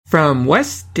From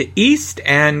west to east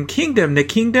and kingdom to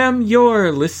kingdom,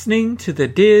 you're listening to the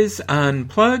Diz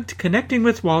Unplugged Connecting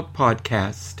with Walt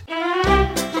podcast.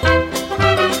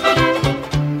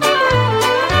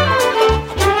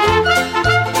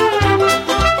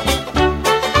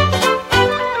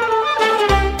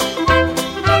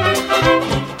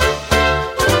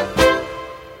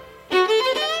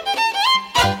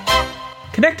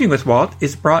 Connecting with Walt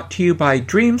is brought to you by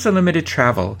Dreams Unlimited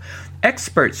Travel,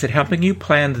 experts at helping you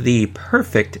plan the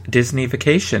perfect Disney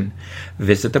vacation.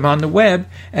 Visit them on the web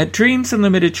at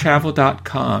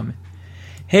dreamsunlimitedtravel.com.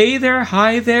 Hey there,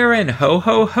 hi there, and ho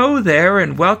ho ho there,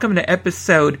 and welcome to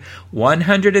episode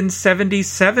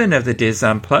 177 of the Diz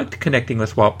Unplugged Connecting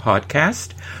with Walt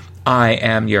podcast. I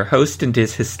am your host and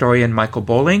Diz historian Michael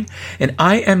Bowling, and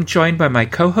I am joined by my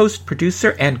co-host,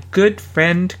 producer, and good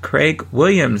friend Craig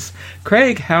Williams.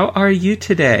 Craig, how are you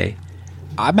today?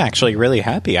 I'm actually really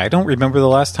happy. I don't remember the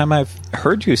last time I've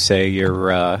heard you say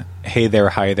your hey there,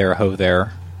 hi there, ho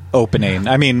there opening.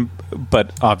 I mean,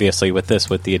 but obviously with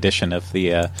the addition of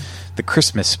the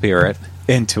Christmas spirit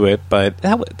into it, but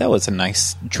that was a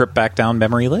nice trip back down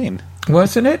memory lane.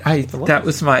 Wasn't it? That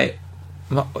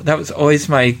was always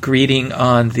my greeting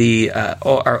on the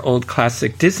our old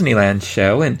classic Disneyland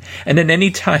show, and then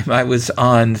any time I was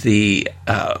on the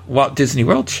Walt Disney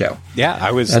World show. Yeah,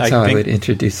 I was. That's how I would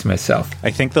introduce myself.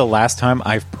 I think the last time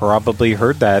I've probably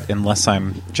heard that, unless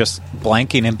I'm just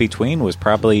blanking in between, was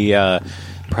probably in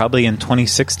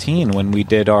 2016 when we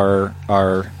did our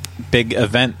big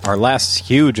event, our last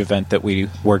huge event that we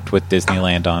worked with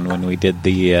Disneyland on, when we did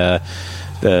the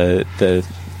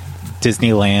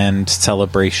Disneyland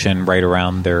celebration right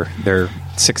around their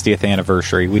 60th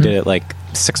anniversary. We did it like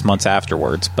 6 months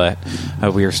afterwards, but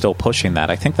we were still pushing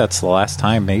that. I think that's the last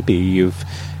time maybe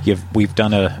we've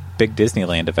done a big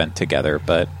Disneyland event together.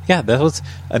 But yeah, that was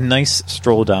a nice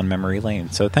stroll down memory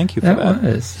lane. So thank you for that. That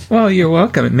was. Well, you're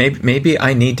welcome. Maybe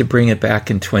I need to bring it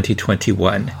back in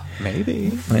 2021.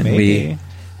 Maybe.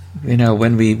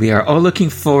 When we are all looking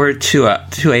forward to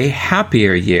a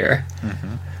happier year.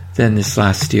 Mm-hmm. Than this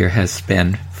last year has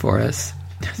been for us.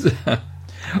 Yeah.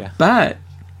 But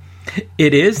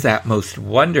it is that most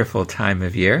wonderful time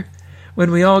of year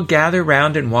when we all gather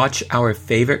round and watch our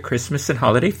favorite Christmas and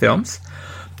holiday films.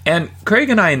 And Craig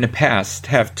and I in the past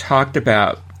have talked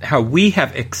about how we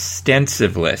have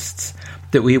extensive lists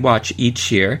that we watch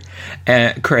each year.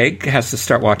 Craig has to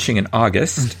start watching in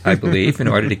August, I believe, in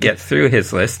order to get through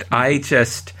his list. I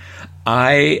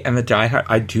am a diehard.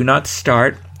 I do not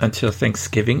start until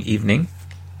Thanksgiving evening,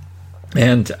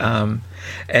 and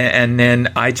then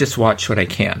I just watch what I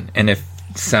can. And if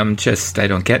some just I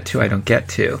don't get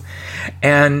to.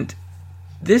 And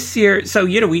this year, so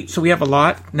we have a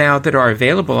lot now that are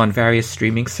available on various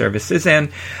streaming services, and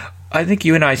I think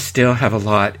you and I still have a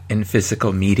lot in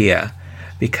physical media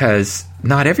because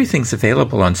not everything's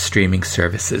available on streaming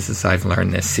services, as I've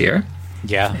learned this year.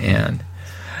 Yeah,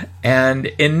 And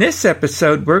in this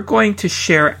episode, we're going to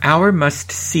share our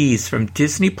must-sees from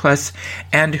Disney Plus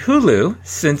and Hulu,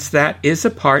 since that is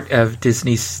a part of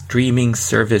Disney's streaming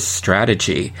service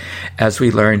strategy, as we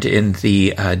learned in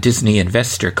the Disney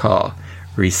Investor Call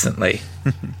recently.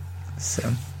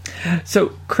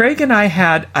 So Craig and I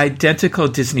had identical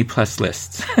Disney Plus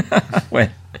lists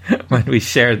when we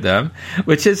shared them,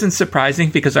 which isn't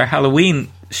surprising because our Halloween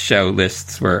show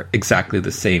lists were exactly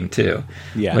the same too.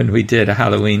 Yeah. When we did a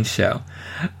Halloween show.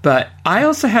 But I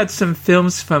also had some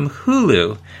films from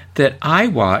Hulu that I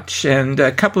watch, and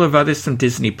a couple of others from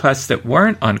Disney Plus that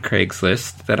weren't on Craig's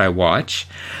list that I watch.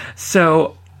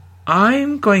 So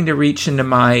I'm going to reach into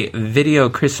my video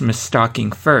Christmas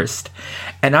stocking first,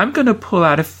 and I'm going to pull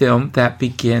out a film that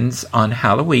begins on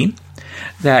Halloween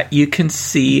that you can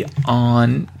see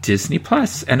on Disney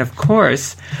Plus. And of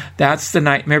course, that's The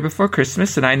Nightmare Before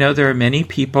Christmas, and I know there are many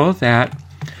people that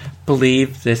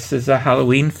believe this is a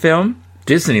Halloween film.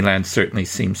 Disneyland certainly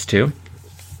seems to,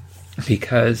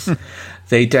 because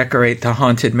they decorate the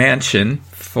Haunted Mansion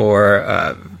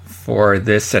for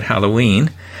this at Halloween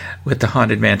with the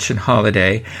Haunted Mansion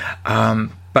holiday.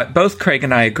 But both Craig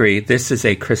and I agree this is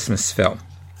a Christmas film.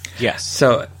 Yes.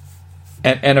 So,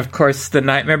 and of course, The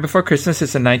Nightmare Before Christmas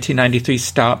is a 1993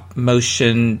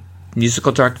 stop-motion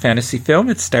musical dark fantasy film.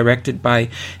 It's directed by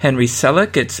Henry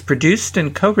Selick. It's produced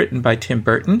and co-written by Tim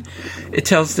Burton. It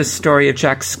tells the story of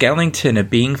Jack Skellington, a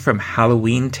being from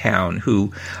Halloween Town,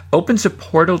 who opens a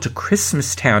portal to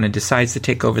Christmas Town and decides to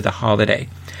take over the holiday.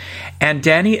 And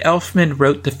Danny Elfman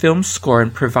wrote the film score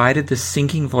and provided the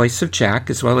singing voice of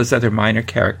Jack, as well as other minor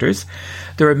characters.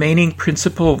 The remaining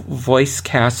principal voice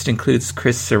cast includes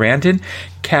Chris Sarandon,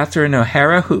 Catherine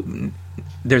O'Hara, who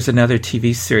there's another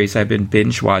TV series I've been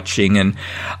binge watching, and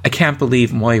I can't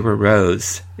believe Moira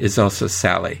Rose is also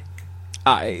Sally.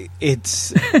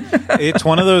 It's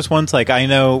one of those ones, like, I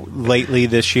know lately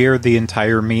this year the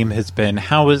entire meme has been,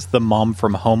 how is the mom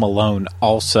from Home Alone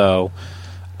also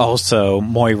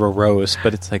Moira Rose?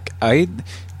 But it's like,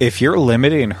 if you're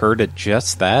limiting her to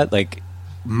just that, like,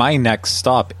 my next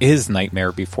stop is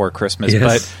Nightmare Before Christmas.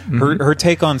 Yes. But her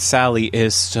take on Sally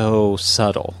is so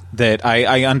subtle that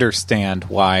I understand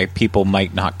why people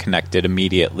might not connect it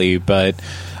immediately. But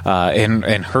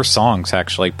and her song's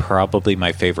actually probably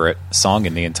my favorite song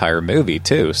in the entire movie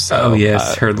too. So,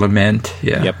 her lament.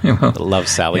 Yeah. Yep. Well, love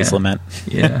Sally's lament.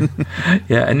 Yeah.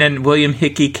 Yeah. And then William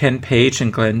Hickey, Ken Page,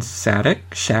 and Glenn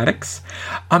Shaddix.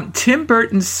 Tim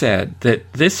Burton said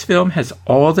that this film has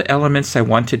all the elements I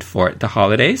wanted for it. The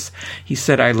holidays. He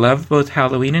said, I love both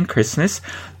Halloween and Christmas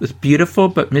with beautiful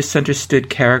but misunderstood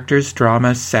characters,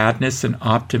 drama, sadness, and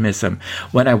optimism.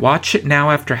 When I watch it now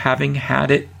after having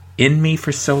had it in me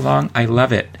for so long, I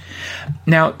love it.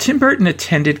 Now, Tim Burton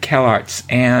attended CalArts,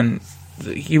 and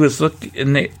he was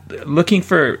looking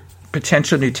for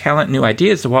potential new talent, new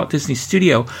ideas. The Walt Disney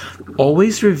Studio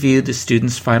always reviewed the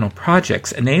students' final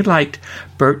projects, and they liked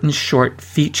Burton's short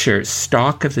feature,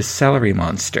 Stalk of the Celery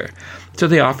Monster. So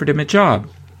they offered him a job.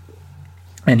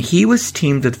 And he was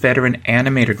teamed with veteran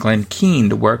animator Glenn Keane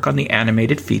to work on the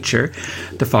animated feature,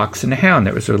 The Fox and the Hound,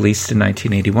 that was released in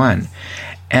 1981.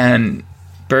 And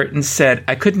Burton said,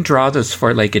 I couldn't draw those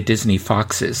four-legged Disney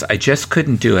foxes. I just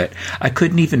couldn't do it. I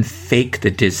couldn't even fake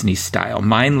the Disney style.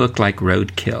 Mine looked like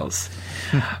roadkills.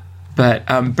 But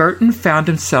Burton found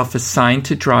himself assigned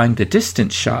to drawing the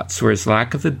distant shots, where his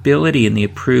lack of ability in the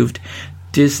approved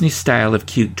Disney style of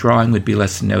cute drawing would be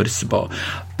less noticeable.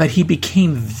 But he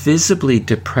became visibly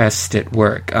depressed at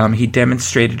work. He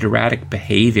demonstrated erratic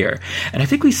behavior. And I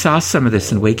think we saw some of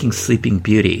this in Waking Sleeping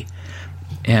Beauty.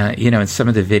 In some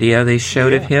of the video they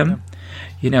showed of him.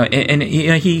 Yeah.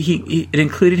 It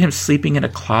included him sleeping in a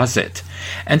closet.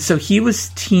 And so he was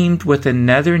teamed with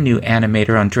another new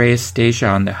animator, Andreas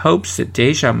Deja, in the hopes that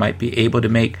Deja might be able to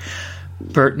make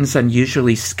Burton's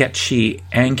unusually sketchy,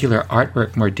 angular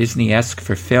artwork more Disney-esque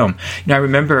for film. I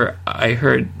remember I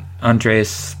heard Andreas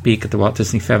speak at the Walt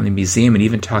Disney Family Museum and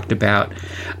even talked about,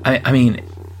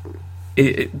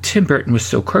 Tim Burton was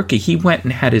so quirky. He went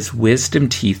and had his wisdom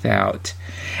teeth out,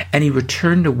 and he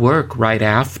returned to work right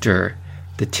after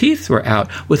the teeth were out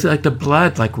with like the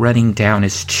blood like running down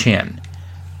his chin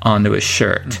onto his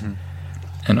shirt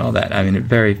and all that.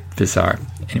 Very bizarre.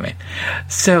 Anyway,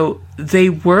 so they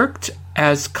worked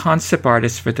as concept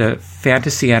artists for the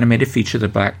fantasy animated feature The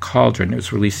Black Cauldron. It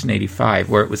was released in 1985,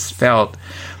 where it was felt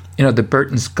the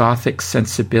Burton's Gothic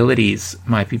sensibilities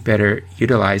might be better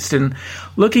utilized. And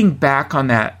looking back on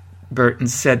that, Burton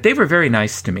said, they were very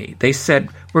nice to me. They said,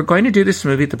 we're going to do this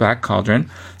movie, The Black Cauldron.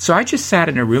 So I just sat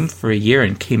in a room for a year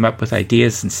and came up with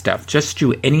ideas and stuff. Just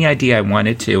drew any idea I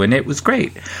wanted to, and it was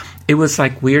great. It was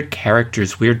like weird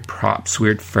characters, weird props,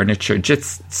 weird furniture,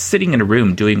 just sitting in a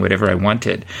room doing whatever I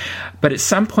wanted. But at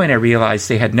some point I realized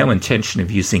they had no intention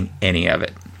of using any of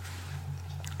it.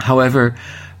 However,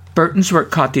 Burton's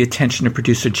work caught the attention of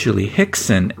producer Julie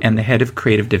Hickson and the head of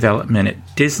creative development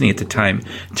at Disney at the time,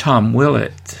 Tom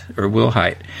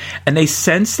Wilhite, and they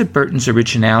sensed that Burton's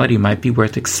originality might be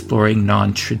worth exploring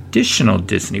non-traditional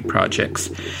Disney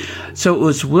projects. So it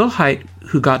was Wilhite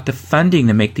who got the funding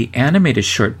to make the animated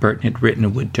short Burton had written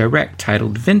and would direct,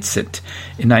 titled Vincent,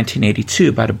 in 1982,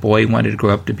 about a boy who wanted to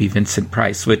grow up to be Vincent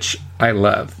Price, which I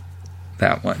love,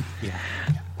 that one. Yeah.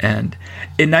 And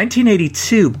in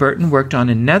 1982, Burton worked on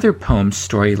another poem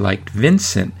story like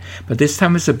Vincent, but this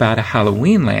time it was about a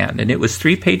Halloween land, and it was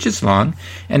 3 pages long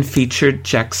and featured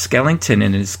Jack Skellington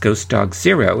and his ghost dog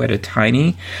Zero at a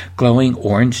tiny, glowing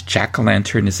orange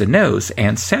jack-o'-lantern as a nose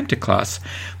and Santa Claus.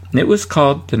 And it was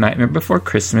called The Nightmare Before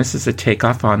Christmas as a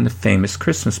takeoff on the famous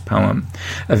Christmas poem,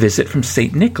 A Visit from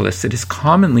St. Nicholas, that is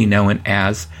commonly known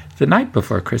as The Night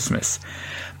Before Christmas.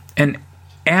 And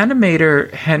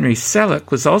animator Henry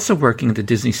Selick was also working at the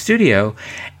Disney studio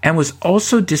and was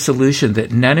also disillusioned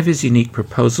that none of his unique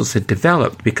proposals had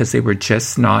developed because they were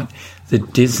just not the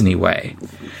Disney way.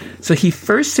 So he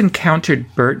first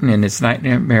encountered Burton in his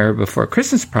Nightmare Before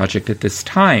Christmas project at this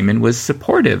time and was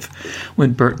supportive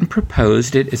when Burton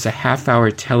proposed it as a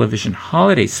half-hour television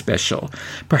holiday special,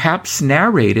 perhaps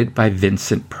narrated by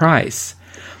Vincent Price.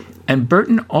 And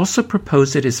Burton also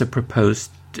proposed it as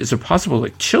a possible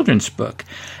children's book.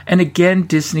 And again,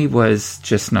 Disney was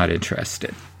just not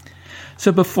interested.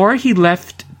 So before he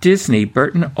left Disney,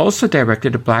 Burton also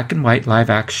directed a black and white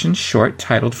live-action short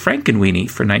titled Frankenweenie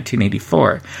for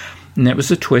 1984. And it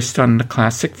was a twist on the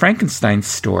classic Frankenstein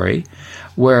story,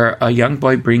 where a young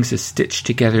boy brings a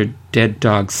stitched-together dead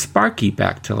dog Sparky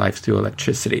back to life through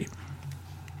electricity.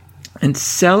 And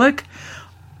Selig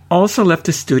also left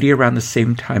the studio around the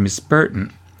same time as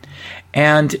Burton.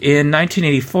 And in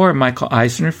 1984, Michael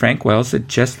Eisner and Frank Wells had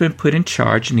just been put in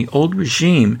charge, and the old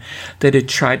regime that had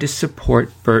tried to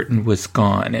support Burton was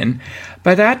gone. And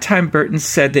by that time, Burton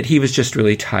said that he was just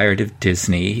really tired of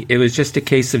Disney. It was just a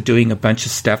case of doing a bunch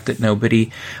of stuff that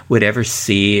nobody would ever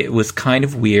see. It was kind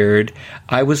of weird.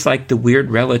 I was like the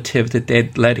weird relative that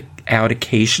they'd let out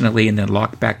occasionally and then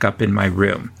lock back up in my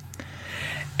room.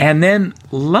 And then,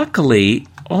 luckily,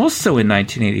 also in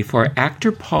 1984,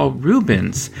 actor Paul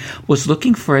Reubens was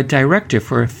looking for a director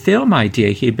for a film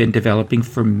idea he had been developing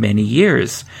for many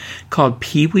years called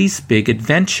Pee-wee's Big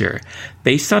Adventure,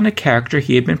 based on a character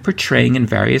he had been portraying in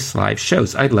various live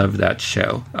shows. I loved that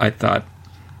show. I thought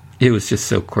it was just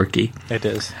so quirky. It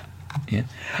is. Yeah.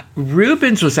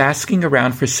 Reubens was asking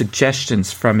around for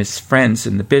suggestions from his friends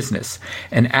in the business,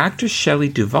 and actress Shelley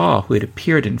Duvall, who had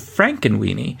appeared in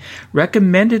Frankenweenie,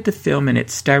 recommended the film and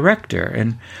its director.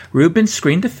 And Reubens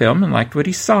screened the film and liked what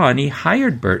he saw, and he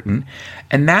hired Burton,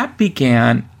 and that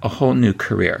began a whole new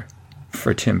career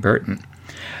for Tim Burton.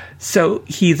 So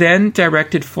he then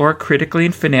directed 4 critically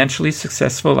and financially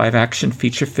successful live-action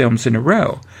feature films in a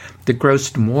row that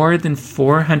grossed more than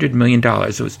 $400 million.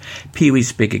 It was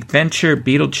Pee-wee's Big Adventure,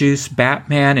 Beetlejuice,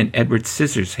 Batman, and Edward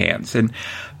Scissorhands. And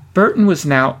Burton was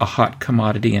now a hot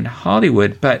commodity in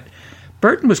Hollywood, but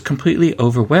Burton was completely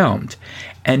overwhelmed,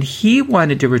 and he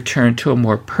wanted to return to a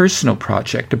more personal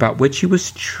project about which he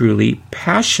was truly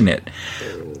passionate.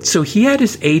 So he had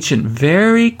his agent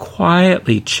very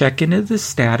quietly check into the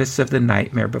status of The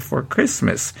Nightmare Before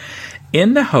Christmas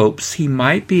in the hopes he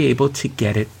might be able to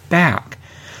get it back.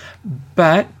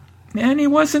 And he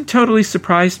wasn't totally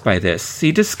surprised by this.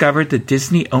 He discovered that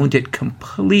Disney owned it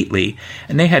completely,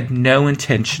 and they had no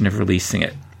intention of releasing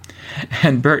it.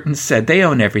 And Burton said, "They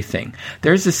own everything.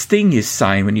 There's this thing you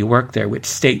sign when you work there which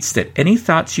states that any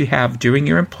thoughts you have during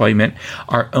your employment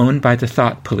are owned by the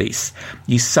thought police.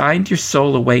 You signed your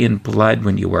soul away in blood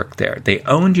when you worked there. They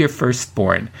owned your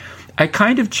firstborn." I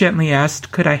kind of gently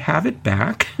asked, could I have it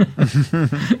back?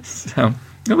 So,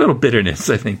 a little bitterness,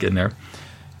 I think, in there.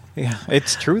 Yeah,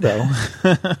 it's true, though.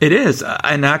 It is.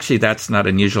 And actually, that's not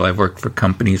unusual. I've worked for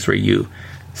companies where you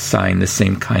sign the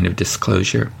same kind of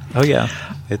disclosure. Oh, yeah.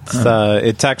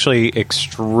 It's actually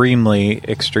extremely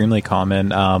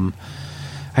common.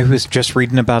 I was just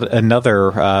reading about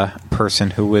another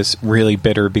person who was really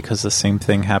bitter because the same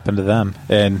thing happened to them.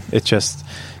 And it just,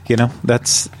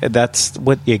 that's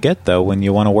what you get, though, when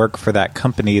you want to work for that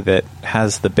company that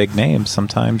has the big name.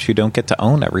 Sometimes you don't get to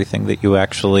own everything that you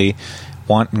actually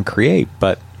want and create,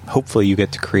 but hopefully you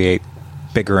get to create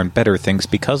bigger and better things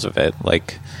because of it,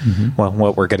 like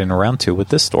what we're getting around to with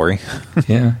this story.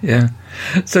 Yeah.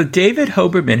 So David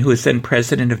Hoberman, who was then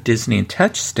president of Disney and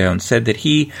Touchstone, said that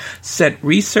he sent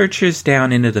researchers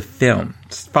down into the film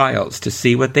files to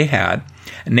see what they had,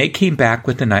 and they came back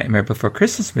with the Nightmare Before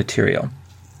Christmas material.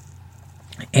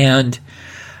 And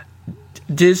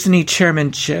Disney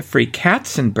chairman Jeffrey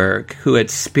Katzenberg, who had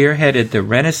spearheaded the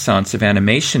renaissance of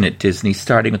animation at Disney,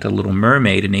 starting with The Little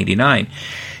Mermaid in '89,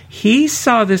 he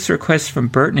saw this request from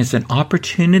Burton as an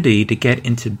opportunity to get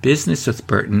into business with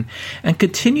Burton and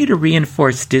continue to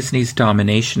reinforce Disney's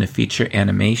domination of feature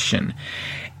animation.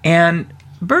 And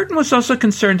Burton was also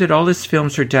concerned that all his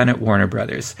films were done at Warner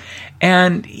Brothers,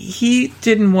 and he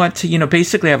didn't want to,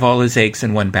 basically have all his eggs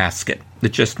in one basket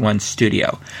with just one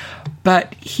studio.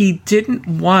 But he didn't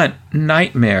want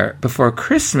Nightmare Before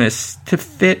Christmas to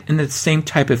fit in the same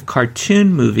type of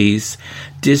cartoon movies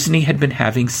Disney had been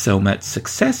having so much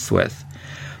success with.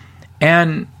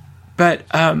 But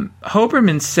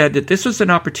Hoberman said that this was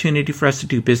an opportunity for us to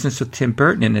do business with Tim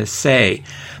Burton and to say,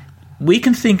 we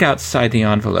can think outside the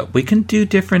envelope. We can do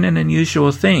different and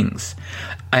unusual things.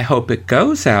 I hope it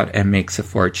goes out and makes a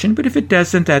fortune, but if it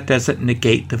doesn't, that doesn't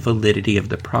negate the validity of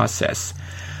the process.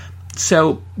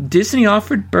 So Disney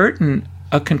offered Burton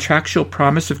a contractual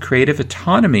promise of creative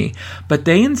autonomy, but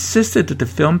they insisted that the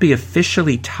film be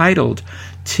officially titled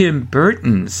Tim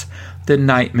Burton's The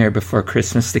Nightmare Before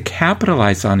Christmas to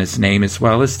capitalize on his name as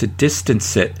well as to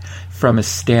distance it from a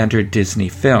standard Disney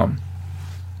film.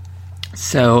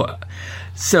 So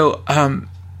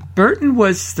Burton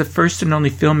was the first and only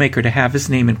filmmaker to have his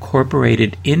name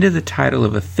incorporated into the title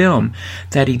of a film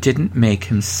that he didn't make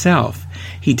himself.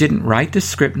 He didn't write the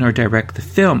script nor direct the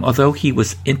film, although he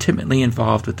was intimately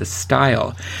involved with the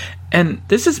style. And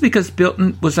this is because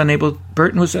Burton was unable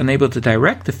to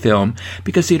direct the film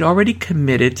because he'd already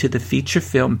committed to the feature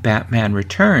film Batman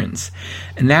Returns.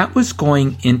 And that was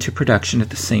going into production at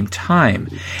the same time.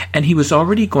 And he was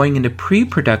already going into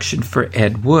pre-production for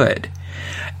Ed Wood.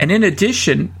 And in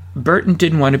addition, Burton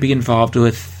didn't want to be involved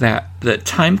with the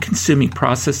time-consuming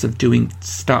process of doing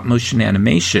stop-motion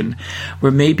animation,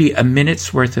 where maybe a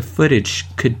minute's worth of footage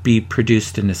could be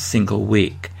produced in a single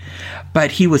week.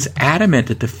 But he was adamant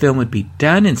that the film would be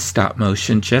done in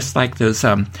stop-motion, just like those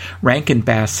Rankin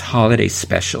Bass holiday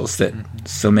specials that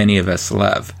so many of us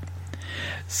love.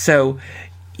 So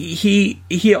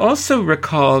he also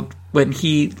recalled when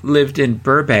he lived in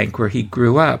Burbank, where he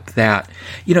grew up, that,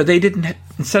 they didn't,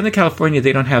 in Southern California,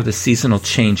 they don't have the seasonal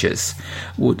changes,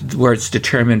 where it's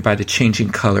determined by the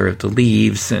changing color of the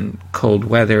leaves and cold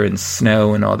weather and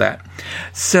snow and all that.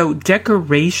 So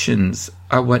decorations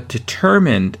are what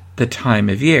determined the time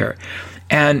of year.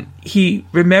 And he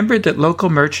remembered that local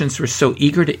merchants were so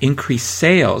eager to increase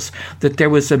sales that there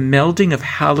was a melding of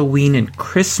Halloween and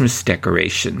Christmas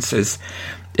decorations as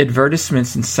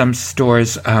advertisements in some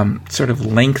stores sort of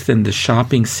lengthened the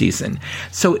shopping season.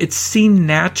 So it seemed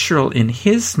natural in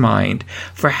his mind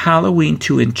for Halloween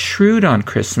to intrude on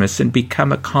Christmas and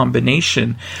become a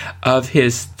combination of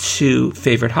his two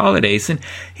favorite holidays. And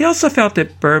he also felt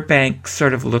that Burbank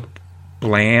sort of looked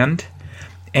bland.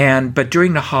 But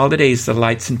during the holidays, the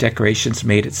lights and decorations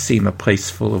made it seem a place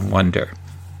full of wonder.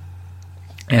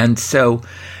 And so,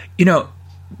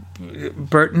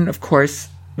 Burton, of course,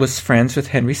 was friends with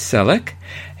Henry Selick,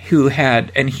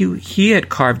 he had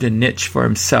carved a niche for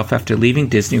himself after leaving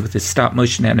Disney with his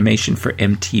stop-motion animation for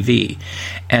MTV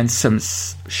and some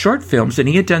short films, and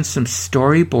he had done some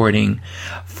storyboarding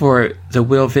for the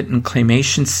Will Vinton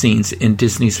claymation scenes in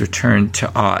Disney's Return to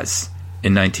Oz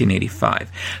in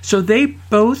 1985. So they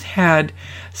both had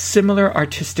similar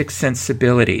artistic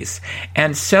sensibilities,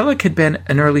 and Selick had been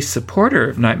an early supporter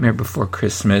of Nightmare Before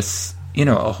Christmas,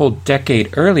 a whole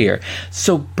decade earlier.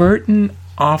 So Burton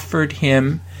offered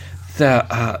him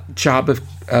the job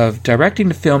of directing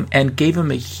the film and gave him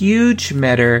a huge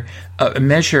measure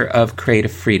of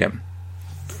creative freedom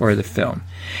for the film.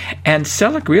 And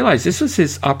Selick realized this was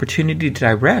his opportunity to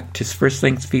direct his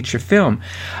first-length feature film,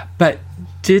 but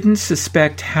didn't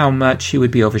suspect how much he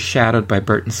would be overshadowed by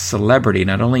Burton's celebrity,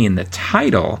 not only in the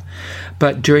title,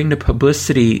 but during the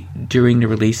publicity during the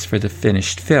release for the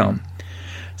finished film.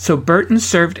 So Burton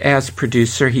served as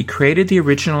producer. He created the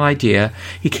original idea.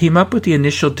 He came up with the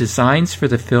initial designs for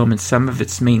the film and some of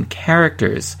its main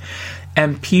characters.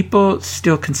 And people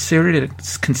still consider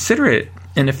it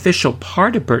an official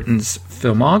part of Burton's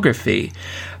filmography,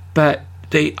 but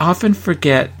they often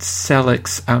forget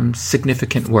Selick's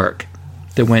significant work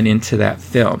that went into that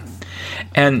film.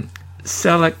 And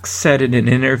Selick said in an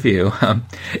interview,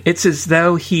 it's as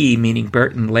though he, meaning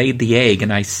Burton, laid the egg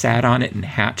and I sat on it and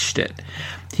hatched it.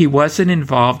 He wasn't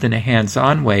involved in a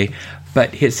hands-on way,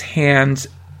 but his hands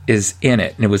is in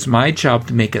it. And it was my job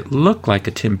to make it look like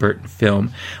a Tim Burton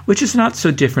film, which is not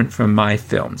so different from my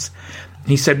films.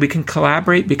 He said, we can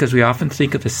collaborate because we often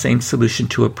think of the same solution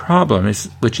to a problem,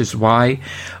 which is why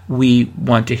we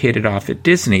want to hit it off at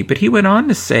Disney. But he went on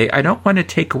to say, I don't want to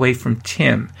take away from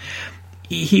Tim.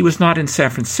 He was not in San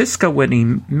Francisco when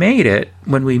we made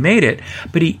it,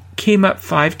 but he came up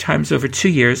 5 times over 2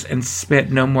 years and spent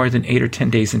no more than 8 or 10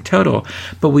 days in total.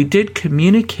 But we did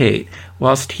communicate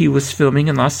whilst he was filming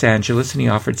in Los Angeles, and he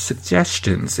offered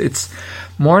suggestions. It's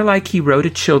more like he wrote a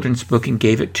children's book and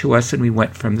gave it to us, and we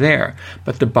went from there.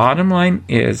 But the bottom line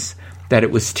is that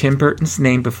it was Tim Burton's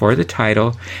name before the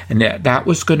title, and that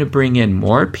was going to bring in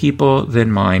more people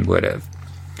than mine would have.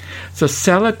 So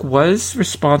Selick was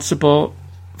responsible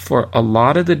for a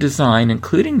lot of the design,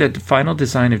 including the final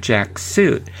design of Jack's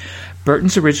suit.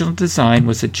 Burton's original design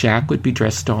was that Jack would be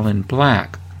dressed all in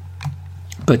black.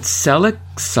 But Selick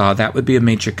saw that would be a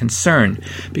major concern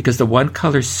because the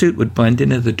one-color suit would blend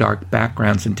into the dark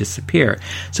backgrounds and disappear.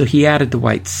 So he added the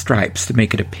white stripes to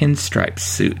make it a pinstripe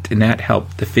suit, and that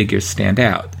helped the figure stand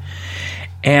out.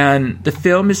 And the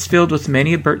film is filled with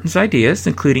many of Burton's ideas,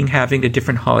 including having the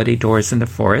different holiday doors in the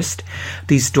forest.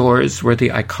 These doors were the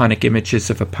iconic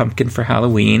images of a pumpkin for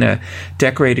Halloween, a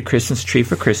decorated Christmas tree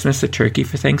for Christmas, a turkey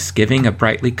for Thanksgiving, a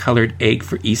brightly colored egg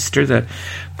for Easter, the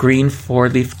green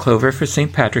 4-leaf clover for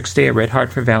St. Patrick's Day, a red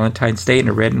heart for Valentine's Day, and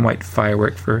a red and white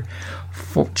firework for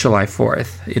July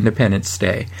 4th, Independence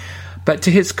Day. But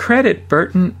to his credit,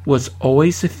 Burton was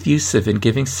always effusive in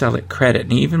giving Selick credit,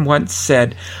 and he even once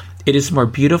said, "It is more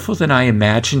beautiful than I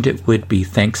imagined it would be,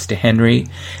 thanks to Henry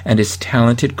and his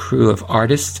talented crew of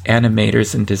artists,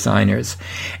 animators, and designers."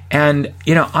 And,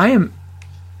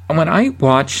 when I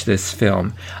watch this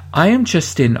film, I am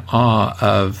just in awe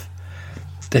of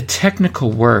the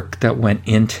technical work that went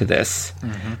into this.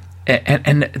 Mm-hmm.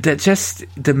 And just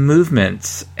the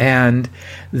movements and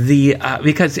the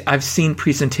because I've seen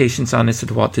presentations on this at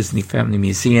the Walt Disney Family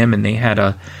Museum, and they had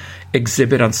a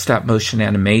exhibit on stop motion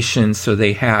animation. So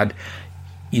they had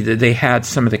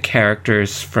some of the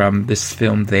characters from this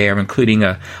film there, including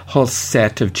a whole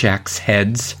set of Jack's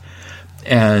heads,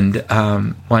 and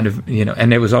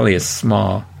and there was only a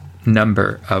small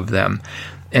number of them.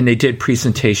 And they did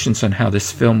presentations on how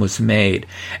this film was made,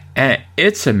 and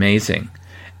it's amazing.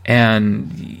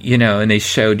 And, and they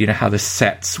showed, how the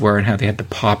sets were and how they had to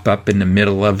pop up in the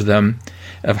middle of them,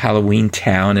 of Halloween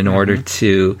Town, in order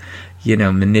to,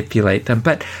 manipulate them.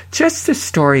 But just the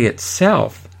story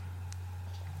itself,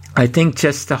 I think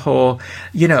just the whole,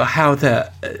 how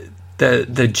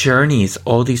the journeys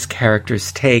all these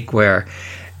characters take, where,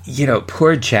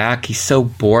 poor Jack, he's so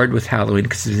bored with Halloween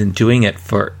because he's been doing it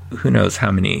for who knows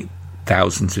how many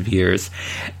thousands of years,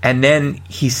 and then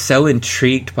he's so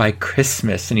intrigued by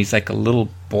Christmas, and he's like a little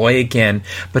boy again.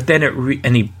 But then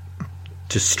he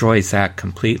destroys that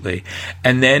completely,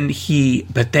 and then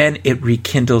it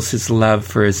rekindles his love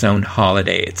for his own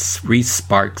holiday. It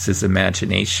re-sparks his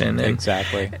imagination,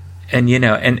 exactly. And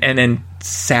and then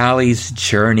Sally's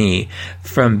journey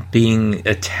from being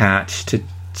attached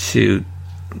to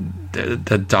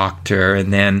the doctor,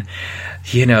 and then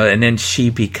and then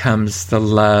she becomes the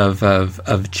love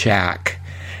of Jack,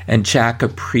 and Jack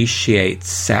appreciates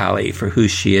Sally for who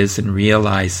she is and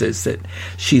realizes that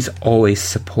she's always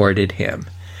supported him.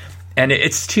 And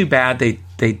it's too bad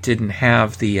they didn't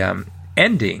have the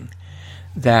ending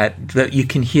that you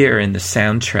can hear in the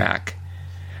soundtrack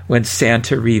when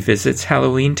Santa revisits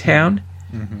Halloween Town.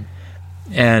 Mm-hmm.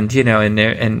 And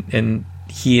and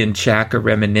he and Jack are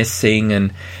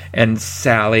reminiscing, and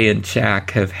Sally and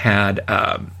Jack have had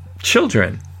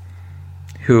children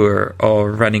who are all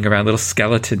running around, little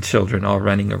skeleton children all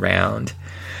running around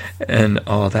and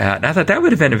all that. And I thought that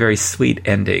would have been a very sweet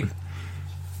ending.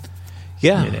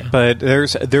 Yeah, but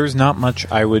there's not much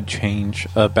I would change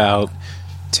about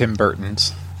Tim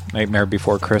Burton's Nightmare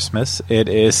Before Christmas. It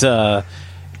is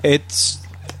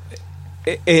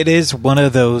it is one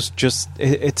of those,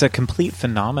 it's a complete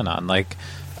phenomenon. Like,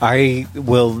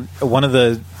 one of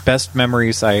the best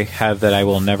memories I have that I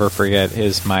will never forget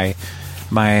is my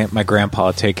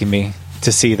grandpa taking me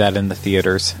to see that in the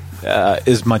theaters,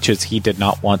 as much as he did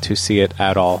not want to see it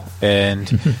at all.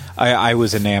 And I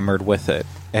was enamored with it.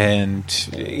 And,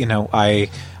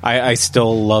 I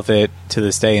still love it to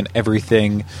this day, and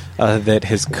everything that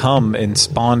has come and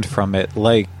spawned from it,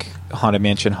 like Haunted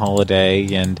Mansion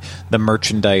Holiday and the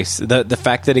merchandise, the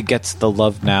fact that it gets the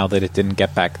love now that it didn't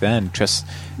get back then,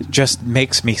 just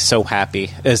makes me so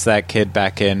happy as that kid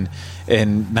back in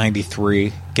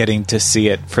 93, getting to see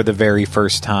it for the very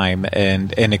first time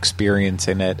and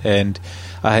experiencing it. And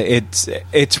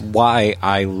it's why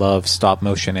I love stop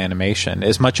motion animation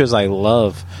as much as I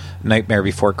love Nightmare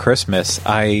Before Christmas.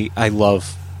 I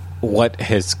love what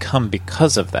has come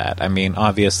because of that. I mean,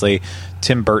 obviously,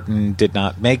 Tim Burton did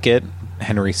not make it.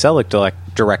 Henry Selick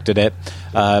directed it,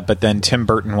 but then Tim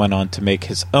Burton went on to make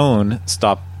his own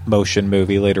stop-motion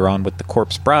movie later on with The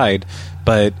Corpse Bride.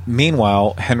 But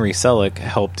meanwhile, Henry Selick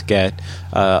helped get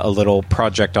a little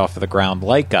project off of the ground,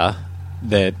 Laika,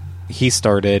 that he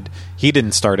started. He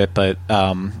didn't start it, but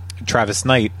Travis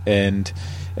Knight and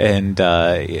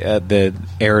the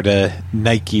heir to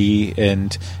Nike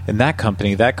and that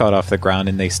company that got off the ground,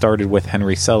 and they started with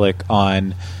Henry Selick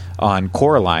on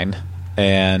Coraline,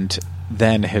 and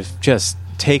then have just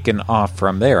taken off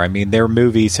from there. I mean, their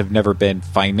movies have never been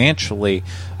financially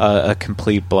a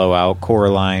complete blowout.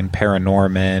 Coraline,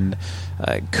 Paranorman,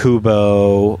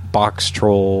 Kubo, Box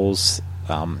Trolls,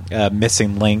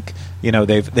 Missing Link.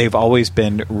 They've always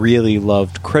been really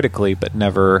loved critically, but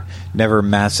never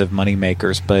massive money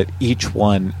makers. But each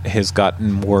one has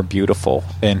gotten more beautiful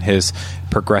and has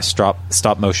progressed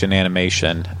stop motion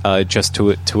animation just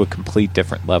to a complete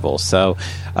different level. So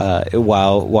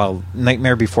while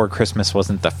Nightmare Before Christmas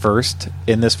wasn't the first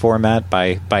in this format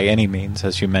by any means,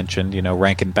 as you mentioned,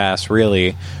 Rankin Bass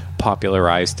really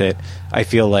popularized it. I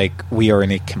feel like we are in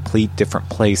a complete different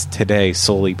place today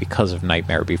solely because of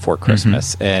Nightmare Before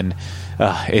Christmas. Mm-hmm. And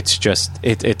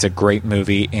it's a great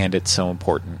movie, and it's so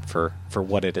important for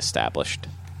what it established.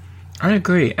 I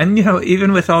agree. And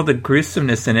even with all the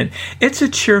gruesomeness in it, it's a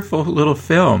cheerful little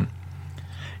film.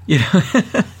 you know,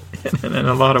 in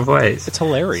a lot of ways. It's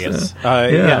hilarious. So,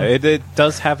 it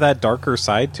does have that darker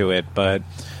side to it, but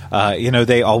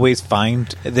they always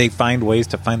find ways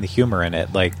to find the humor in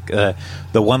it. Like the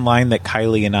one line that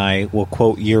Kylie and I will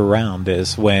quote year round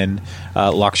is when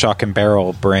Lock, Shock, and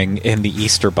Barrel bring in the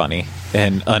Easter Bunny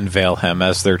and unveil him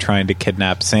as they're trying to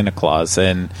kidnap Santa Claus,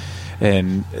 and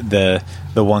the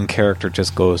one character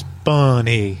just goes,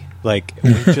 "Bunny." Like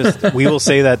we will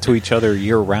say that to each other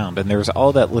year round, and there's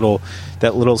all that little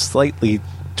slightly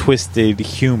twisted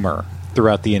humor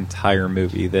throughout the entire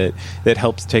movie that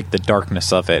helps take the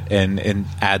darkness of it and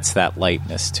adds that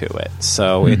lightness to it.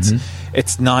 So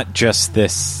it's not just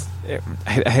this.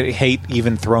 I hate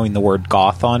even throwing the word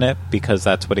goth on it, because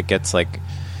that's what it gets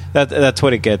that's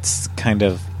what it gets kind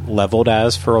of leveled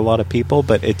as for a lot of people.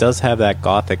 But it does have that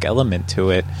gothic element to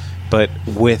it, but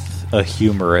with a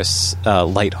humorous,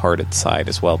 lighthearted side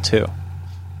as well too.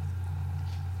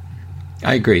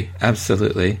 I agree,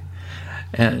 absolutely.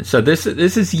 And so this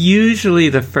is usually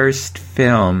the first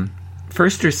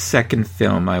or second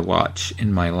film I watch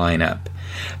in my lineup.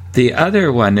 The other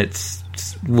one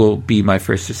will be my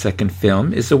first or second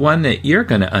film is the one that you're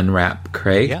going to unwrap,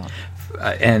 Craig. Yeah.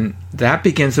 And that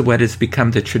begins with what has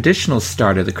become the traditional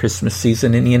start of the Christmas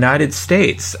season in the United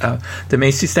States, the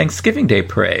Macy's Thanksgiving Day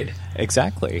Parade.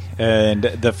 Exactly. And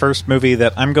the first movie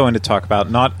that I'm going to talk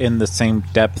about, not in the same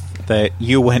depth that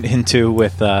you went into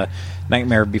with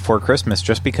Nightmare Before Christmas,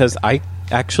 just because I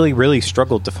actually really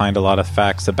struggled to find a lot of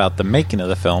facts about the making of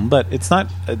the film, but it's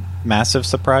not a massive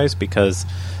surprise because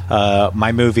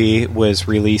my movie was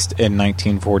released in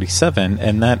 1947,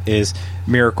 and that is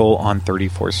Miracle on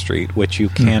 34th Street, which you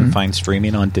can find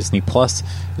streaming on Disney Plus.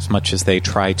 As much as they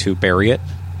try to bury it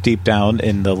deep down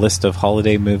in the list of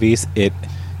holiday movies, it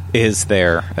is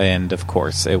there. And of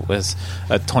course it was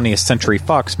a 20th Century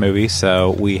Fox movie,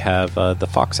 so we have the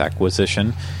Fox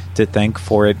acquisition to thank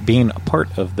for it being a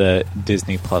part of the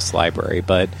Disney Plus library.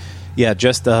 But yeah,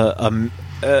 just a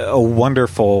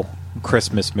wonderful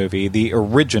Christmas movie. The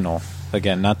original,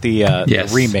 again, not the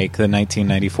remake, the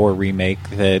 1994 remake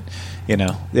that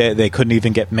they couldn't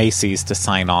even get Macy's to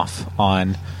sign off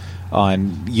on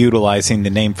utilizing the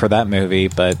name for that movie,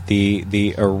 but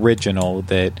the original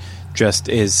that just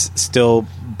is still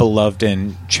beloved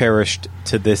and cherished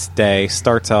to this day.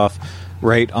 Starts off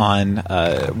right on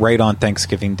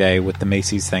Thanksgiving Day with the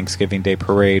Macy's Thanksgiving Day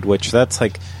Parade, which that's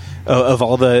like, of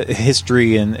all the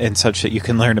history and such that you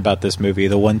can learn about this movie,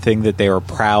 the one thing that they are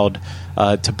proud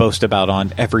to boast about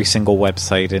on every single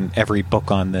website and every book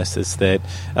on this is that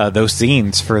those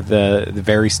scenes for the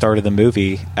very start of the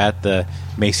movie at the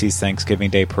Macy's Thanksgiving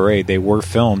Day Parade, they were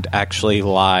filmed actually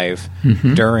live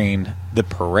during the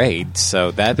parade.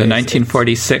 So that the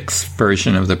 1946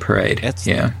 version of the parade.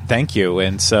 Thank you.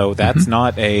 And so that's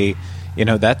not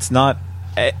that's not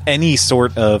any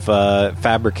sort of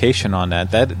fabrication on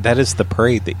that. That is the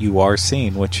parade that you are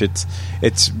seeing, which it's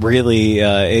really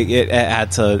it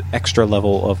adds an extra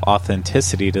level of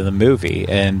authenticity to the movie.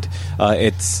 And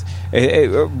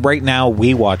right now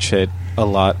we watch it a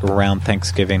lot around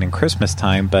Thanksgiving and Christmas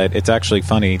time, but it's actually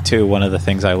funny too. One of the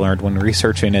things I learned when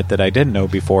researching it that I didn't know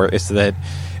before is that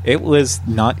it was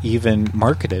not even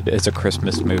marketed as a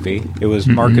Christmas movie. It was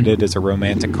marketed as a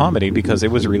romantic comedy because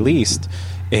it was released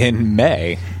in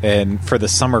May and for the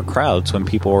summer crowds when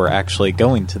people were actually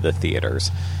going to the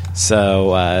theaters.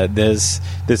 So this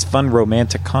fun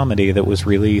romantic comedy that was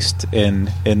released in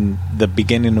the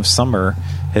beginning of summer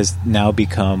has now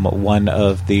become one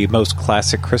of the most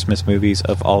classic Christmas movies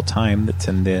of all time. That's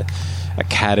in the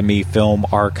Academy Film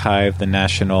Archive, the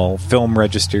National Film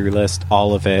Registry list,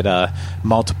 all of it,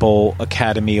 multiple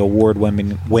Academy Award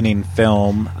winning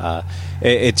film.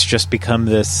 It's just become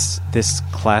this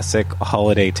classic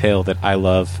holiday tale that I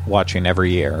love watching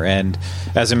every year. And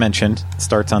as I mentioned, it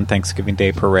starts on Thanksgiving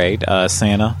Day Parade.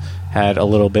 Santa had a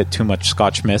little bit too much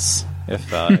Scotch Miss.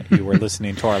 If you were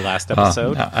listening to our last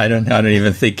episode, I don't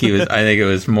even think he was. I think it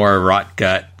was more rot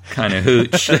gut kind of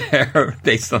hooch there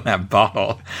based on that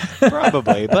bottle.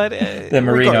 Probably, but the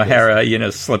Maureen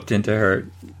O'Hara, slipped into her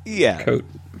coat.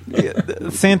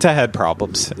 Santa had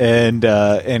problems, and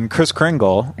Kris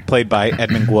Kringle, played by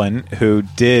Edmund Gwenn, who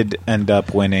did end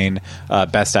up winning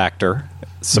Best Actor.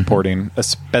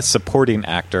 Best Supporting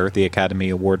Actor, the Academy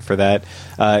Award for that.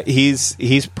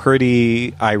 He's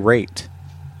pretty irate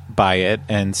by it,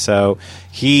 and so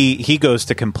he goes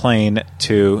to complain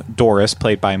to Doris,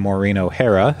 played by Maureen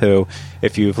O'Hara, who,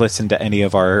 if you've listened to any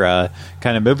of our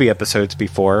kind of movie episodes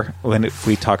before, when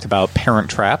we talked about Parent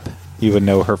Trap, you would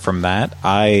know her from that.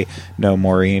 I know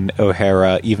Maureen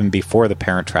O'Hara even before the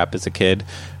Parent Trap as a kid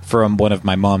from one of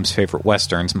my mom's favorite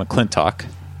westerns, McClintock.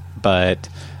 but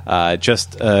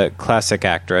just a classic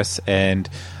actress. And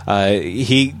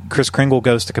Kris Kringle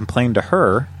goes to complain to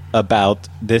her about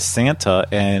this Santa,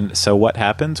 and so what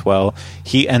happens? Well,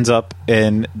 he ends up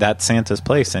in that Santa's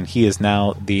place, and he is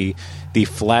now the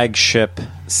flagship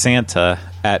Santa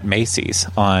at Macy's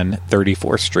on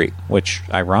 34th Street, which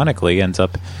ironically ends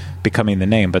up becoming the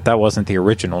name, but that wasn't the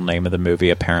original name of the movie,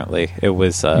 apparently. It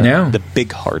was The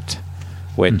Big Heart,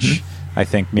 which I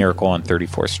think Miracle on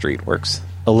 34th Street works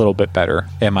a little bit better,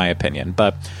 in my opinion.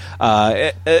 But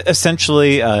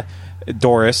essentially,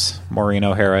 Doris, Maureen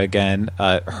O'Hara again,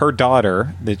 her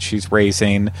daughter that she's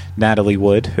raising, Natalie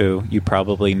Wood, who you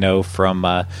probably know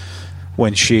from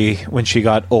when she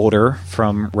got older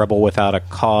from Rebel Without a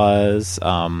Cause.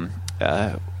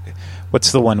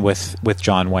 What's the one with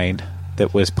John Wayne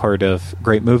that was part of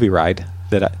Great Movie Ride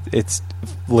that it's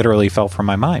literally fell from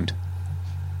my mind?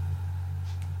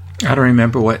 I don't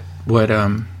remember what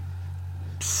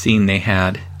scene they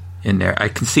had in there. I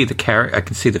can see I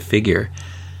can see the figure.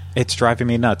 It's driving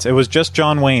me nuts. It was just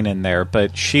John Wayne in there,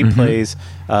 but she plays...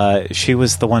 she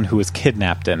was the one who was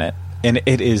kidnapped in it, and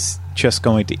it is just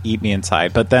going to eat me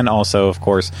inside. But then also, of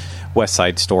course, West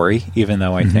Side Story, even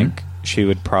though I think she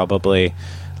would probably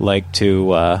like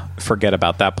to forget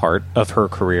about that part of her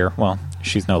career. Well,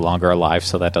 she's no longer alive,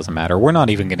 so that doesn't matter. We're not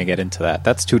even going to get into that.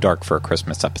 That's too dark for a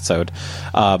Christmas episode.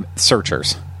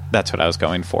 Searchers. That's what I was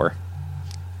going for.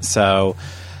 So,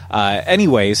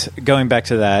 anyways, going back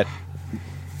to that,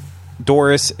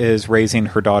 Doris is raising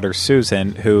her daughter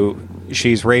Susan, who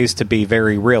she's raised to be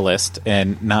very realist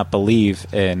and not believe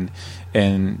in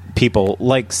people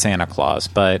like Santa Claus.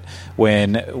 But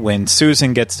when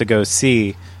Susan gets to go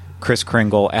see Kris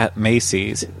Kringle at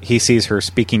Macy's, he sees her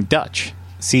speaking Dutch,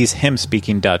 sees him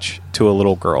speaking Dutch to a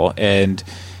little girl, and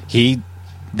he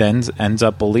then ends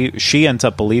up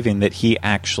believing that he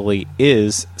actually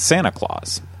is Santa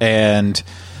Claus. And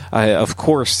of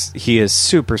course, he is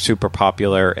super, super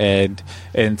popular, and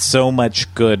so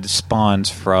much good spawns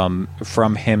from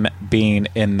him being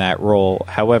in that role.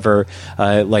 However,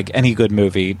 like any good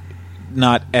movie,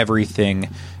 not everything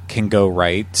can go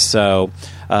right. So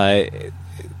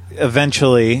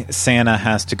eventually, Santa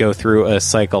has to go through a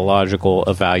psychological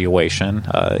evaluation,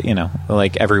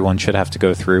 like everyone should have to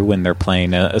go through when they're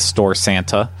playing a store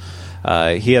Santa.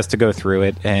 He has to go through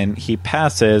it, and he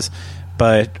passes.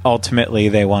 But ultimately,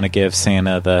 they want to give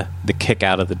Santa the kick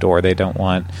out of the door. They don't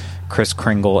want Kris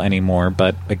Kringle anymore.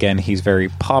 But again, he's very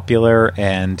popular,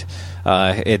 and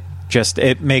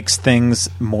it makes things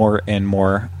more and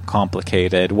more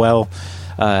complicated. Well,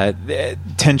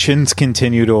 tensions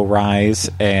continue to arise,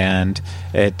 and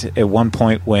at one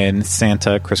point when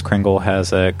Santa, Kris Kringle,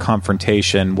 has a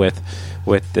confrontation with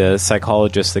the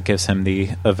psychologist that gives him the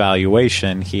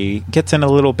evaluation, he gets in a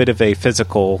little bit of a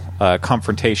physical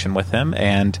confrontation with him,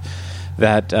 and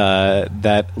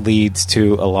that leads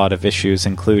to a lot of issues,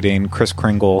 including Kris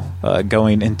Kringle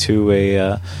going into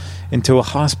a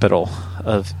hospital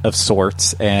of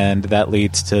sorts, and that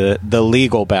leads to the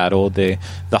legal battle, the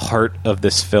heart of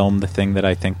this film, the thing that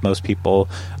I think most people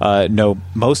know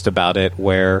most about it,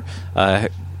 where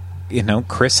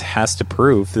Kris has to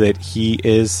prove that he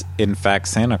is in fact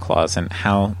Santa Claus, and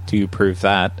how do you prove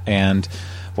that? And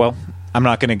well, I'm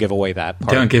not going to give away that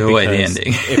part. Don't give away the ending.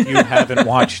 If you haven't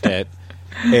watched it,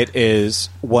 it is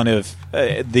one of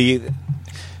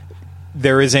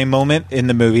there is a moment in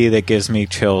the movie that gives me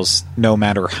chills no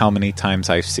matter how many times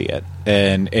I see it.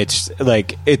 And it's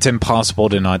impossible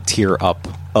to not tear up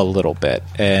a little bit.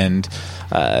 And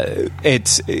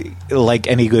it's like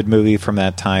any good movie from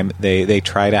that time, they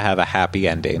try to have a happy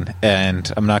ending. And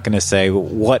I'm not going to say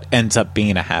what ends up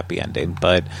being a happy ending,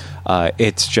 but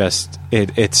it's just,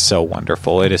 it's so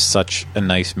wonderful. It is such a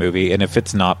nice movie. And if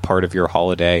it's not part of your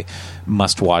holiday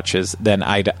must-watches, then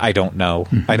I don't know.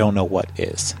 I don't know what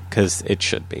is, because it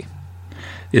should be.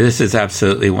 Yeah, this is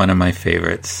absolutely one of my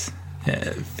favorites.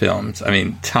 Films. I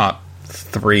mean, top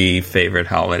 3 favorite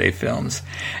holiday films.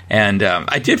 And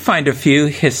I did find a few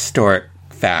historic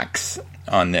facts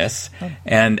on this.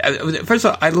 And first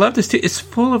of all, I love this too. It's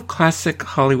full of classic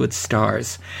Hollywood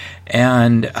stars.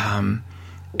 And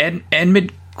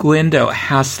Edmund Gwyndo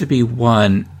has to be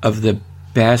one of the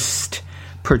best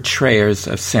portrayers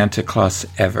of Santa Claus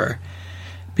ever,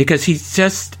 because he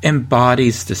just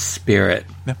embodies the spirit,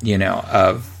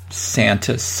 of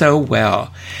Santa so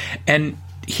well. And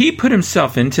he put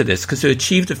himself into this because to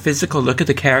achieve the physical look of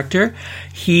the character,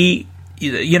 he,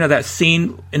 that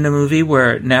scene in the movie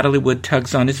where Natalie Wood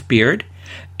tugs on his beard,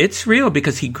 it's real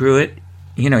because he grew it,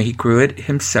 he grew it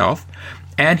himself.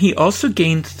 And he also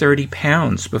gained 30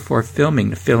 pounds before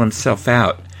filming to fill himself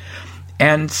out.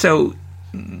 And so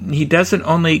he doesn't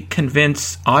only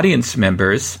convince audience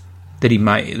members that he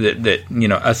might, that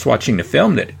us watching the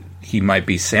film, that he might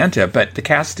be Santa, but the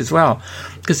cast as well.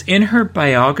 Because in her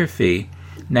biography,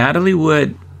 Natalie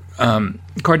Wood,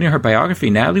 according to her biography,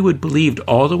 Natalie Wood believed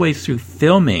all the way through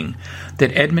filming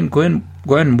that Edmund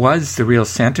Gwen was the real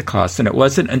Santa Claus, and it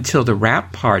wasn't until the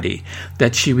wrap party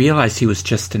that she realized he was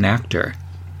just an actor.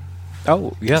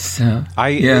 Oh, yes. So,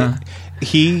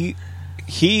 he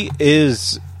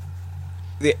is,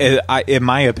 in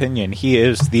my opinion, he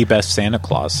is the best Santa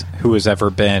Claus who has ever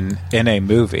been in a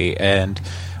movie. And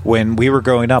when we were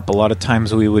growing up, a lot of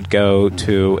times we would go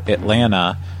to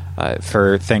Atlanta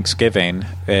for Thanksgiving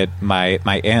at my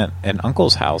aunt and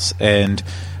uncle's house. And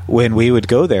when we would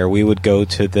go there, we would go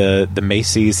to the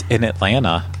Macy's in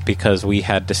Atlanta because we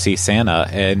had to see Santa.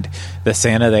 And the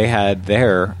Santa they had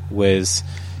there was,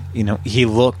 he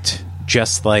looked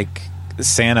just like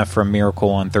Santa from Miracle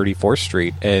on 34th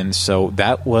Street. And so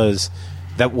that was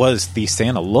the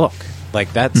Santa look.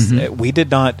 Like, that's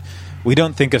we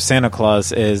don't think of Santa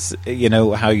Claus as,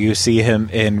 how you see him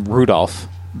in Rudolph,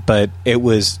 but it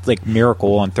was like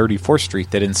Miracle on 34th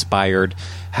Street that inspired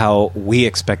how we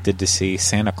expected to see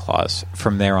Santa Claus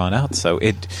from there on out. So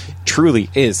it truly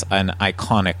is an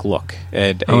iconic look,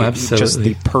 and absolutely. Just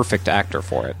the perfect actor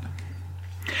for it.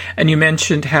 And you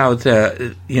mentioned how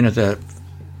the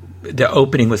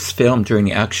opening was filmed during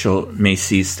the actual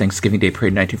Macy's Thanksgiving Day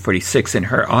Parade in 1946. In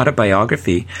her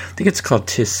autobiography, I think it's called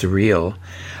 "'Tis Surreal,"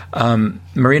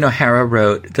 Maureen O'Hara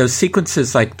wrote, "Those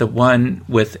sequences, like the one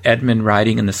with Edmund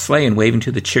riding in the sleigh and waving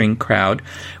to the cheering crowd,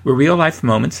 were real-life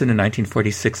moments in the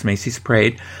 1946 Macy's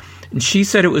Parade." And she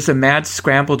said it was a mad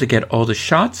scramble to get all the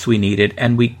shots we needed,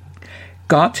 and we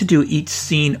got to do each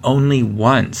scene only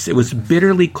once. It was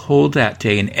bitterly cold that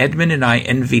day, and Edmund and I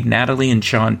envied Natalie and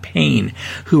John Payne,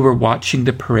 who were watching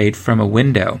the parade from a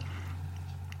window.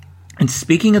 And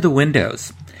speaking of the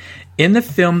windows, in the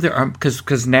film there are,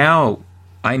 because now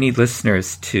I need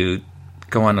listeners to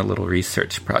go on a little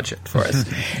research project for us.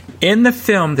 In the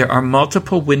film, there are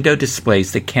multiple window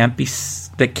displays that can be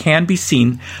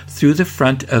seen through the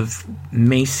front of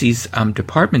Macy's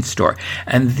department store,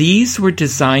 and these were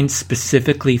designed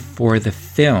specifically for the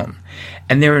film.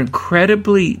 And they're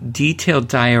incredibly detailed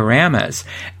dioramas,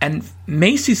 and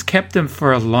Macy's kept them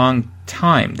for a long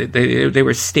time. They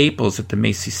were staples at the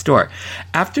Macy's store.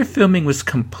 After filming was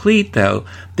complete, though,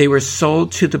 they were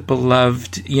sold to the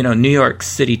beloved, New York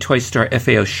City toy store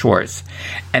FAO Schwarz,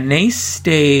 and they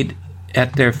stayed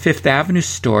at their Fifth Avenue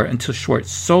store until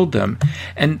Schwartz sold them.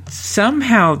 And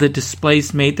somehow the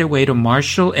displays made their way to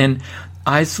Marshall and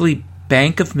Isley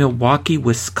Bank of Milwaukee,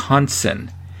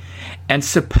 Wisconsin. And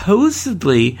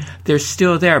supposedly they're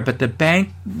still there, but the bank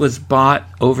was bought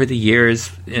over the years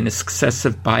in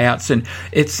successive buyouts, and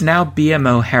it's now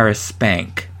BMO Harris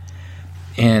Bank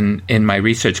in my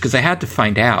research, because I had to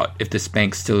find out if this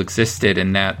bank still existed,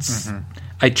 and that's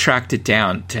I tracked it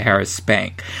down to Harris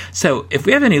Bank. So if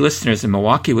we have any listeners in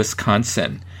Milwaukee,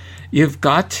 Wisconsin, you've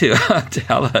got to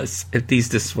tell us if these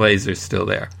displays are still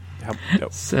there.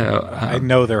 Yep. So I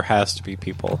know there has to be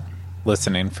people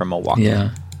listening from Milwaukee.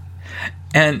 Yeah.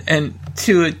 And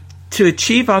to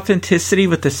achieve authenticity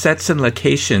with the sets and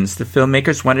locations, the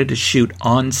filmmakers wanted to shoot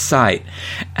on-site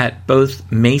at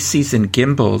both Macy's and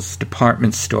Gimbel's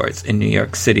department stores in New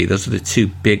York City. Those were the two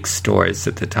big stores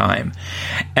at the time.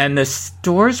 And the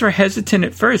stores were hesitant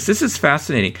at first. This is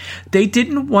fascinating. They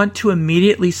didn't want to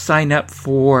immediately sign up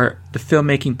for the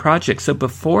filmmaking project. So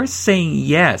before saying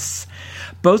yes,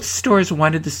 both stores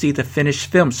wanted to see the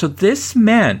finished film. So this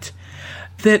meant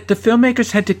that the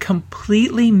filmmakers had to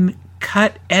completely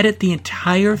edit the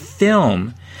entire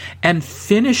film and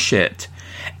finish it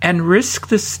and risk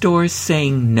the stores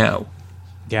saying no.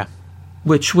 Yeah.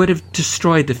 Which would have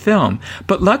destroyed the film.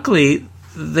 But luckily,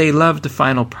 they loved the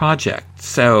final project,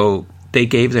 so they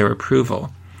gave their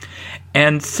approval.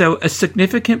 And so a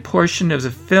significant portion of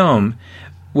the film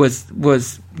was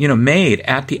made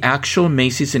at the actual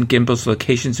Macy's and Gimbel's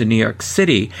locations in New York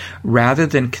City rather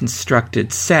than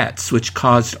constructed sets, which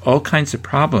caused all kinds of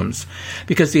problems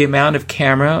because the amount of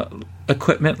camera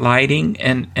equipment, lighting,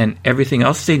 and everything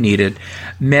else they needed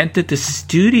meant that the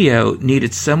studio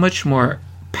needed so much more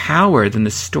power than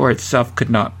the store itself could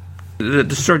not.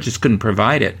 The store just couldn't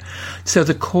provide it. So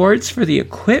the cords for the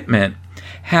equipment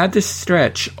had to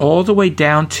stretch all the way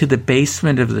down to the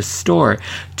basement of the store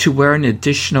to where an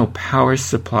additional power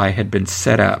supply had been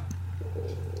set up.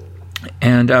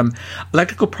 And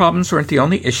electrical problems weren't the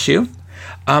only issue.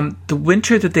 The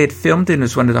winter that they had filmed in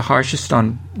was one of the harshest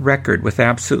on record with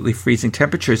absolutely freezing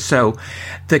temperatures. So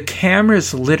the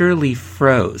cameras literally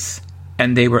froze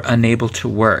and they were unable to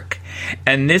work.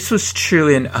 And this was true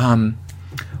in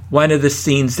one of the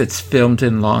scenes that's filmed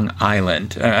in Long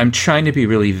Island. I'm trying to be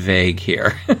really vague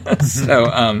here.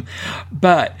 So,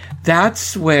 but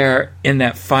that's where, in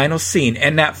that final scene,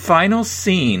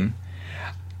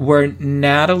 where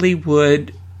Natalie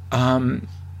Wood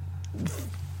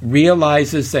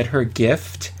realizes that her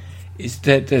gift is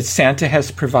that Santa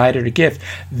has provided a gift.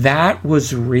 That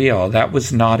was real. That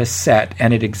was not a set,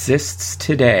 and it exists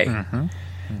today.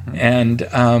 And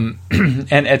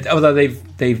although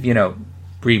they've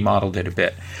remodeled it a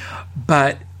bit,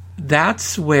 but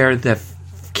that's where the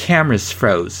cameras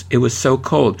froze. It was so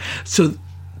cold. So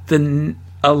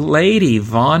a lady,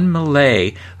 Vaughn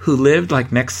Millay, who lived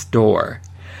like next door,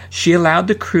 she allowed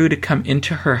the crew to come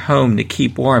into her home to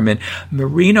keep warm. And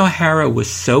Maureen O'Hara was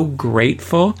so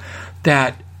grateful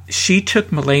that she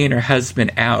took Millay and her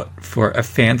husband out for a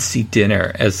fancy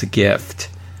dinner as a gift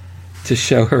to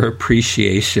show her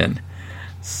appreciation.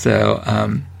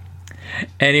 So,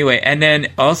 anyway, and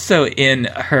then also in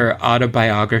her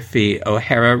autobiography,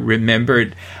 O'Hara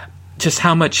remembered just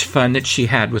how much fun that she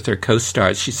had with her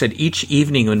co-stars. She said each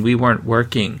evening when we weren't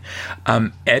working,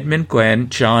 Edmund, Gwen,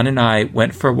 John, and I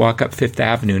went for a walk up Fifth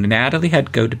Avenue. Natalie had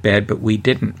to go to bed, but we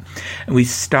didn't. And we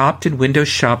stopped and window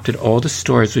shopped at all the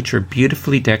stores, which were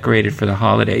beautifully decorated for the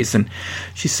holidays. And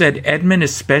she said Edmund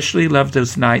especially loved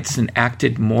those nights and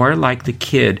acted more like the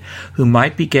kid who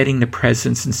might be getting the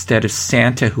presents instead of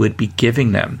Santa who would be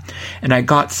giving them. And I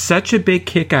got such a big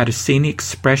kick out of seeing the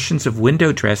expressions of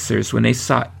window dressers when they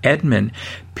saw Edmund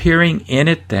peering in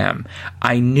at them.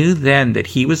 I knew then that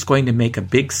he was going to make a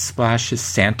big splash as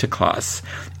Santa Claus.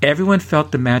 Everyone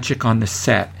felt the magic on the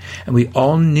set, and we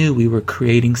all knew we were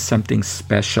creating something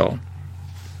special.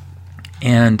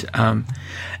 And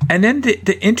then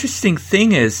the interesting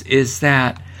thing is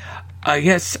that I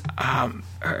guess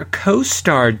her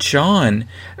co-star John,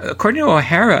 according to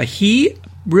O'Hara, he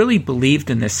really believed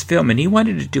in this film and he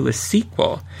wanted to do a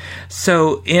sequel.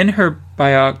 So in her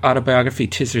autobiography,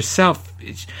 "'Tis Herself,"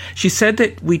 she said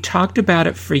that we talked about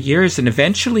it for years, and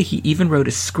eventually he even wrote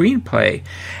a screenplay,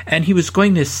 and he was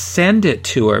going to send it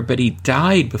to her, but he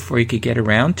died before he could get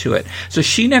around to it. So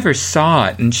she never saw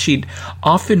it, and she'd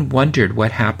often wondered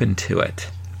what happened to it.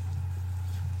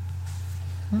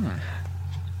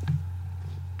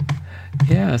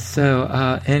 Yeah.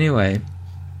 So anyway.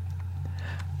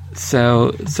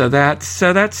 So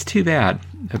that's too bad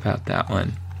about that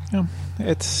one. Yeah,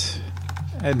 it's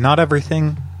not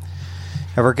everything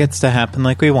ever gets to happen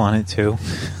like we want it to.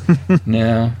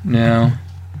 No,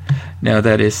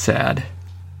 that is sad.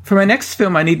 For my next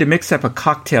film, I need to mix up a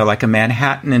cocktail like a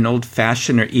Manhattan, an Old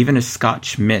Fashioned, or even a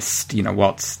Scotch Mist,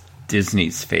 Walt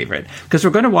Disney's favorite. Because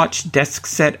we're going to watch Desk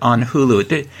Set on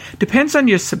Hulu. It depends on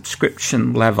your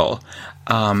subscription level.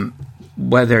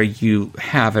 Whether you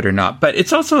have it or not. But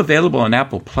it's also available on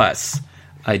Apple Plus,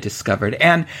 I discovered.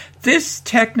 And this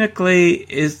technically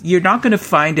is, you're not going to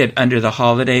find it under the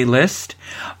holiday list,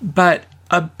 but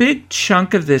a big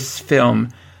chunk of this film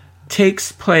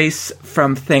takes place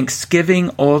from Thanksgiving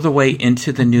all the way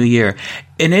into the new year.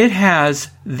 And it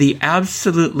has the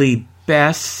absolutely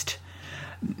best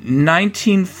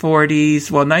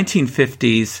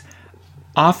 1950s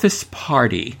office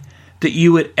party that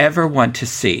you would ever want to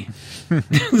see.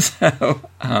 So,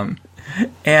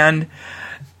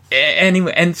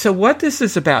 anyway, and so what this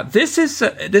is about? This is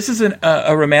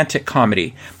a romantic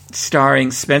comedy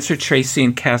starring Spencer Tracy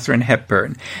and Katharine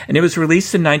Hepburn, and it was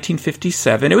released in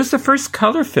 1957. It was the first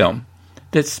color film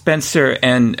that Spencer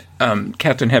and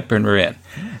Katharine Hepburn were in.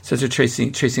 Spencer Tracy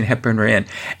and Hepburn were in,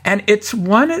 and it's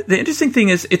the interesting thing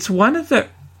is it's one of the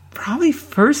probably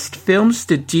first films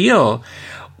to deal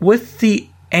with the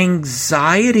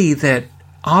anxiety that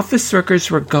office workers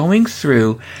were going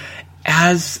through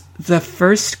as the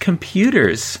first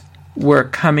computers were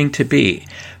coming to be.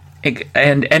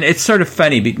 And it's sort of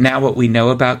funny now what we know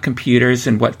about computers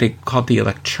and what they call the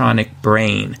electronic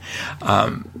brain,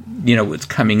 was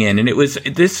coming in. And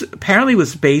this apparently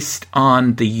was based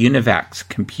on the Univac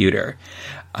computer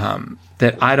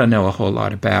that I don't know a whole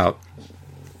lot about.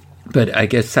 But I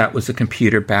guess that was a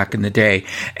computer back in the day.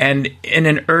 And in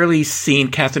an early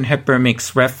scene, Katharine Hepburn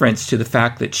makes reference to the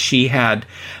fact that she had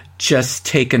just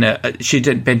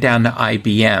she'd been down to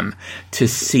IBM to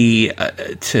see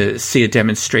a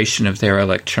demonstration of their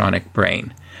electronic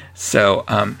brain. So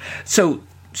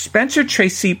Spencer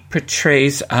Tracy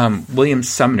portrays William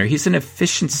Sumner. He's an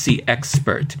efficiency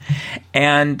expert,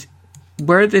 and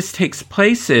where this takes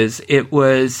place is it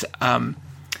was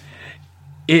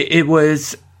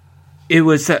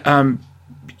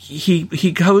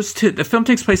he goes to, the film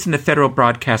takes place in the Federal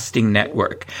Broadcasting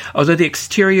Network, although the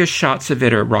exterior shots of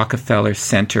it are Rockefeller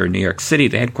Center, New York City,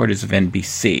 the headquarters of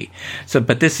NBC.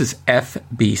 But this is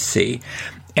FBC.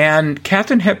 And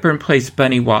Katharine Hepburn plays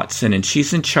Bunny Watson, and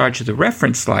she's in charge of the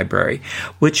reference library,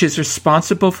 which is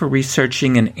responsible for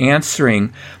researching and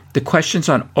answering the questions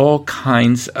on all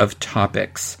kinds of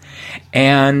topics.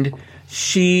 And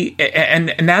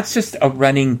and that's just a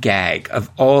running gag of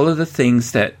all of the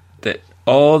things that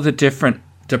all the different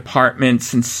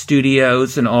departments and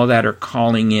studios and all that are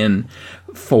calling in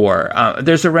for.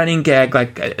 There's a running gag,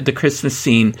 like the Christmas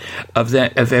scene of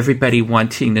everybody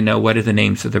wanting to know what are the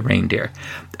names of the reindeer.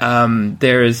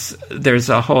 There's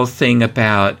a whole thing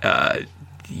about the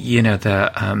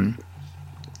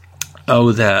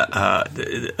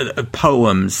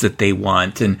poems that they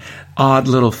want and odd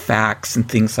little facts and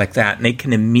things like that. And they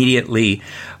can immediately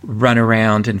run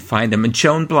around and find them. And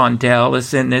Joan Blondell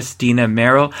is in this, Dina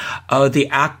Merrill, the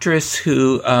actress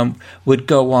who would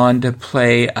go on to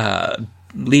play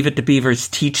Leave It to Beaver's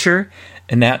teacher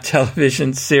in that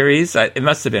television series. It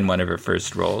must have been one of her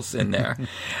first roles in there.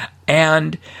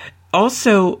 And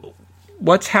also,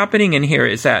 what's happening in here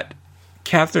is that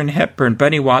Katharine Hepburn,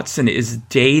 Bunny Watson, is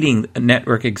dating a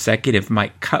network executive,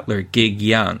 Mike Cutler, Gig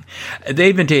Young.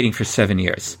 They've been dating for 7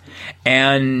 years.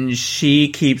 And she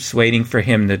keeps waiting for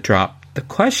him to pop the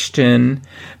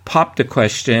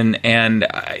question, and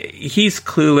he's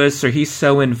clueless, or he's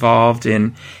so involved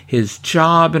in his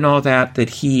job and all that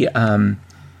he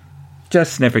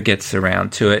just never gets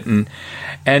around to it. And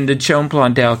the Joan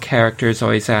Blondell character is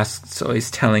always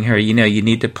telling her, you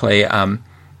need to play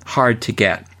hard to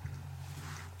get.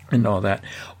 And all that.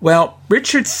 Well,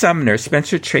 Richard Sumner,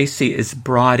 Spencer Tracy, is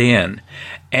brought in,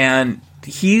 and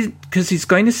because he's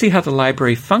going to see how the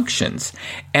library functions,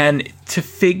 and to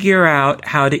figure out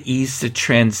how to ease the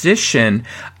transition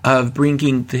of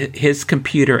bringing his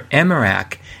computer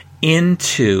EMERAC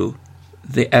into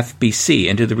the FBC,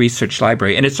 into the research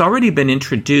library. And it's already been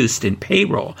introduced in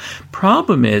payroll.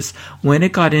 Problem is, when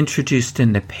it got introduced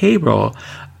in the payroll,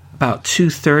 about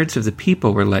 2/3 of the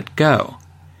people were let go.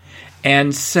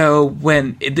 And so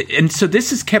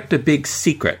this is kept a big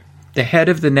secret. The head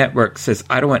of the network says,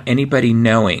 I don't want anybody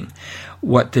knowing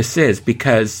what this is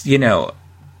because he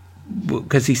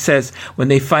says when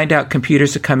they find out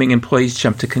computers are coming, employees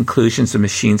jump to conclusions the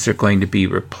machines are going to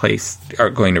replace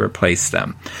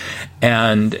them.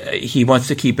 And he wants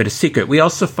to keep it a secret. We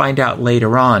also find out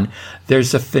later on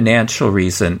there's a financial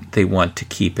reason they want to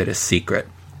keep it a secret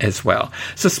as well.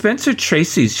 So Spencer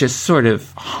Tracy's just sort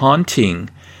of haunting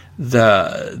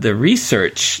the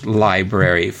research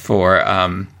library for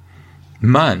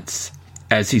months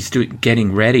as he's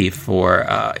getting ready for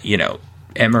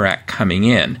EMERAC coming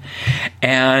in.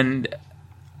 And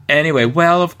anyway,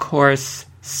 well, of course,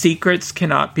 secrets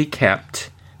cannot be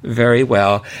kept very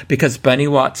well because Bunny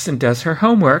Watson does her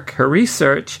homework, her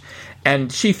research,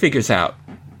 and she figures out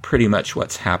pretty much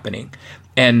what's happening.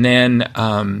 And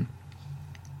then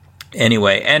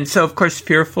anyway, and so of course,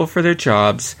 fearful for their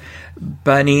jobs,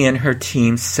 Bunny and her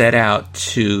team set out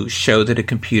to show that a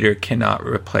computer cannot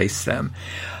replace them.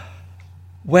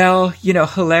 Well,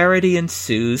 hilarity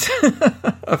ensues,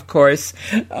 of course.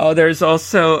 Oh, there's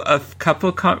also a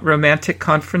couple romantic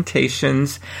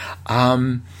confrontations,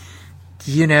 and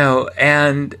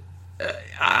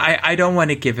I don't want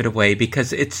to give it away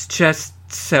because it's just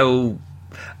so...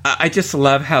 I just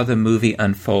love how the movie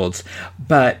unfolds,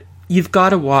 but you've got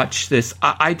to watch this.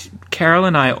 Carol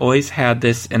and I always had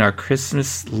this in our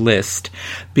Christmas list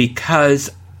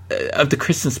because of the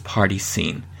Christmas party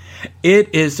scene.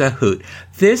 It is a hoot.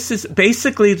 This is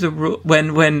basically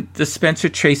when the Spencer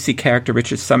Tracy character,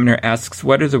 Richard Sumner, asks,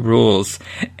 what are the rules?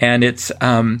 And it's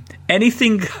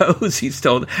anything goes, he's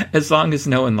told, as long as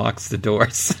no one locks the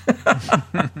doors.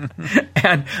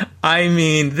 And I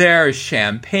mean, there's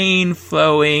champagne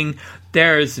flowing,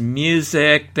 there's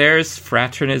music, there's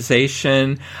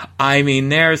fraternization. I mean,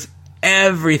 there's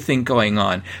everything going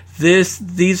on.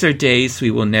 These are days we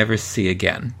will never see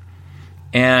again.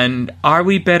 And are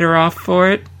we better off for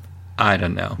it? I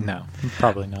don't know. No,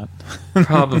 probably not.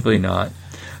 Probably not.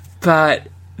 But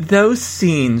those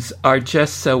scenes are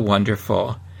just so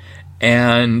wonderful.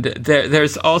 And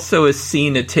there's also a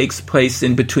scene that takes place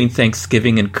in between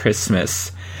Thanksgiving and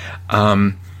Christmas,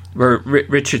 where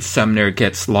Richard Sumner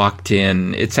gets locked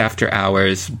in. It's after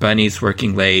hours. Bunny's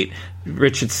working late.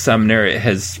 Richard Sumner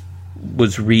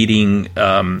was reading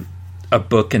a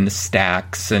book in the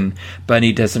stacks, and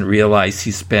Bunny doesn't realize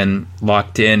he's been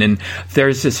locked in. And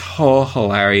there's this whole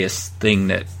hilarious thing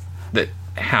that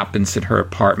happens in her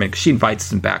apartment. She invites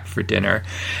them back for dinner,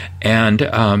 and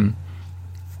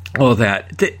all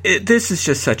that. This is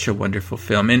just such a wonderful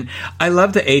film, and I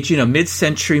love the age.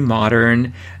 Mid-century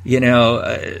modern.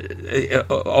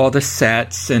 All the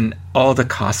sets and all the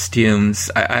costumes.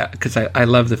 Because I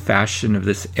love the fashion of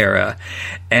this era,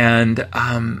 and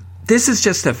this is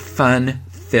just a fun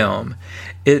film.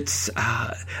 It's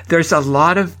there's a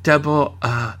lot of double.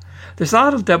 There's a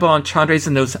lot of double entendres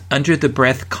and those under the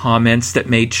breath comments that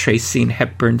made Tracy and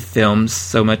Hepburn films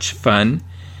so much fun.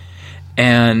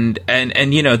 And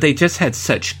they just had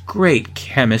such great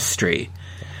chemistry,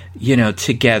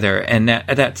 together, and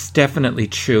that's definitely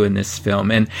true in this film.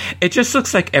 And it just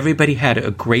looks like everybody had a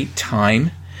great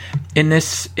time in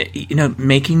this,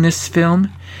 making this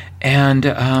film. And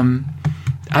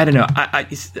I don't know,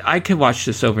 I could watch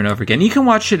this over and over again. You can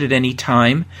watch it at any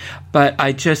time, but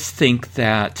I just think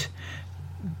that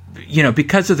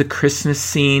because of the Christmas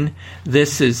scene,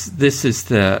 this is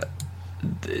the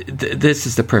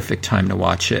perfect time to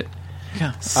watch it.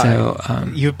 Yeah. So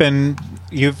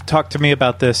you've talked to me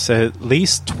about this at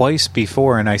least twice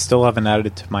before, and I still haven't added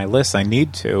it to my list. I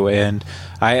need to, and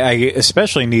I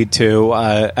especially need to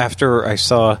after I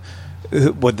saw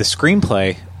what the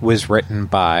screenplay was written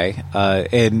by,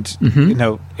 and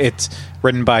it's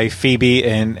written by Phoebe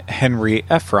and Henry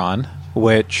Ephron,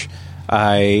 which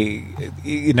I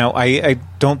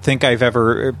don't think I've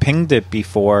ever pinged it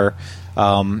before.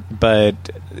 But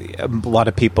a lot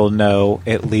of people know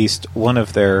at least one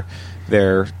of their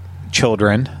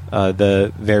children,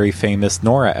 the very famous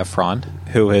Nora Ephron,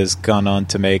 who has gone on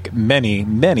to make many,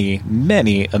 many,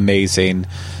 many amazing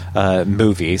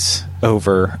movies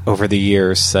over the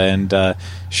years, and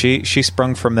she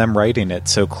sprung from them writing it.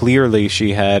 So clearly,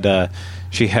 she had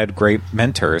great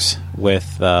mentors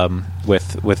with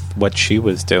what she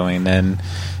was doing, and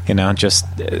just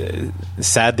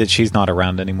sad that she's not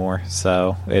around anymore.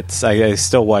 So I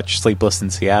still watch Sleepless in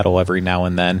Seattle every now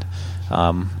and then,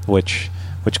 which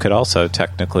could also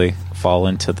technically fall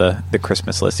into the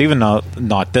Christmas list, even though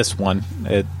not this one.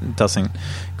 It doesn't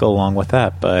go along with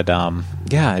that, but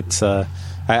it's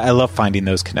I love finding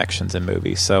those connections in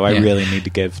movies. So I really need to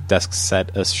give Desk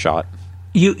Set a shot.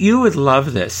 You would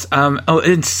love this.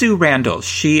 And Sue Randall,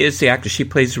 she is the actress. She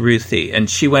plays Ruthie, and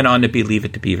she went on to be Leave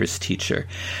It to Beaver's teacher.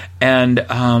 And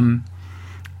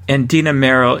Dina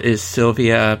Merrill is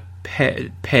Sylvia.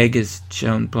 Peg is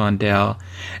Joan Blondell.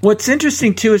 What's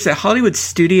interesting, too, is that Hollywood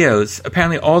studios,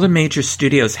 apparently all the major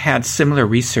studios had similar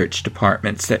research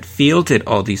departments that fielded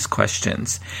all these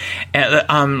questions.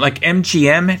 Like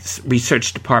MGM's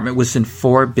research department was in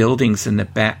 4 buildings in the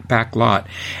back lot,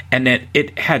 and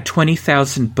it had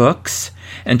 20,000 books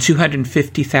and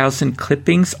 250,000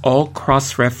 clippings, all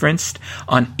cross-referenced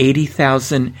on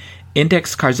 80,000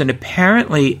 index cards, and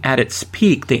apparently at its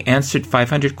peak they answered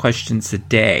 500 questions a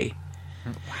day.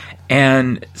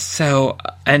 So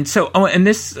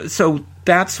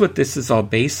that's what this is all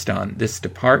based on, this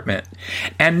department.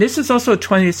 And this is also a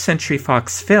 20th Century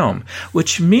Fox film,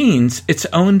 which means it's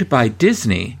owned by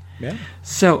Disney. Yeah.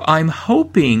 So I'm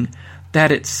hoping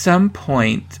that at some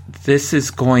point this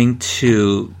is going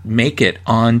to make it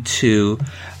onto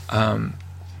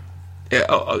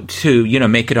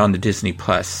make it on the Disney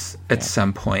Plus at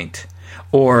some point,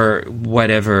 or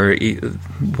whatever,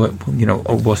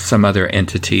 or some other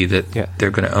entity that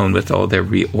they're going to own with all their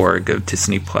reorg of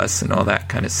Disney Plus and all that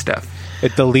kind of stuff.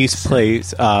 At the least,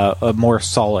 plays a more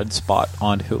solid spot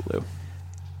on Hulu.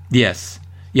 Yes,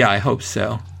 yeah, I hope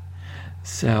so.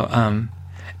 So,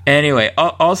 anyway,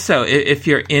 also if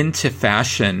you're into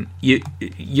fashion,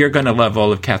 you're going to love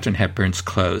all of Katharine Hepburn's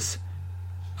clothes.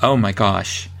 Oh my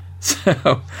gosh.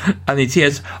 So, I mean, she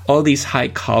has all these high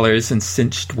collars and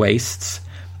cinched waists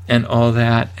and all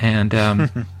that, and I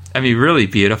mean, really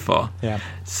beautiful. Yeah.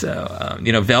 So,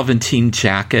 velveteen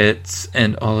jackets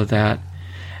and all of that,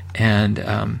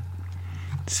 and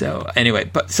so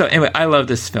anyway, I love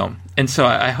this film, and so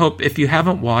I hope if you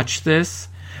haven't watched this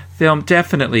film,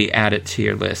 definitely add it to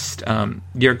your list.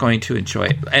 You're going to enjoy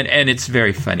it, and it's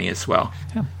very funny as well.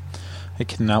 Yeah, I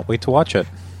cannot wait to watch it.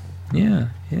 Yeah.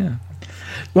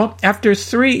 Well, after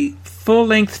 3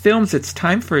 full-length films, it's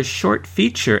time for a short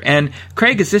feature. And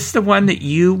Craig, is this the one that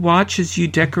you watch as you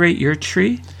decorate your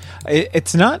tree?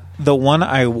 It's not the one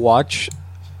I watch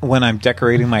when I'm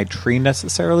decorating my tree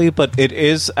necessarily, but it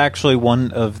is actually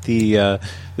one of the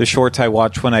shorts I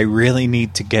watch when I really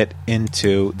need to get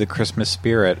into the Christmas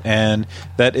spirit, and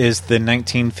that is the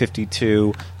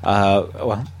 1952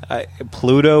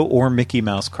 Pluto or Mickey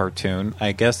Mouse cartoon.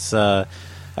 I guess.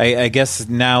 I guess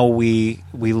now we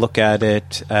look at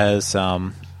it as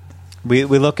we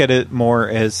look at it more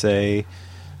as a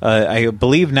I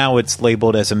believe now it's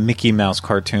labeled as a Mickey Mouse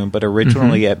cartoon, but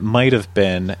originally it might have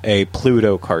been a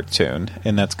Pluto cartoon,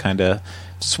 and that's kind of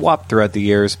swapped throughout the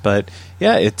years. But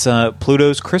yeah, it's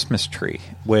Pluto's Christmas Tree,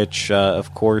 which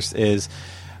of course is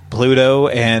Pluto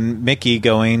and Mickey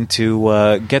going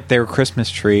to get their Christmas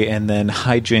tree, and then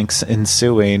hijinks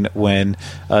ensuing when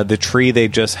the tree they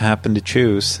just happened to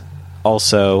choose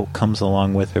also comes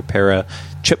along with a pair of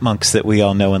chipmunks that we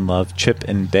all know and love, Chip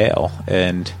and Dale.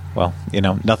 And, well,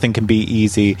 nothing can be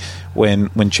easy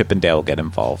when Chip and Dale get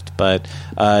involved. But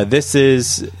this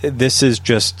is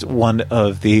just one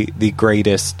of the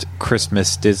greatest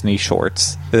Christmas Disney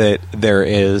shorts that there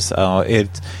is.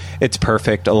 It's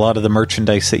perfect. A lot of the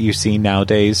merchandise that you see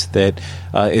nowadays that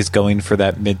is going for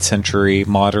that mid-century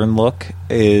modern look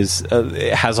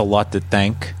it has a lot to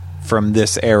thank from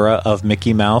this era of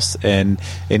Mickey Mouse and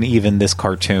even this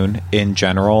cartoon in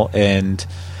general. And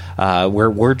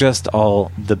we're just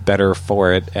all the better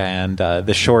for it. And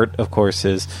the short, of course,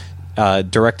 is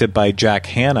directed by Jack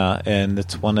Hanna, and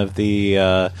it's one of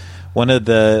the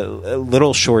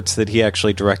little shorts that he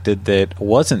actually directed that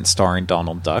wasn't starring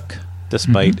Donald Duck,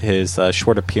 despite his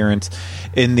short appearance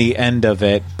in the end of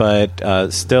it,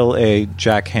 but still a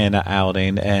Jack Hanna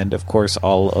outing. And of course,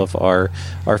 all of our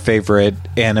favorite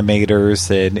animators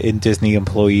and Disney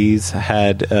employees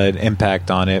had an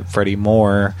impact on it. Freddie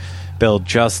Moore, Bill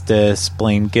Justice,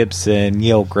 Blaine Gibson,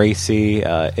 Neil Gracie.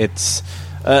 It's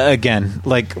again,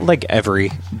 like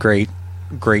every great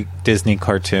Disney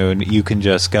cartoon, you can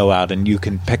just go out and you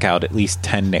can pick out at least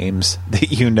 10 names that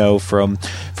you know from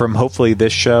hopefully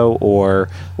this show or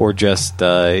just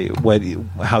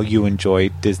how you enjoy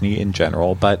Disney in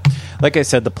general. But like I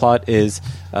said, the plot is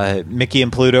Mickey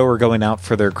and Pluto are going out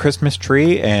for their Christmas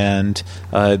tree, and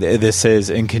this is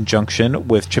in conjunction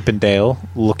with Chip and Dale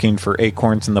looking for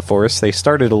acorns in the forest. They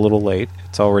started a little late.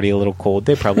 It's already a little cold.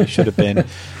 They probably should have been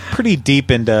pretty deep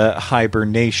into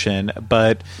hibernation,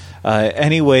 but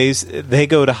anyways, they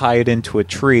go to hide into a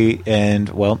tree, and,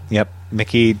 well, yep,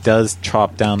 Mickey does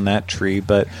chop down that tree,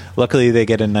 but luckily they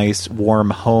get a nice warm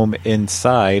home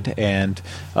inside, and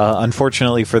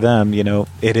unfortunately for them,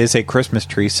 it is a Christmas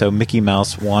tree, so Mickey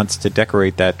Mouse wants to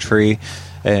decorate that tree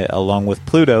along with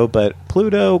Pluto, but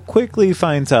Pluto quickly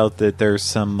finds out that there's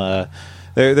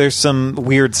some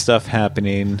weird stuff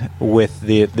happening with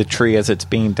the tree as it's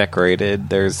being decorated.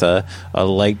 There's a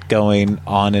light going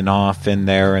on and off in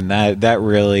there, and that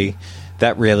really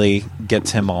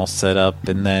gets him all set up.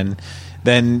 And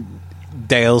then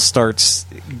Dale starts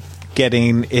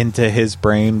getting into his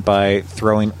brain by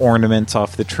throwing ornaments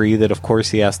off the tree that, of course,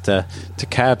 he has to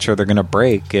catch or they're going to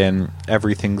break, and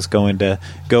everything's going to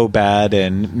go bad.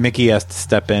 And Mickey has to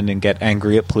step in and get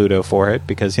angry at Pluto for it,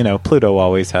 because Pluto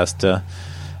always has to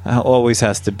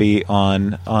be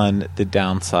on the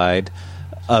downside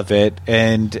of it.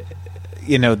 And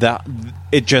that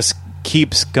it just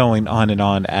keeps going on and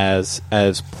on as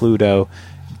Pluto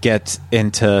gets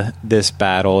into this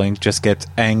battle and just gets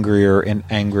angrier and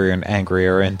angrier and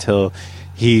angrier until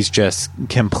he's just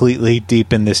completely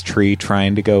deep in this tree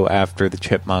trying to go after the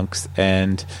chipmunks.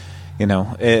 And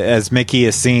as Mickey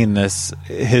is seeing this,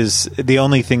 the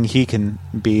only thing he can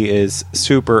be is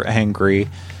super angry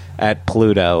at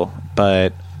Pluto.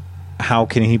 But how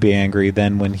can he be angry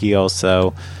then when he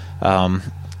also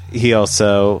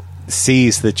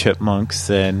sees the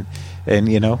chipmunks, and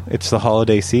it's the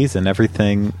holiday season.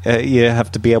 Everything you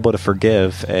have to be able to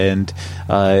forgive, and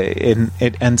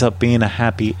it ends up being a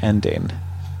happy ending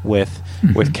with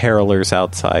carolers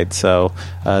outside. So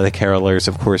the carolers,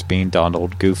 of course, being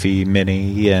Donald, Goofy,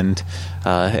 Minnie, and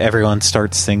everyone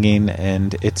starts singing,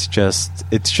 and it's just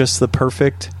the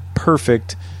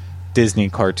perfect Disney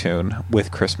cartoon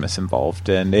with Christmas involved.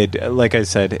 And it, like I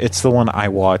said, it's the one I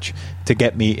watch to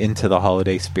get me into the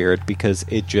holiday spirit, because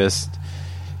it just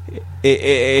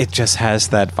has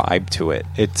that vibe to it.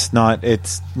 It's not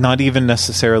even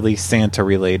necessarily Santa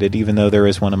related, even though there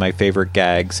is one of my favorite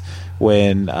gags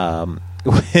when Dale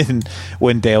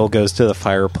goes to the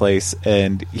fireplace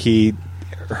and he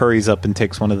hurries up and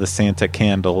takes one of the Santa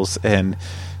candles and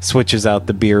switches out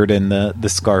the beard and the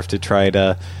scarf to try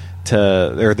to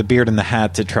or the beard and the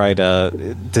hat to try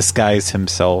to disguise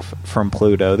himself from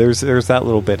Pluto. There's that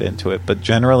little bit into it, but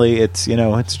generally it's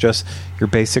just your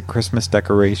basic Christmas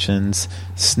decorations,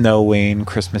 snowing,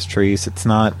 Christmas trees. It's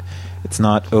not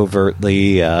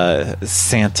overtly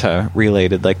Santa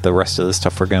related like the rest of the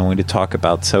stuff we're going to talk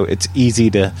about. So it's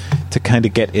easy to kind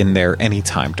of get in there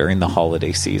anytime during the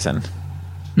holiday season.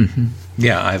 Mm-hmm.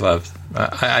 Yeah, I love.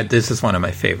 This is one of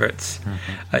my favorites,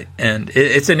 and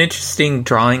it's an interesting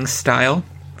drawing style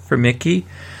for Mickey,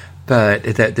 but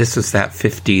this was that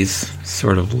 50s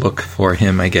sort of look for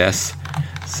him, I guess.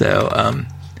 So,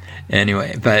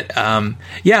 anyway, but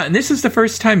yeah, and this is the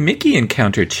first time Mickey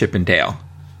encountered Chip and Dale.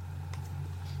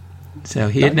 So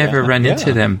he had never run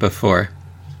into them before,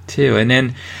 too. And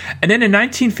then in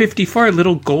 1954,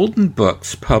 Little Golden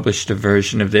Books published a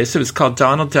version of this. It was called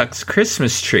Donald Duck's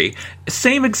Christmas Tree.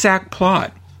 Same exact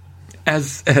plot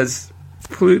as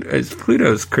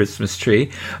Pluto's Christmas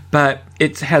Tree, but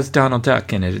it has Donald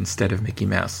Duck in it instead of Mickey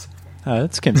Mouse.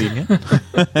 That's convenient.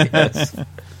 Yes.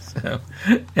 So,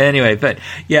 anyway, but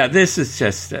yeah, this is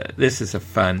a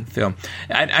fun film.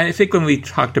 I think when we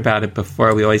talked about it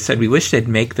before, we always said we wish they'd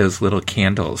make those little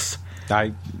candles.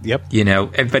 Yep. You know,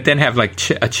 but then have like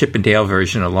a Chip and Dale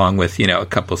version along with, you know, a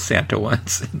couple Santa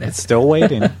ones. It's still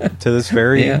waiting to this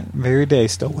very day.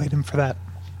 Still waiting for that.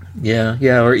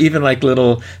 Yeah, or even like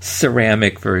little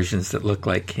ceramic versions that look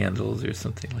like candles or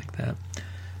something like that.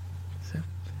 So,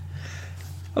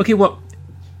 okay, well,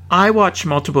 I watch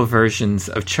multiple versions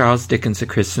of Charles Dickens' A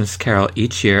Christmas Carol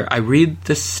each year. I read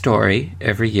the story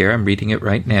every year. I'm reading it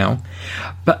right now.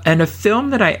 And a film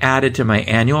that I added to my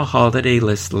annual holiday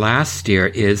list last year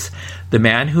is The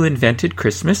Man Who Invented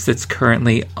Christmas, that's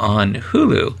currently on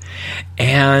Hulu.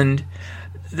 And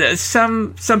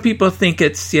some people think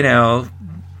it's, you know,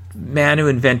 Man Who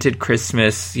Invented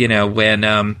Christmas, you know, when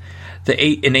in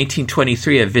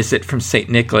 1823, A Visit from St.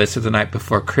 Nicholas, or The Night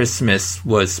Before Christmas,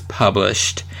 was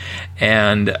published.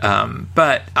 And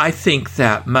but I think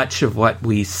that much of what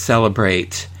we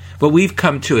celebrate, what we've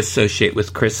come to associate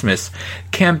with Christmas,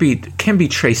 can be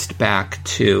traced back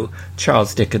to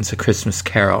Charles Dickens' A Christmas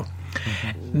Carol.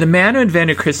 Mm-hmm. The Man Who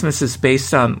Invented Christmas is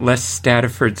based on Les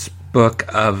Stafford's book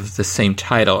of the same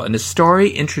title, and the story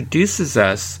introduces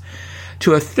us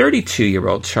to a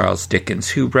 32-year-old Charles Dickens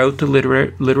who wrote the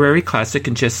literary classic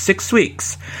in just 6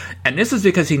 weeks. And this was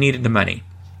because he needed the money.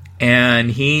 And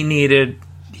he needed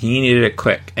it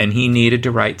quick. And he needed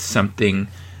to write something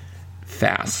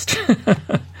fast.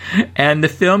 And the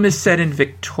film is set in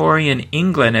Victorian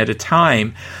England at a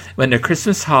time when the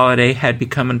Christmas holiday had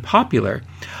become unpopular.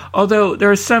 Although there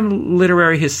are some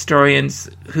literary historians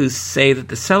who say that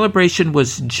the celebration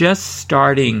was just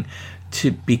starting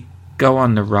to go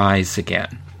on the rise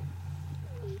again.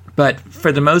 But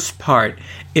for the most part,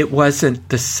 it wasn't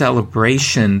the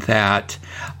celebration that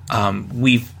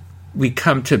we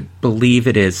come to believe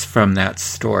it is from that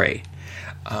story.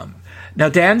 Now,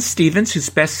 Dan Stevens,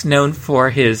 who's best known for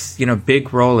his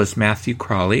big role as Matthew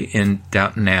Crawley in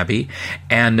Downton Abbey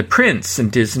and the Prince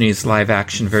in Disney's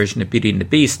live-action version of Beauty and the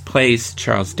Beast, plays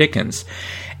Charles Dickens.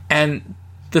 And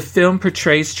the film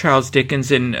portrays Charles Dickens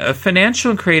in a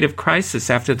financial and creative crisis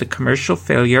after the commercial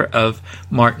failure of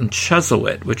Martin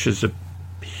Chuzzlewit, which is a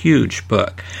huge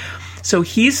book. So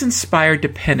he's inspired to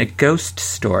pen a ghost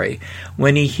story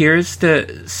when he hears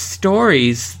the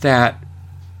stories that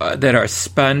are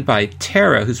spun by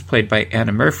Tara, who's played by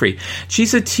Anna Murphy.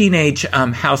 She's a teenage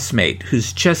housemaid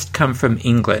who's just come from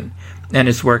England and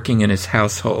is working in his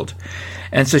household.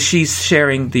 And so she's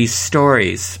sharing these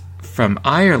stories from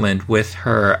Ireland with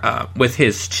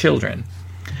his children.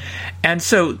 And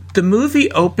so the movie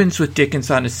opens with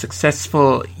Dickens on a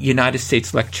successful United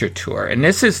States lecture tour. And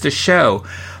this is to show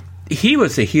he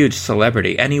was a huge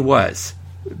celebrity, and he was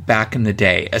back in the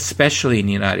day, especially in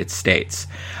the United States.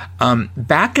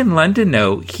 Back in London,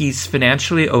 though, he's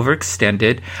financially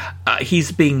overextended.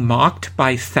 He's being mocked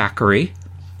by Thackeray,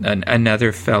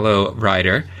 another fellow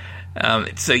writer.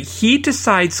 So he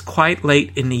decides quite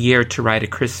late in the year to write a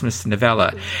Christmas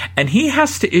novella, and he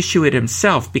has to issue it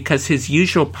himself because his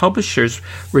usual publishers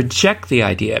reject the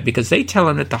idea because they tell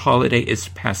him that the holiday is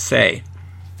passé.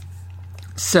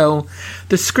 So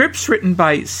the script's written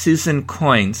by Susan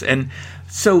Coynes, and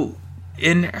so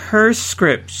in her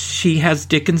script, she has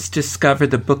Dickens discover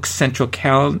the book's central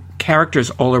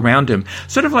characters all around him,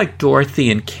 sort of like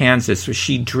Dorothy in Kansas, where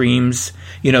she dreams,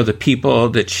 the people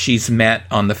that she's met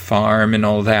on the farm and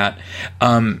all that.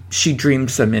 She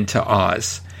dreams them into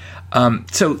Oz.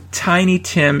 So Tiny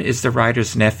Tim is the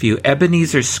writer's nephew.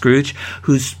 Ebenezer Scrooge,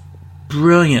 who's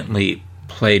brilliantly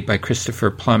played by Christopher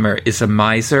Plummer, is a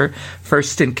miser,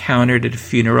 first encountered at a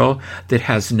funeral that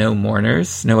has no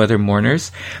other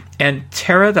mourners. And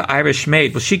Tara, the Irish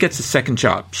maid, well, she gets a second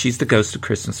job. She's the ghost of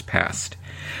Christmas past.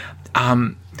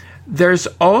 There's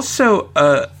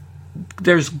also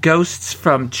there's ghosts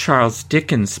from Charles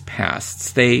Dickens'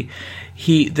 pasts. There's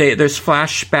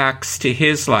flashbacks to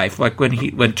his life, like when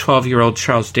 12-year-old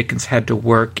Charles Dickens had to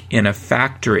work in a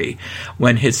factory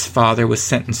when his father was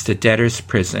sentenced to debtor's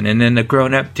prison, and then the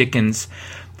grown-up Dickens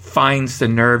finds the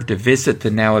nerve to visit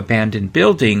the now abandoned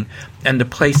building, and the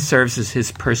place serves as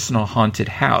his personal haunted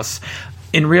house.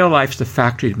 In real life, the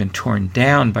factory had been torn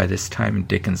down by this time in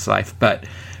Dickens' life, but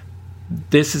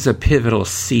this is a pivotal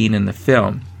scene in the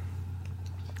film.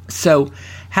 So,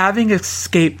 having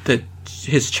escaped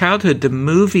his childhood, the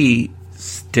movie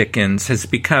Dickens has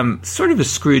become sort of a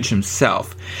Scrooge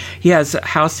himself. He has a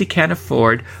house he can't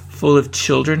afford, full of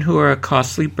children who are a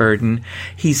costly burden.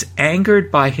 He's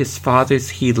angered by his father's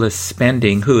heedless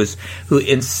spending, who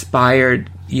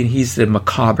inspired. He's the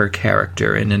macabre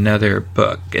character in another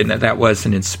book, and that was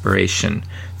an inspiration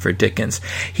for Dickens.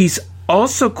 He's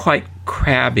also quite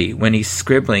crabby when he's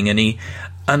scribbling, and he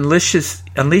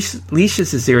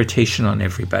unleashes his irritation on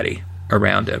everybody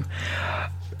around him.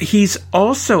 He's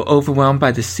also overwhelmed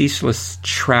by the ceaseless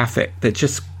traffic that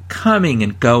just coming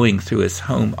and going through his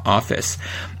home office.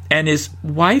 And his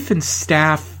wife and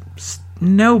staff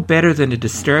know better than to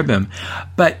disturb him,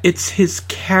 but it's his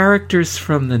characters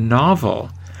from the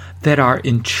novel that are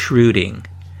intruding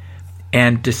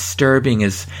and disturbing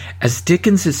as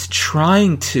Dickens is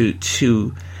trying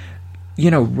to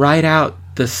write out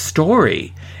the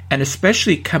story, and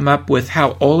especially come up with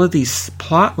how all of these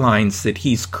plot lines that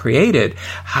he's created,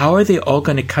 how are they all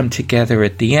going to come together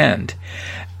at the end?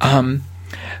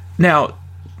 Now,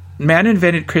 Man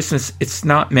Invented Christmas, it's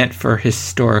not meant for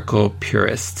historical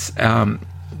purists,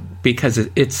 because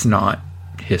it's not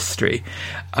history.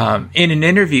 In an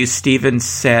interview, Stevens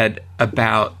said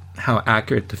about how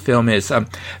accurate the film is.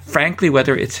 Frankly,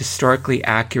 whether it's historically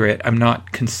accurate, I'm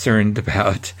not concerned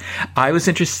about. I was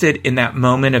interested in that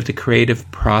moment of the creative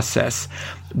process,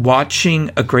 watching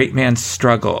a great man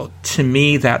struggle. To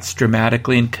me, that's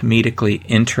dramatically and comedically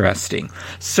interesting.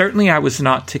 Certainly, I was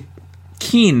not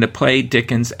keen to play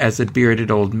Dickens as a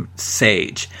bearded old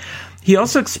sage. He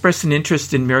also expressed an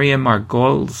interest in Miriam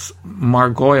Margolyes's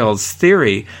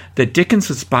theory that Dickens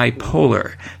was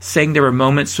bipolar, saying there were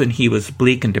moments when he was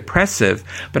bleak and depressive,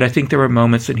 but I think there were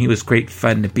moments when he was great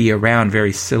fun to be around,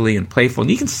 very silly and playful. And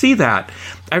you can see that.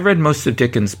 I've read most of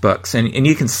Dickens' books, and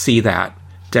you can see that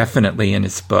definitely in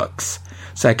his books.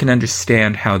 So I can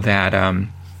understand how that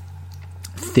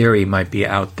theory might be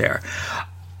out there.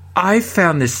 I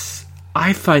find this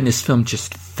film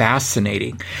just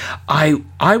fascinating.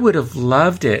 I would have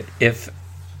loved it if,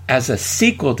 as a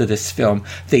sequel to this film,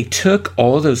 they took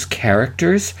all those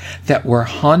characters that were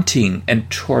haunting and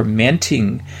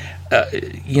tormenting,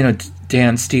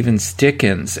 Dan Stevens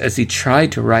Dickens as he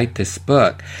tried to write this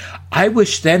book. I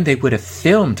wish then they would have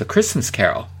filmed A Christmas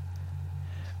Carol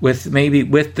with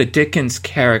the Dickens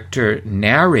character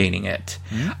narrating it.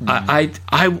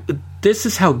 Mm-hmm. This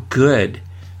is how good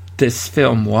this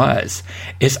film was,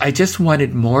 is I just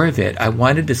wanted more of it. I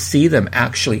wanted to see them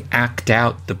actually act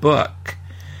out the book.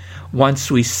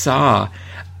 Once we saw,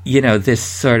 this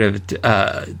sort of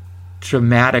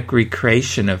dramatic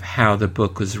recreation of how the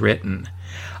book was written.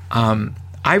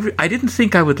 I didn't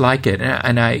think I would like it,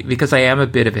 and because I am a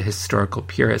bit of a historical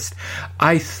purist,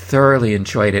 I thoroughly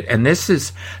enjoyed it, and this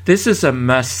is a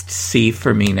must see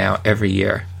for me now every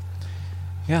year.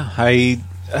 Yeah,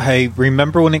 I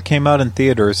remember when it came out in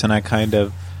theaters, and I kind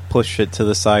of pushed it to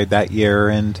the side that year,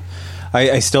 and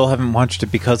I still haven't watched it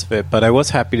because of it, but I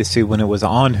was happy to see when it was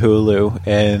on Hulu,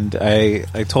 and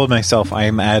I told myself I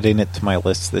am adding it to my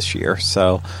list this year,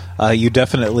 so you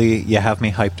have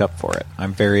me hyped up for it.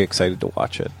 I'm very excited to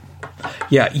watch it.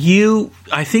 Yeah,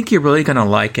 I think you're really going to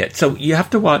like it. So you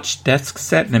have to watch Desk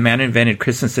Set and A Man Invented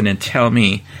Christmas, and then tell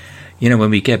me, when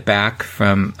we get back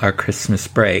from our Christmas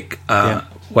break,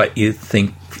 what you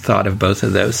thought of both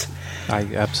of those. I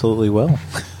absolutely will.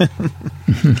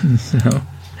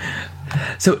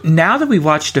 So now that we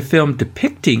watched a film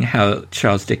depicting how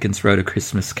Charles Dickens wrote A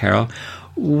Christmas Carol,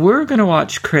 we're going to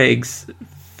watch Craig's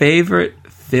favorite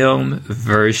film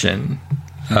version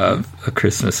of A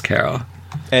Christmas Carol.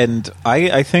 And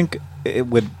I think it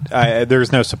would.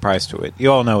 There's no surprise to it.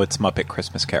 You all know it's Muppet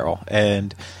Christmas Carol,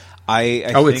 and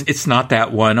I think it's not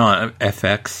that one on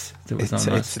FX.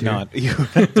 It's not. You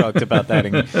talked about that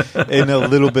in a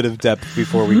little bit of depth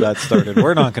before we got started.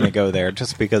 We're not going to go there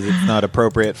just because it's not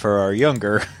appropriate for our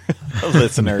younger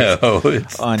listeners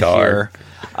it's on dark.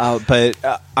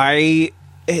 Here.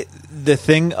 The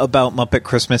thing about Muppet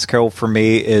Christmas Carol for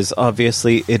me is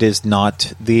obviously it is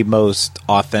not the most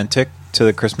authentic to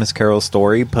the Christmas Carol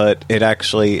story, but it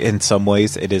actually, in some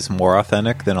ways, it is more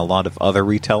authentic than a lot of other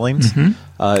retellings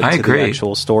I agree. The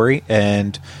actual story.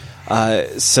 And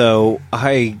so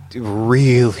I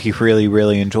really, really,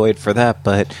 really enjoyed for that.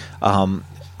 But A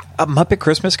Muppet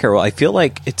Christmas Carol, I feel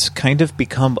like it's kind of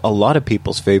become a lot of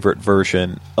people's favorite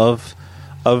version of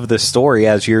the story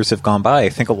as years have gone by. I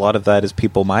think a lot of that is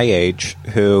people my age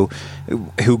who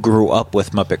grew up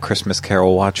with Muppet Christmas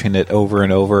Carol, watching it over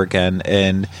and over again,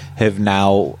 and have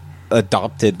now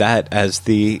adopted that as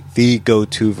the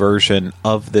go-to version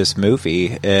of this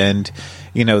movie. And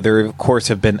there of course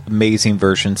have been amazing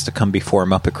versions to come before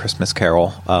Muppet Christmas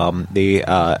Carol. The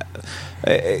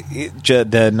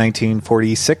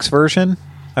 1946 version,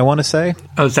 I want to say.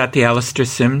 Oh, is that the Alistair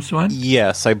Sims one?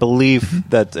 Yes, I believe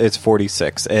that it's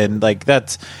 46, and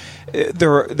that's.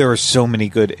 There are so many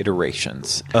good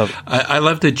iterations of. I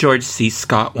love the George C.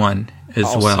 Scott one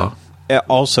as well.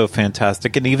 Also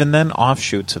fantastic, and even then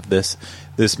offshoots of this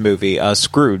movie,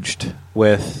 Scrooged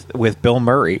with Bill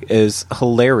Murray is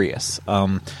hilarious.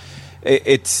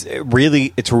 It's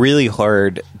really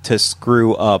hard to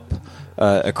screw up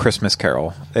A Christmas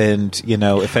Carol, and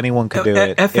if anyone could do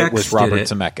it, it was Robert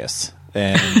Zemeckis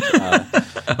and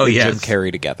Jim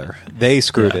Carrey together. They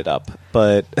screwed it up,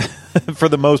 but for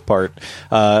the most part,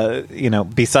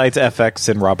 besides FX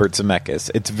and Robert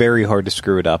Zemeckis, it's very hard to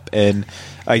screw it up. And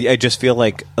I just feel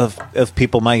like of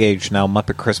people my age now,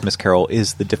 Muppet Christmas Carol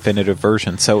is the definitive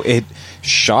version. So it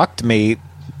shocked me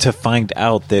to find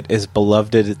out that, as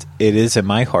beloved as it is in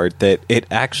my heart, that it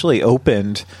actually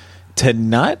opened to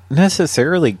not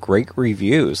necessarily great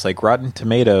reviews. Like Rotten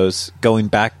Tomatoes, going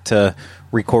back to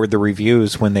record the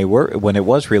reviews when it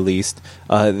was released,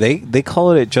 they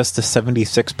call it just a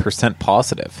 76%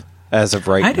 positive as of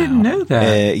right now. I didn't know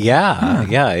that.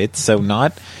 It's so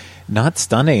not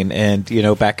stunning. And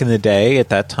back in the day, at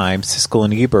that time, Siskel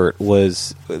and Ebert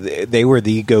they were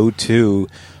the go-to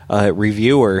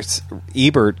reviewers.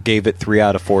 Ebert gave it 3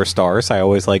 out of 4 stars. I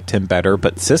always liked him better,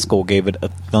 but Siskel gave it a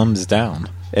thumbs down,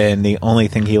 and the only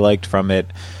thing he liked from it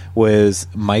was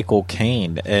Michael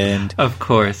Caine. And of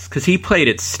course, because he played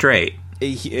it straight.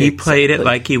 He played it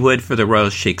like he would for the Royal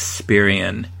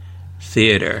Shakespearean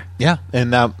Theatre. Yeah,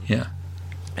 and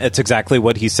that's exactly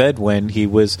what he said when he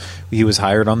was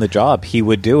hired on the job. He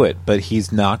would do it, but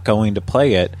he's not going to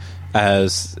play it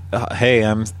as, hey,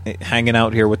 I'm hanging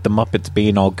out here with the Muppets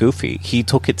being all goofy. He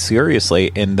took it seriously,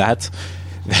 and that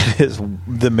is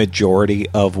the majority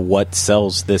of what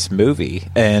sells this movie.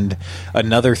 And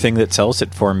another thing that sells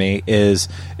it for me is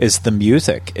the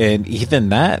music, and even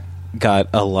that got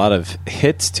a lot of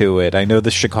hits to it. I know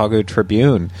the Chicago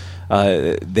Tribune,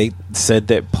 they said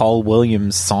that Paul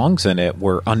Williams' songs in it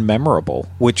were unmemorable,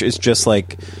 which is just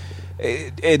like,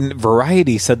 and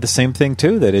Variety said the same thing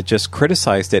too, that it just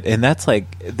criticized it. And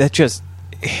that just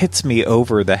hits me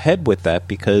over the head with that,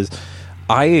 because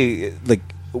I like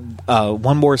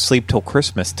One More Sleep Till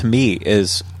Christmas to me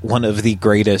is one of the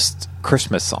greatest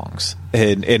Christmas songs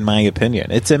in my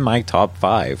opinion. It's in my top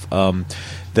 5.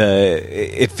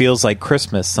 It Feels Like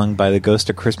Christmas, sung by the Ghost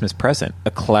of Christmas Present,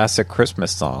 a classic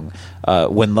Christmas song.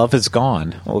 When Love Is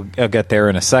Gone, I'll get there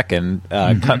in a second,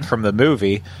 cut from the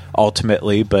movie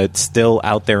ultimately, but still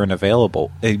out there and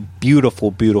available. A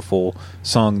beautiful, beautiful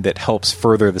song that helps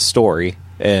further the story,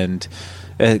 and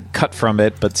cut from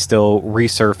it, but still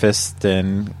resurfaced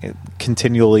and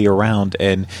continually around,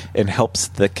 and helps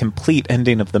the complete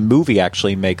ending of the movie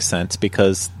actually make sense,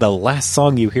 because the last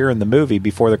song you hear in the movie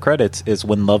before the credits is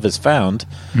When Love Is Found.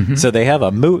 Mm-hmm. So they have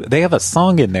a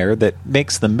song in there that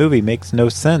makes the movie makes no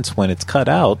sense when it's cut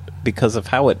out because of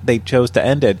how they chose to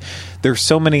end it. There's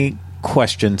so many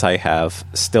questions I have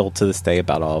still to this day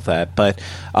about all of that, but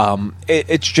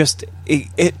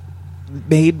it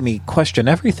made me question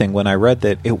everything when I read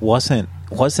that it wasn't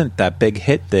that big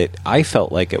hit that I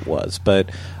felt like it was.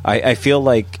 But I feel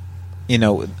like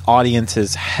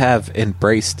audiences have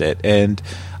embraced it, and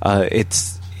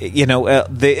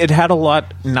it had a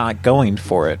lot not going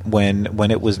for it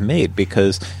when it was made,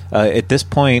 because at this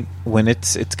point, when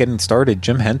it's getting started,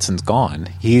 Jim Henson's gone.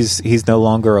 He's no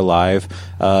longer alive.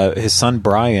 His son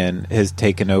Brian has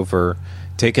taken over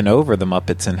the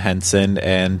Muppets and Henson,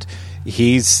 and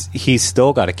he's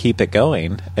still got to keep it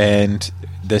going. And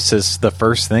this is the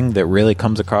first thing that really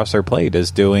comes across our plate,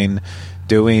 is doing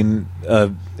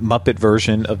a Muppet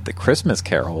version of the Christmas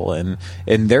Carol, and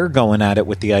they're going at it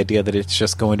with the idea that it's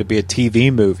just going to be a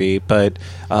TV movie, but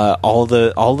all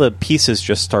the pieces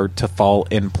just start to fall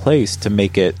in place to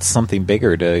make it something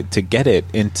bigger, to get it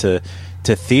into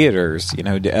theaters.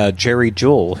 Jerry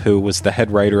Jewell, who was the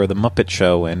head writer of the Muppet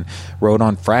Show and wrote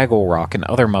on Fraggle Rock and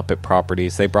other Muppet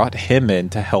properties, they brought him in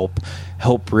to help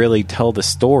really tell the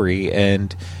story,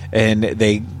 and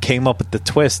they came up with the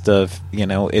twist of,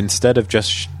 instead of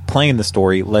just playing the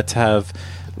story, let's have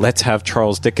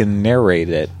Charles Dickens narrate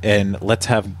it, and let's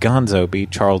have Gonzo be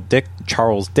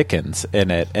Charles Dickens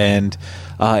in it, and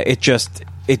it just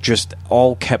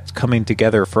all kept coming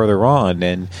together further on,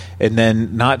 and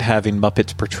then not having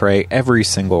Muppets portray every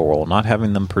single role, not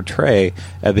having them portray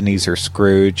Ebenezer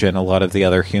Scrooge and a lot of the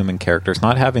other human characters,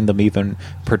 not having them even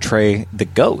portray the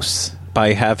ghosts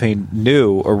by having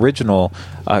new original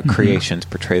creations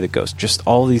portray the ghost. Just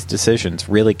all these decisions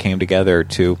really came together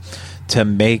to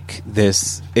make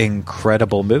this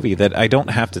incredible movie that I don't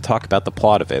have to talk about the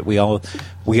plot of it. We all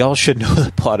should know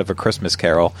the plot of A Christmas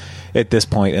Carol at this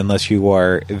point, unless you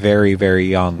are very, very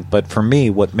young. But for me,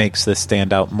 what makes this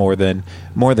stand out more than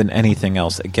anything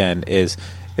else, again, is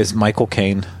Michael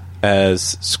Caine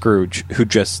as Scrooge, who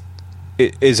just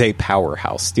is a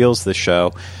powerhouse, steals the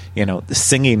show,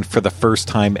 singing for the first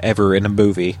time ever in a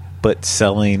movie, but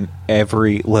selling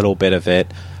every little bit of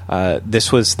it.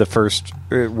 This was the first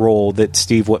role that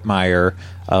Steve Whitmire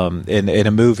in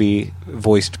a movie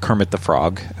voiced Kermit the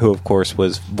Frog, who of course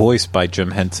was voiced by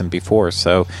Jim Henson before.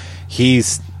 So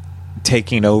he's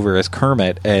taking over as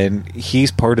Kermit, and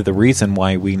he's part of the reason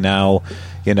why we now,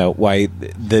 why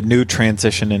the new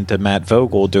transition into Matt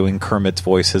Vogel doing Kermit's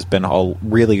voice has been all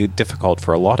really difficult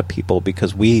for a lot of people,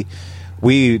 because we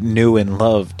knew and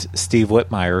loved Steve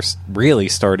Whitmire really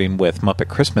starting with Muppet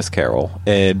Christmas Carol,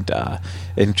 and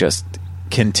just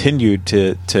continued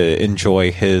to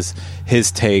enjoy his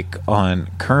take on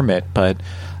Kermit. But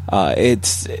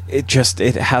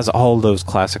it has all those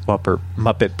classic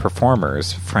Muppet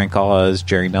performers: Frank Oz,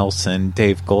 Jerry Nelson,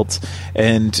 Dave Goltz,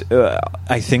 and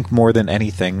I think more than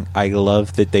anything, I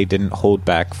love that they didn't hold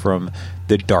back from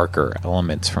the darker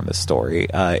elements from the story.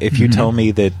 If you tell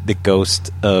me that the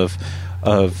ghost of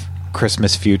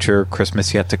Christmas Future,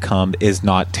 Christmas Yet to Come is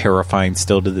not terrifying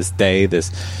still to this day,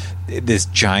 this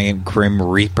giant Grim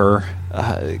Reaper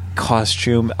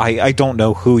costume, I don't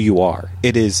know who you are.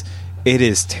 It is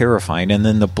terrifying. And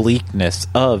then the bleakness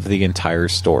of the entire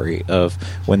story of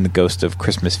when the ghost of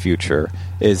Christmas Future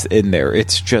is in there,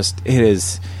 it's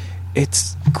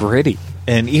gritty.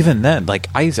 And even then,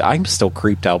 I'm still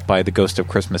creeped out by the Ghost of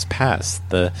Christmas Past,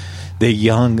 the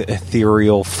young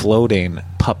ethereal floating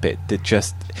puppet that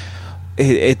just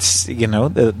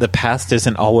the past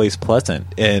isn't always pleasant,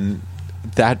 and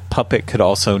that puppet could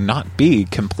also not be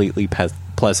completely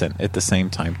pleasant at the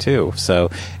same time too. So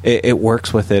it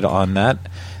works with it on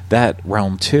that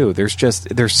realm too.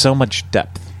 There's so much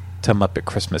depth to Muppet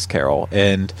Christmas Carol,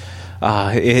 and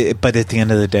but at the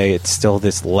end of the day, it's still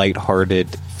this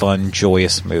lighthearted, fun,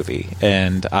 joyous movie,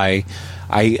 and I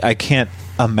can't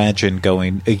imagine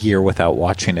going a year without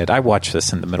watching it. I watch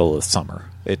this in the middle of the summer.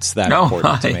 It's that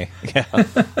important to me. Yeah.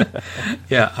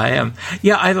 Yeah, I am.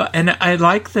 Yeah, I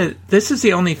like that this is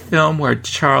the only film where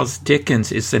Charles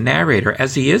Dickens is the narrator,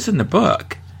 as he is in the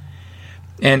book.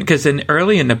 And because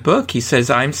early in the book, he says,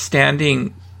 "I'm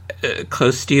standing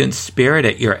close to you in spirit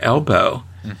at your elbow."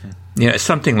 Mm-hmm.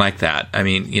 Something like that. I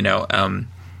mean,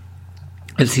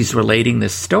 as he's relating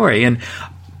this story. And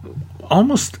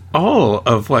almost all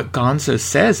of what Gonzo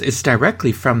says is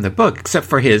directly from the book, except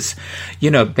for his,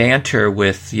 banter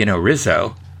with,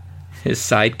 Rizzo, his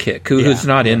sidekick, who's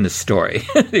not in the story,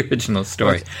 the original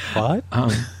story. What?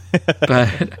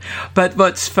 But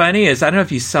what's funny is, I don't know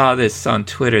if you saw this on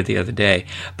Twitter the other day,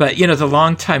 but, the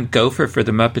longtime gopher for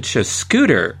the Muppet Show,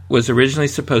 Scooter, was originally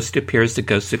supposed to appear as the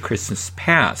Ghost of Christmas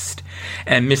Past.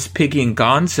 And Miss Piggy and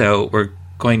Gonzo were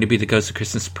going to be the Ghost of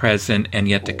Christmas Present and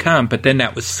Yet to Come, but then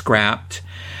that was scrapped,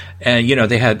 and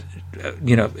they had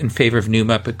in favor of new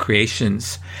Muppet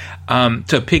creations.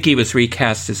 So Piggy was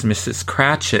recast as Mrs.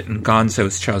 Cratchit and Gonzo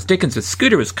as Charles Dickens, but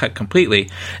Scooter was cut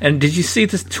completely. And did you see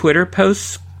this Twitter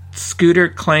post? Scooter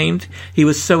claimed he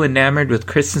was so enamored with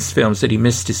Christmas films that he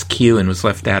missed his cue and was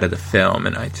left out of the film.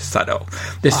 And I just thought,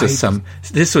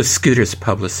 this was Scooter's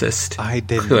publicist. I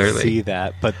didn't see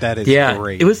that, but that is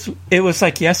great. It was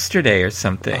like yesterday or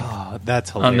something. Oh,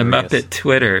 that's hilarious. On the Muppet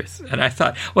Twitters, and I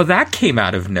thought, well, that came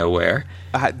out of nowhere.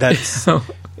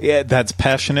 That's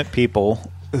passionate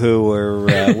people who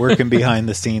are working behind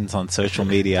the scenes on social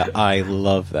media. I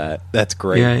love that. That's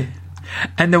great. Yeah.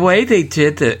 And the way they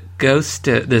did the ghost,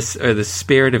 the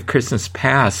spirit of Christmas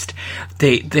Past,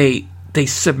 the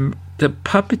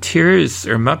puppeteers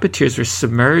or Muppeteers were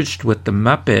submerged with the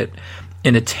Muppet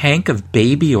in a tank of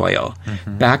baby oil,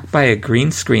 backed by a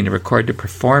green screen to record the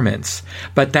performance.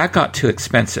 But that got too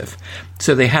expensive,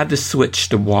 so they had to switch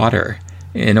to water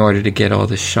in order to get all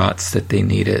the shots that they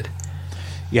needed.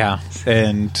 Yeah,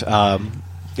 and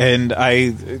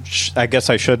I guess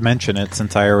I should mention it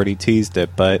since I already teased it,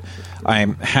 but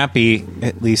I'm happy,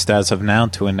 at least as of now,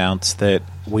 to announce that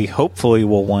we hopefully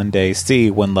will one day see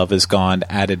When Love Is Gone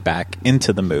added back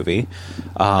into the movie.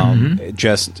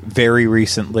 Just very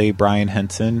recently, Brian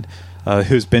Henson,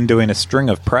 who's been doing a string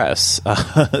of press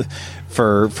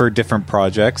for different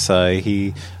projects,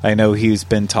 I know he's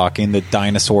been talking that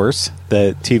Dinosaurs,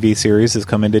 the TV series, is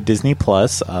coming to Disney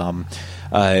Plus.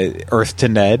 Earth to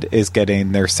Ned is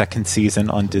getting their second season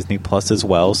on Disney Plus as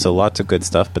well, so lots of good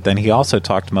stuff. But then he also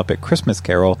talked him up at Christmas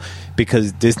Carol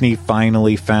because Disney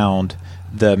finally found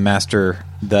the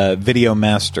video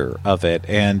master of it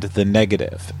and the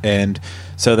negative. And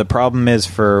so the problem is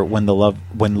for When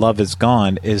Love Is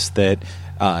Gone is that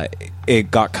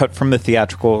it got cut from the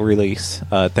theatrical release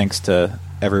thanks to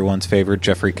everyone's favorite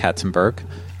Jeffrey Katzenberg.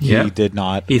 Yeah. He did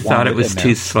not. He thought it was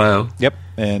too slow. Yep,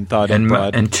 and thought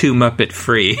and too Muppet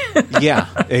free. Yeah,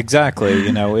 exactly.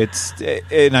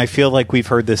 And I feel like we've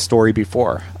heard this story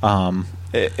before,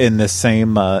 in the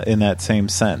same in that same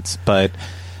sense. But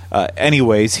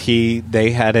anyways,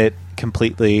 they had it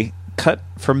completely cut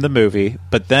from the movie,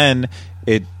 but then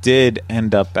it did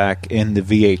end up back in the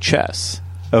VHS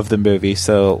of the movie.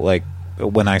 So like,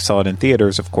 when I saw it in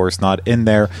theaters, of course, not in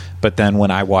there. But then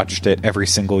when I watched it every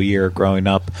single year growing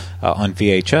up on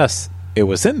VHS, it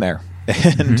was in there.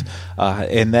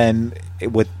 And then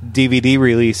with DVD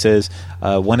releases,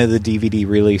 one of the DVD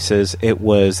releases,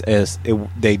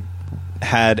 they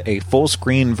had a full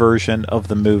screen version of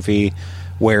the movie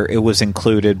where it was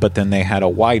included, but then they had a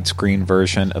widescreen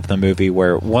version of the movie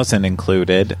where it wasn't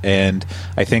included, and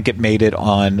I think it made it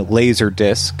on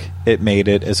Laserdisc. It made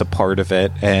it as a part of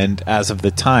it, and as of the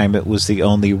time, it was the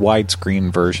only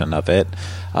widescreen version of it.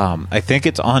 I think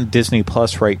it's on Disney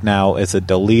Plus right now as a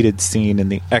deleted scene in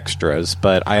the extras,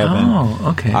 but I haven't. Oh,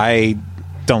 okay. I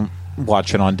don't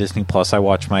watch it on Disney Plus. I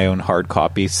watch my own hard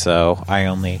copy, so I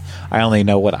only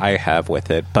know what I have with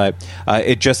it. But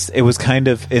it was kind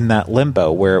of in that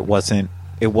limbo where it wasn't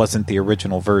the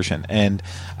original version. And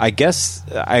I guess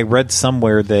I read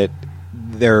somewhere that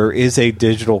there is a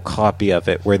digital copy of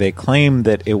it where they claim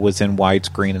that it was in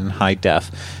widescreen and high def,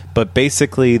 but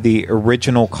basically the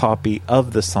original copy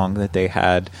of the song that they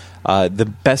had,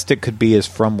 the best it could be is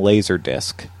from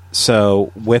Laserdisc.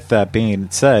 So with that being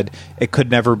said, it could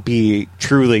never be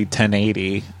truly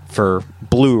 1080 for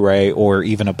Blu-ray or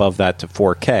even above that to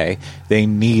 4K. They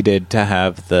needed to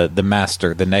have the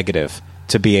master, the negative,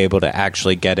 to be able to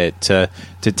actually get it to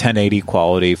 1080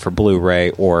 quality for Blu-ray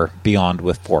or beyond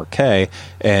with 4K.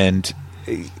 And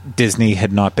Disney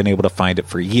had not been able to find it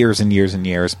for years and years and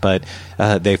years, but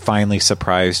they finally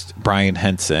surprised Brian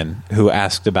Henson, who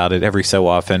asked about it every so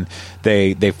often.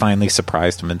 They finally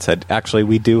surprised him and said, actually,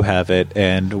 we do have it,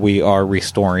 and we are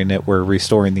restoring it. We're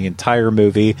restoring the entire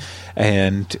movie,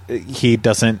 and he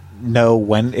doesn't know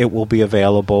when it will be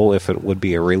available, if it would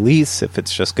be a release, if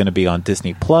it's just going to be on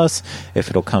Disney Plus, if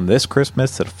it'll come this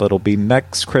Christmas, if it'll be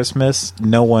next Christmas.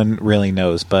 No one really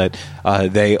knows, but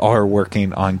they are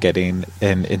working on getting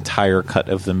an entire cut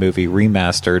of the movie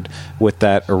remastered with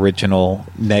that original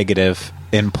negative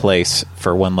in place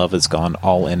for When Love Is Gone,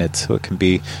 all in it, so it can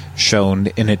be shown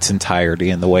in its entirety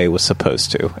in the way it was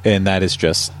supposed to. And that is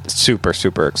just super,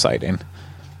 super exciting.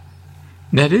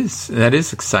 That is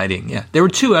exciting. Yeah, there were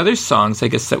two other songs, I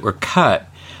guess, that were cut,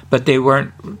 but they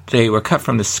were cut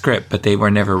from the script, but they were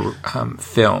never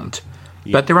filmed.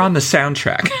 Yeah. But they're on the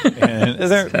soundtrack. And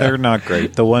they're not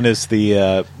great. The one is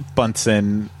the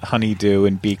Bunsen, Honeydew,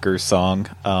 and Beaker song.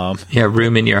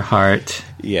 Room in Your Heart.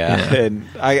 Yeah. And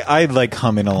I like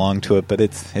humming along to it, but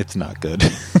it's not good.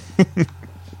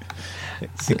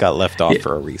 It got left off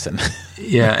for a reason.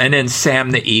 Yeah, and then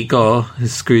Sam the Eagle,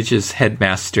 Scrooge's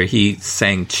headmaster, he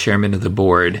sang Chairman of the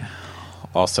Board.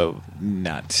 Also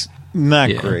not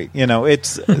great.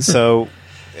 It's so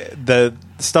the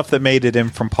stuff that made it in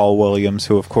from Paul Williams,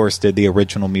 who of course did the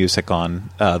original music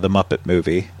on the Muppet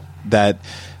movie, that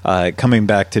coming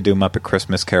back to do Muppet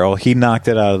Christmas Carol, he knocked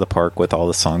it out of the park with all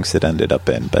the songs it ended up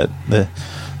in, but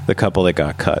the couple that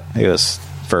got cut, it was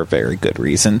for very good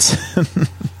reasons.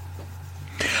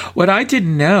 What I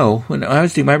didn't know when I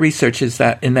was doing my research is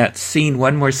that in that scene,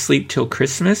 One More Sleep Till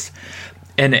Christmas,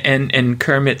 and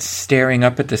Kermit's staring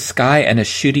up at the sky and a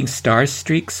shooting star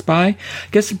streaks by, I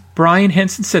guess Brian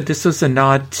Henson said this was a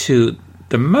nod to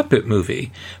the Muppet movie,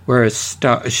 where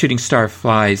a shooting star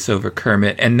flies over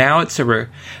Kermit, and now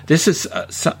this is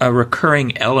a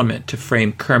recurring element to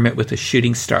frame Kermit with a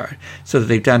shooting star. So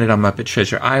they've done it on Muppet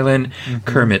Treasure Island,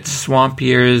 Kermit's Swamp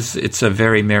Years. It's a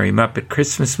Very Merry Muppet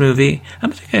Christmas movie. I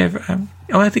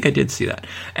think I did see that,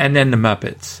 and then the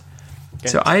Muppets. Okay.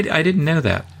 So I didn't know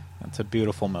that. That's a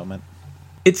beautiful moment.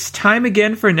 It's time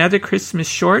again for another Christmas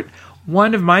short.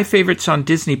 One of my favorites on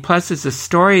Disney Plus is a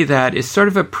story that is sort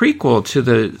of a prequel to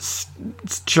the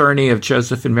journey of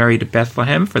Joseph and Mary to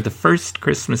Bethlehem for the first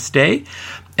Christmas day,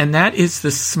 and that is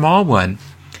The Small One.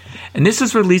 And this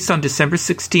was released on December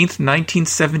 16th,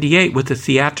 1978, with a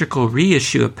theatrical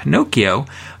reissue of Pinocchio,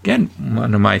 again,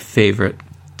 one of my favorite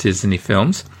Disney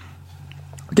films.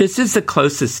 This is the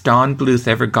closest Don Bluth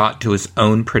ever got to his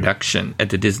own production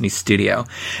at the Disney studio,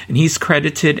 and he's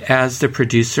credited as the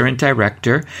producer and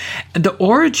director. And the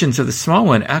origins of the small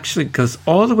one actually goes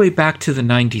all the way back to the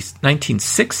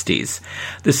 1960s.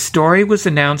 The story was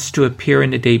announced to appear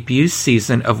in the debut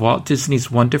season of Walt Disney's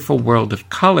Wonderful World of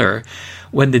Color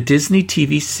when the Disney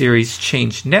TV series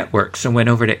changed networks and went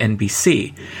over to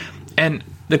NBC. And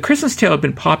The Christmas Tale had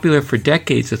been popular for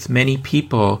decades, with many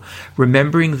people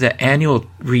remembering the annual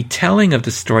retelling of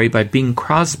the story by Bing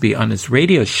Crosby on his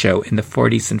radio show in the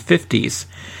 40s and 50s.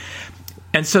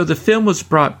 And so the film was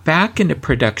brought back into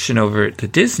production over at the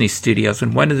Disney studios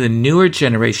when one of the newer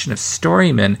generation of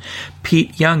storymen,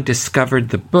 Pete Young, discovered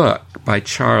the book by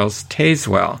Charles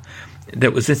Tazewell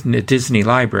that was in the Disney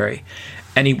library.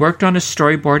 And he worked on a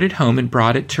storyboard at home and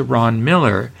brought it to Ron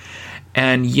Miller.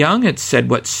 And Young had said,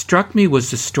 what struck me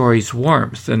was the story's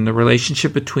warmth, and the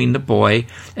relationship between the boy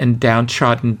and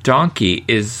downtrodden donkey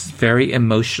is very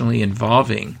emotionally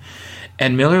involving.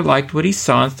 And Miller liked what he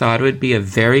saw and thought it would be a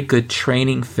very good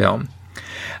training film.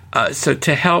 So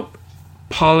to help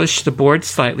polish the board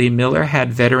slightly, Miller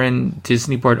had veteran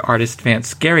Disney board artist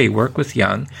Vance Gary work with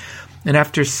Young. And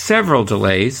after several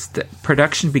delays, the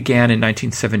production began in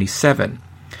 1977.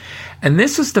 And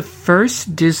this was the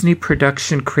first Disney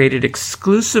production created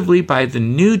exclusively by the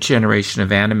new generation of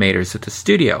animators at the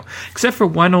studio, except for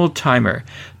one old-timer,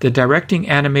 the directing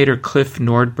animator Cliff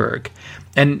Nordberg.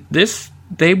 And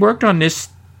they worked on this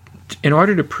in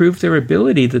order to prove their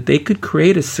ability that they could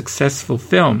create a successful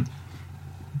film.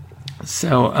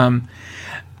 So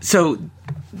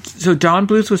Don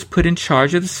Bluth was put in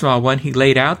charge of the small one. He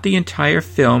laid out the entire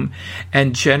film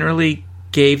and generally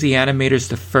gave the animators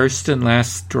the first and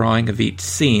last drawing of each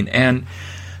scene. And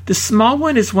the small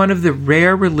one is one of the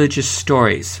rare religious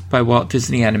stories by Walt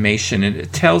Disney Animation, and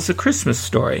it tells a Christmas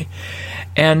story.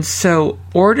 And so,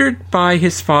 ordered by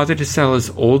his father to sell his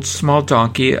old small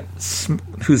donkey,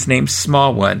 whose name's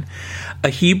Small One, a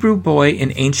Hebrew boy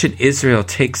in ancient Israel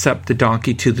takes up the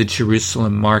donkey to the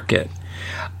Jerusalem market.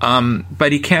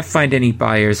 But he can't find any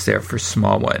buyers there for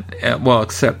Small One. Well,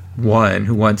 except one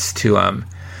who wants the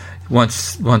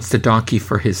donkey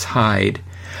for his hide.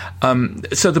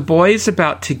 So the boy is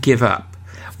about to give up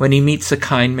when he meets a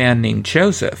kind man named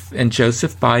Joseph, and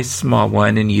Joseph buys Small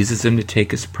One and uses him to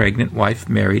take his pregnant wife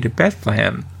Mary to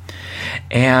Bethlehem.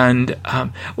 And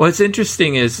what's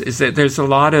interesting is that there's a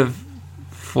lot of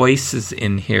voices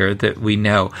in here that we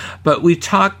know, but we've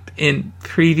talked in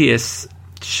previous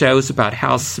shows about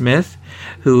Hal Smith,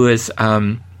 who was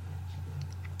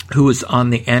on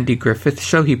the Andy Griffith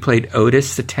Show. He played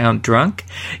Otis, the town drunk.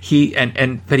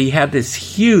 But he had this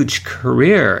huge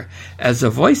career as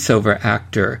a voiceover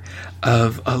actor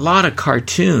of a lot of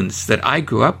cartoons that I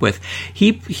grew up with.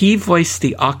 He voiced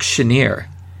the auctioneer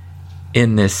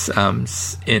in this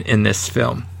in this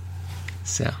film.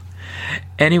 So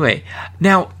anyway,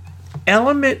 now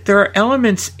there are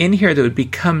elements in here that would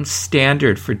become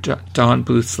standard for Don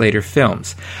Bluth's later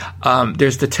films.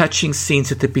 There's the touching scenes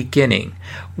at the beginning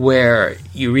where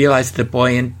you realize the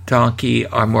boy and donkey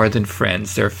are more than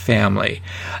friends, they're family.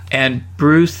 And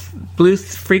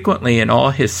Bluth frequently in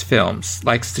all his films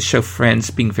likes to show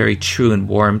friends being very true and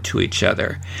warm to each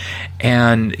other.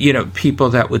 And, people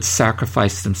that would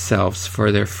sacrifice themselves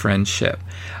for their friendship.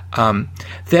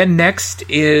 Then next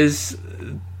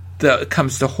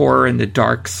comes the horror and the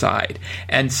dark side.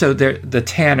 And so the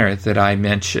tanner that I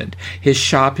mentioned, his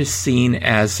shop is seen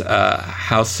as a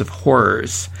house of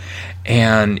horrors.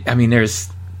 And, there's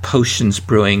potions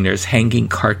brewing, there's hanging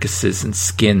carcasses and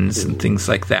skins and things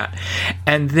like that.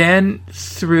 And then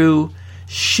through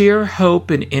sheer hope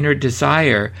and inner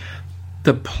desire,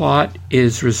 the plot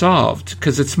is resolved,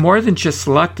 because it's more than just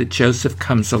luck that Joseph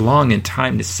comes along in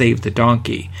time to save the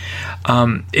donkey.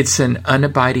 It's an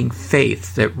unabiding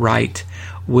faith that right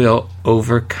will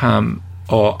overcome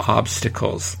all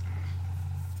obstacles.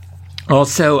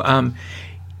 Also,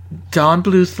 Don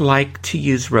Bluth liked to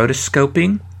use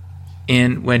rotoscoping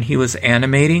when he was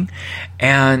animating,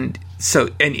 and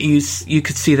you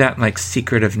could see that in like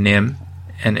Secret of Nim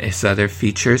and his other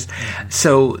features.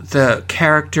 So the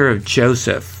character of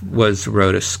Joseph was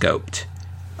rotoscoped.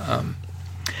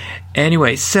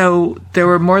 Anyway, so there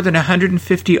were more than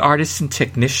 150 artists and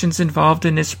technicians involved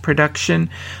in this production.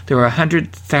 There were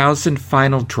 100,000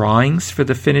 final drawings for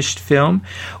the finished film,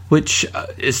 which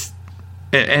is,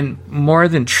 and more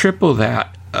than triple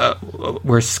that,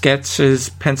 were sketches,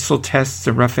 pencil tests,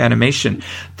 and rough animation.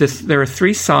 There are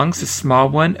 3 songs: The Small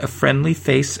One, A Friendly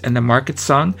Face, and The Market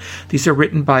Song. These are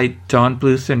written by Don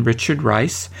Bluth and Richard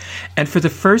Rice. And for the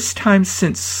first time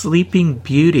since Sleeping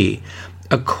Beauty,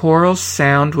 A choral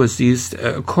sound was used.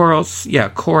 Chorus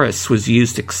was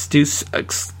used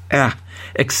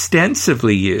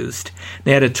extensively used.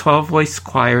 They had a 12-voice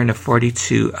choir and a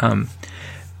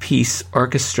 42-piece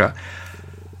orchestra.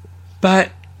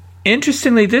 But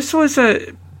interestingly, this was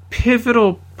a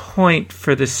pivotal point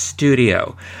for the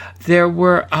studio. There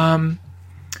was,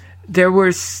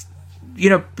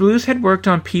 Bluth had worked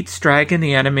on Pete's Dragon,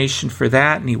 the animation for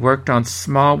that, and he worked on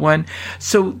Small One.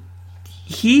 So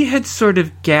he had sort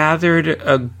of gathered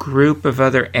a group of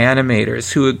other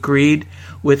animators who agreed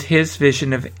with his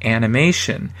vision of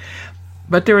animation.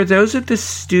 But there were those at the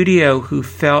studio who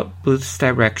felt Bluth's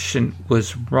direction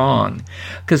was wrong,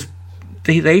 because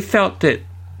they felt that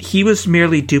he was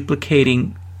merely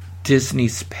duplicating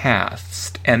Disney's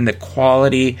past and the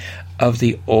quality of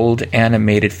the old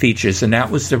animated features, and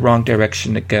that was the wrong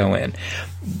direction to go in.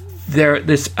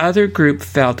 This other group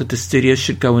felt that the studio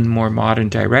should go in more modern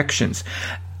directions.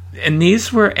 And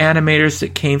these were animators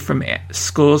that came from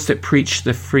schools that preached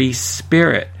the free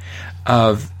spirit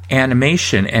of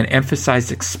animation and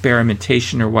emphasized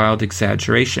experimentation or wild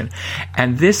exaggeration.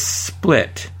 And this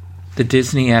split the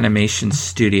Disney Animation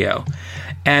Studio.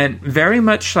 And very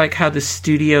much like how the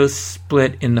studios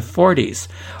split in the 40s,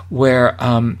 where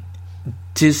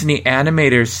Disney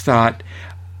animators thought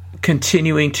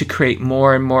continuing to create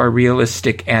more and more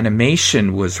realistic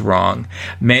animation was wrong.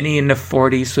 Many in the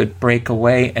 40s would break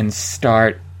away and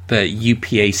start the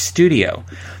UPA studio.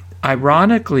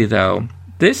 Ironically, though,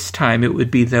 this time it would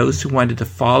be those who wanted to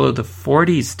follow the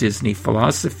 40s Disney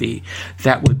philosophy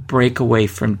that would break away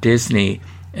from Disney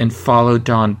and follow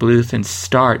Don Bluth and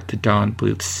start the Don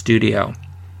Bluth studio.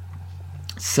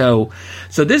 So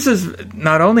this is,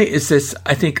 not only is this,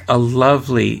 I think, a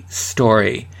lovely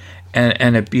story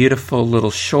and a beautiful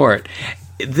little short,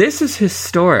 this is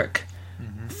historic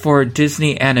for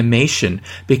Disney animation,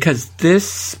 because this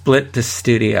split the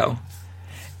studio,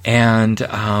 and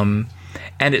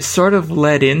it sort of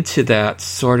led into that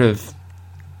sort of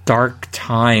dark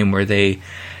time where they,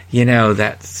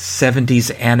 that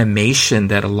 70s animation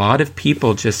that a lot of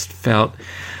people just felt,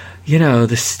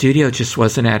 the studio just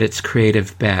wasn't at its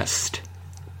creative best.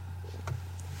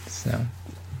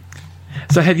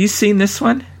 So have you seen this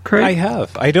one, Craig? I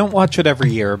have. I don't watch it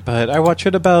every year, but I watch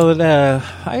it about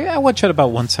I watch it about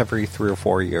once every 3 or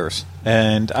 4 years,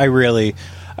 and I really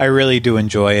do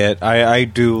enjoy it. I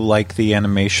do like the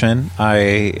animation.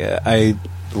 I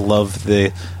love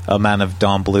the amount of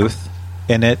Don Bluth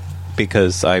in it,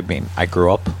 because I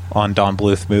grew up on Don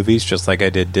Bluth movies just like I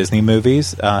did Disney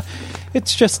movies.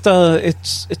 It's just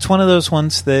it's one of those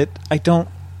ones that I don't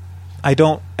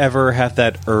ever have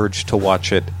that urge to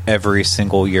watch it every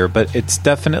single year, but it's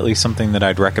definitely something that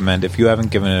I'd recommend. If you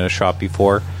haven't given it a shot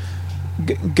before,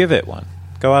 give it one.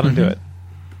 Go out and do it.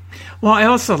 Well, I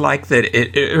also like that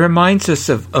it reminds us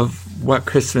of what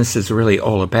Christmas is really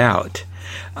all about.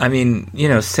 I mean,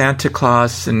 Santa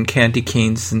Claus and candy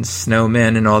canes and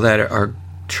snowmen and all that are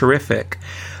terrific.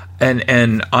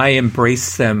 And I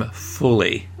embrace them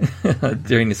fully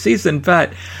during the season,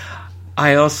 but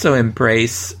I also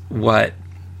embrace what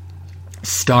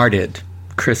started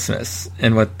Christmas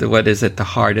and what is at the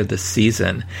heart of the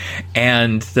season.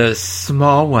 And the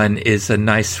Small One is a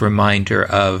nice reminder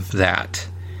of that.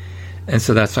 And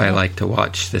so that's why I like to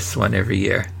watch this one every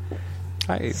year.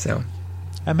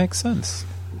 That makes sense.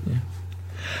 Yeah.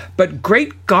 But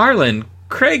Great Garland,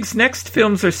 Craig's next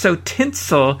films are so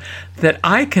tinsel that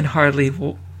I can hardly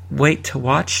wait to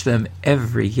watch them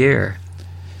every year.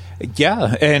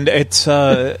 Yeah, and it's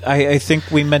I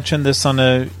think we mentioned this on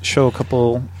a show a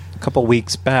couple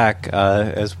weeks back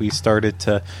as we started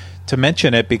to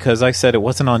mention it, because I said it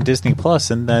wasn't on Disney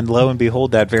Plus, and then lo and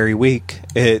behold, that very week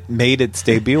it made its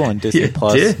debut on Disney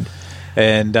Plus. Did.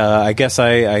 And I guess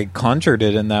I conjured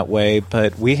it in that way,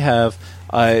 but we have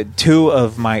two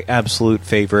of my absolute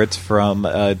favorites from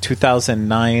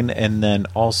 2009 and then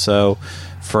also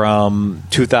from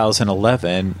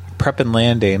 2011, Prep and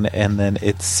Landing, and then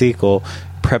its sequel,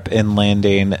 Prep and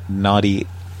Landing Naughty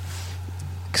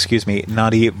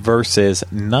versus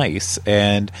Nice.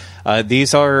 And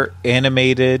these are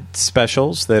animated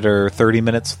specials that are 30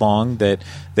 minutes long, that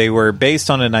they were based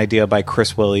on an idea by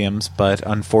Chris Williams, but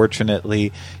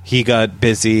unfortunately he got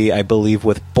busy, I believe,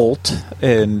 with Bolt,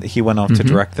 and he went off to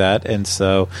direct that. And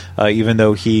so even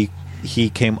though he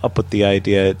came up with the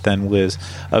idea, it then was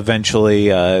eventually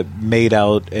made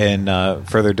out and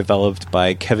further developed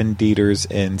by Kevin Dieters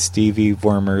and Stevie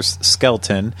Wormer's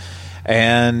Skeleton.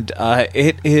 And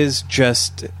it is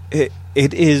just it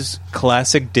is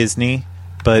classic Disney,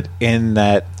 but in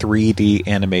that 3D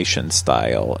animation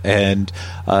style. And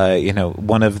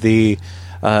one of the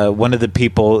one of the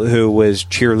people who was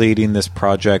cheerleading this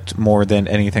project more than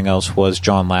anything else was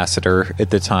John Lasseter at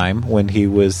the time, when he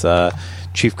was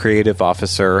chief creative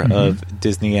officer of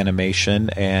Disney Animation,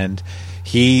 and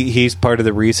he's part of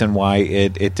the reason why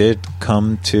it did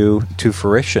come to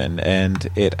fruition, and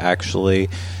it actually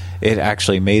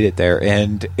made it there.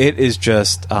 And it is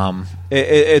just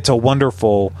it's a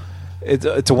wonderful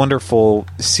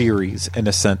series in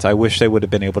a sense. I wish they would have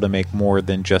been able to make more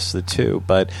than just the two,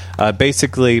 but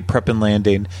basically Prep and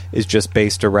Landing is just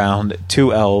based around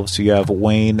two elves. You have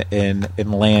Wayne and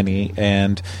Lanny,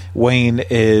 and Wayne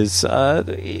is for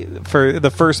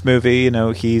the first movie,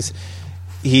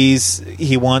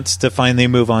 he wants to finally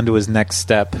move on to his next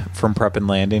step from Prep and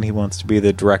Landing. He wants to be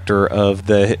the director of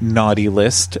the naughty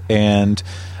list, and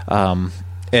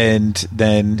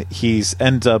then he's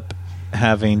ends up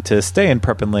having to stay in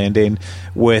Prep and Landing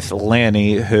with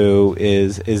Lanny, who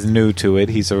is new to it.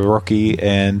 He's a rookie,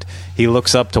 and he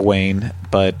looks up to Wayne,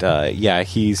 but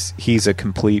he's a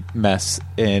complete mess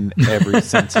in every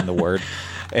sense in the word.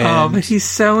 And but he's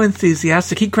so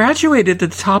enthusiastic. He graduated at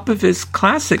the top of his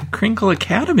class at Crinkle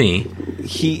Academy.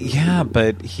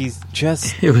 But he's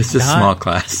just it was a small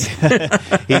class.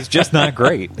 He's just not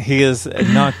great. He is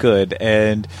not good,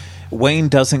 and Wayne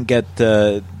doesn't get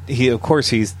he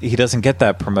doesn't get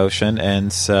that promotion,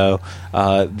 and so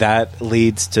that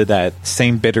leads to that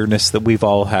same bitterness that we've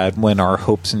all had when our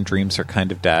hopes and dreams are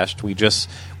kind of dashed. We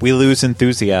lose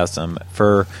enthusiasm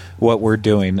for what we're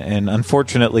doing, and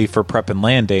unfortunately for Prep and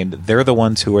Landing, they're the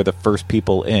ones who are the first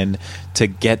people in to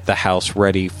get the house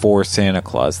ready for Santa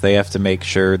Claus. They have to make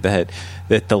sure that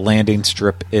the landing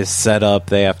strip is set up.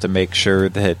 They have to make sure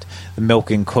that the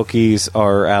milk and cookies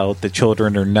are out. The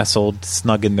children are nestled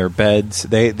snug in their beds.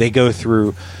 They go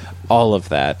through all of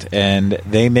that, and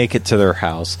they make it to their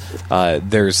house.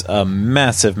 There's a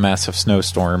massive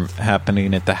snowstorm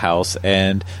happening at the house,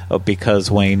 and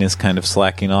because Wayne is kind of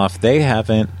slacking off, they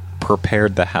haven't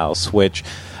prepared the house, which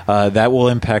that will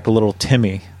impact little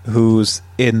Timmy, who's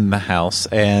in the house,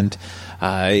 and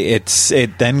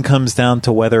it then comes down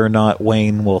to whether or not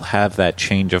Wayne will have that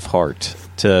change of heart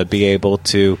to be able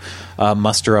to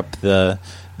muster up the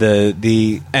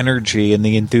energy and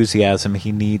the enthusiasm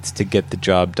he needs to get the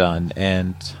job done.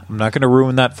 And I'm not going to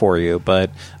ruin that for you,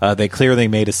 but they clearly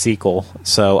made a sequel,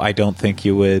 so I don't think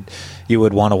you would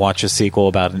want to watch a sequel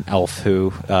about an elf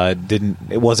who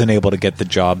wasn't able to get the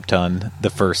job done the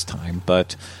first time.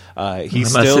 But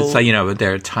he's unless still, it's like,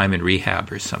 their time in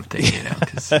rehab or something,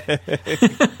 'cause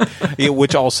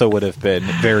which also would have been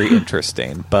very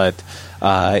interesting. But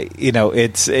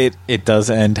it does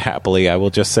end happily. I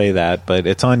will just say that, but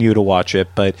it's on you to watch it.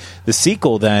 But the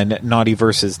sequel, then, Naughty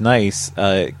versus Nice,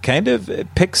 kind of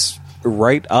picks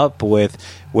right up with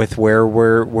where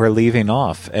we're leaving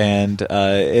off, and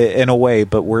in a way,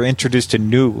 but we're introduced to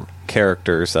new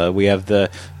characters. We have the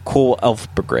Cool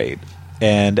Elf Brigade,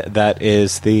 and that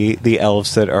is the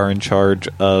elves that are in charge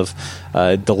of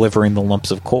delivering the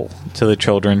lumps of coal to the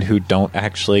children who don't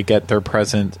actually get their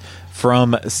present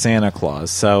from Santa Claus.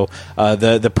 So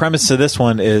the premise of this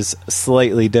one is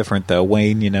slightly different, though.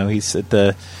 Wayne, he's at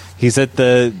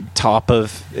the top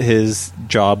of his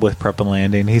job with Prep and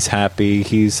Landing. He's happy.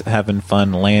 He's having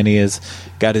fun. Lanny has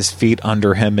got his feet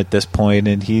under him at this point,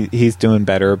 and he's doing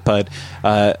better. But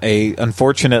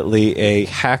unfortunately, a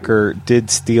hacker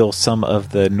did steal some of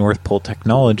the North Pole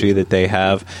technology that they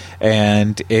have,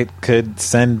 and it could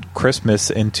send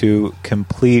Christmas into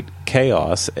complete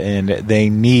chaos. And they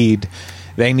need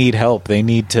help. They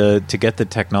need to get the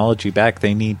technology back.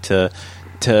 They need to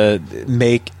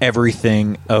make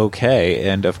everything okay.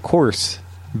 And of course,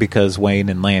 because Wayne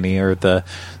and Lanny are the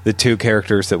two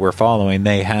characters that we're following,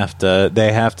 they have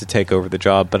to take over the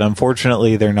job. But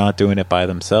unfortunately, they're not doing it by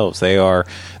themselves. They're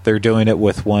doing it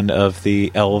with one of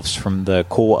the elves from the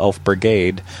Cool Elf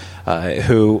Brigade,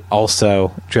 who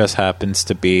also just happens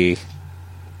to be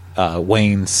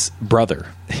Wayne's brother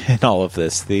in all of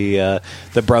this. The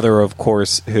brother, of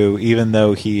course, who, even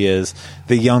though he is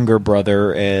the younger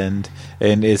brother and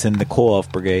is in the Cool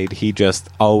Elf Brigade, he just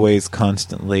always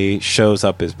constantly shows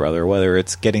up his brother, whether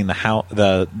it's getting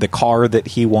the car that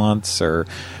he wants,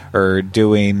 or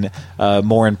doing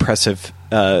more impressive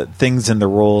things in the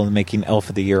role and making Elf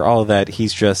of the Year. All of that,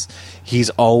 he's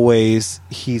always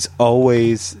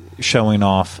showing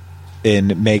off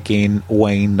in making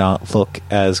Wayne not look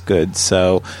as good.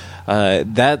 So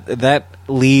that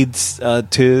leads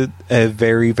to a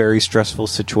very, very stressful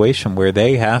situation where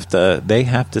they have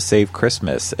to save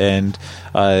Christmas, and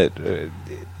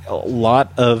a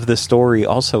lot of the story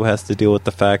also has to deal with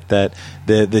the fact that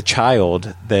the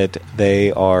child that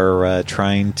they are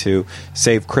trying to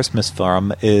save Christmas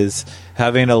from is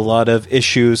having a lot of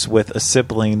issues with a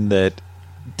sibling that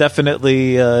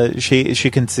definitely she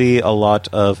can see a lot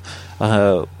of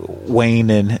Wayne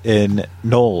and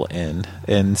Noel in,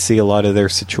 and see a lot of their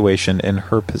situation in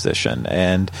her position.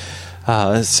 And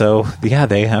so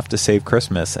they have to save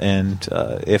Christmas. And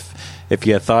if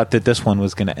you thought that this one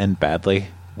was going to end badly,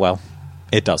 well,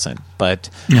 it doesn't. But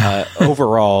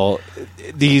overall,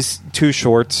 these two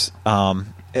shorts,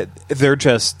 they're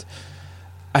just...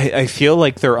 I feel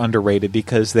like they're underrated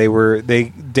because they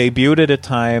debuted at a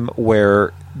time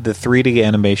where the 3D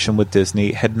animation with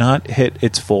Disney had not hit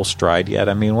its full stride yet.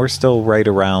 I mean, we're still right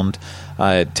around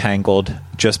Tangled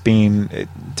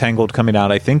coming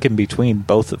out, I think, in between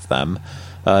both of them,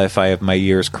 if I have my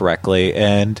years correctly.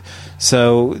 And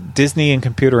so Disney and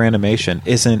computer animation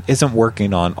isn't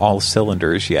working on all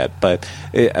cylinders yet, but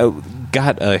it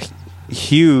got a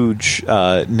huge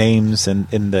names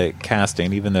in the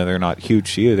casting, even though they're not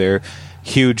huge to you. They're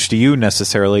huge to you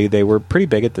necessarily. They were pretty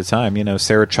big at the time. You know,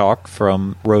 Sarah Chalke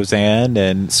from Roseanne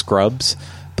and Scrubs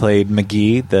played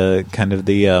McGee, the kind of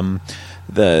the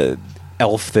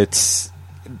elf that's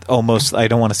almost, I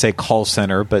don't want to say call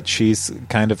center, but she's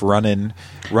kind of running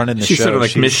the show. She's sort of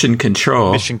like mission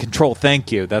control. Mission control.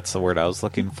 Thank you. That's the word I was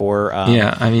looking for. Sort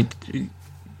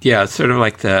of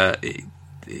like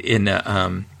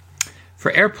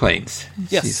for airplanes.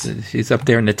 Yes. She's up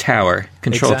there in the tower,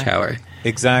 control tower.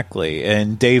 Exactly.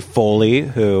 And Dave Foley,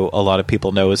 who a lot of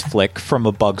people know as Flick from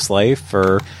A Bug's Life,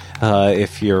 or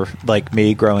if you're like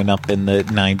me growing up in the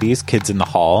 90s, Kids in the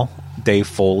Hall, Dave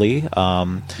Foley.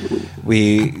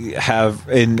 We have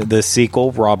in the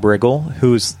sequel Rob Riggle,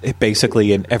 who's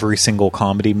basically in every single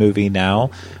comedy movie now,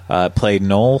 played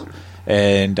Noel.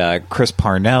 And Chris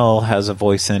Parnell has a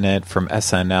voice in it from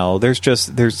SNL.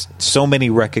 There's so many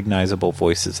recognizable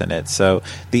voices in it. So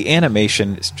the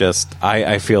animation is just,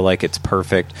 I feel like it's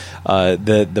perfect.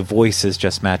 The voices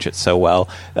just match it so well.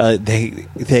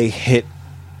 They hit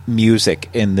music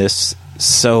in this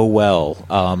so well.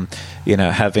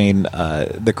 Having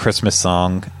the Christmas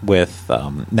song with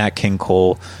Nat King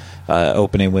Cole.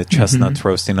 Opening with chestnuts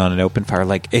roasting on an open fire,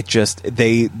 like it just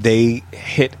they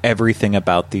hit everything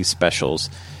about these specials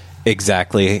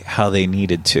exactly how they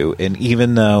needed to. And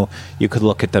even though you could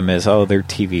look at them as, oh, they're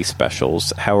TV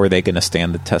specials, how are they going to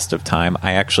stand the test of time?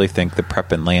 I actually think the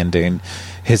Prep and Landing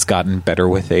has gotten better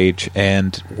with age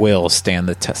and will stand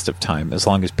the test of time as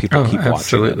long as people keep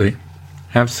watching it.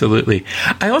 Absolutely.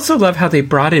 I also love how they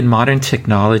brought in modern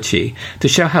technology to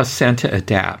show how Santa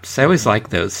adapts. I always like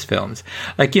those films.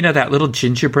 Like, that little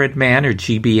gingerbread man, or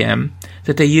GBM,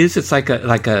 that they use. It's like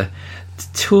a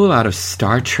tool out of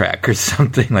Star Trek or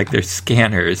something, like their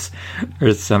scanners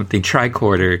or something.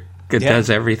 Tricorder does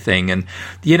everything. And,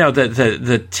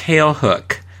 the tail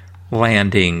hook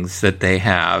landings that they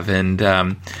have, and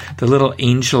the little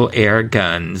angel air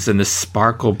guns and the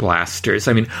sparkle blasters.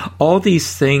 I mean, all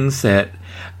these things that,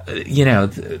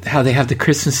 how they have the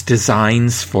Christmas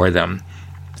designs for them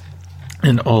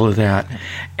and all of that.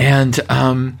 And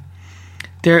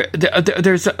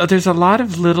there's a lot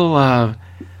of little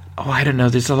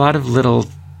there's a lot of little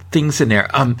things in there.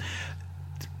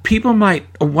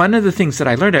 One of the things that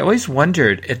I learned, I always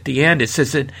wondered at the end, it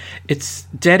says that it's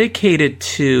dedicated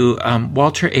to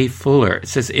Walter A. Fuller. It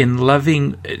says,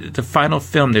 the final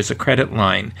film, there's a credit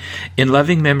line, in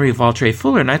loving memory of Walter A.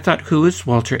 Fuller. And I thought, who is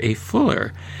Walter A.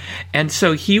 Fuller? And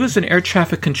so he was an air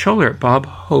traffic controller at Bob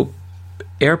Hope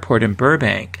Airport in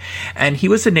Burbank, and he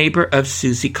was a neighbor of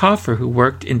Susie Coffer, who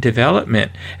worked in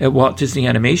development at Walt Disney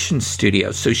Animation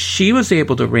Studios. So she was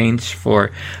able to arrange for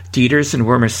Dieters and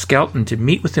Wormer Skelton to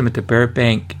meet with him at the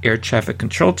Burbank Air Traffic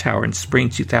Control Tower in spring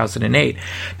 2008,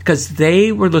 because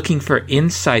they were looking for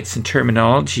insights and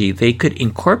terminology they could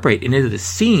incorporate into the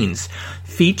scenes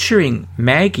featuring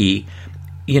Maggie,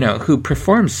 who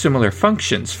performs similar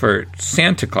functions for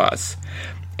Santa Claus.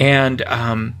 And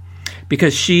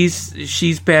because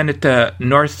she's been at the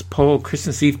North Pole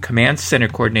Christmas Eve Command Center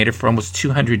coordinator for almost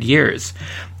 200 years.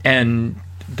 And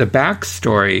the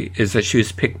backstory is that she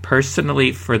was picked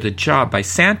personally for the job by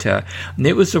Santa, and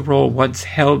it was a role once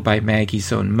held by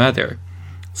Maggie's own mother.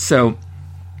 So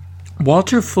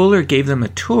Walter Fuller gave them a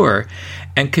tour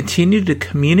and continued to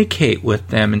communicate with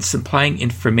them and supplying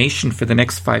information for the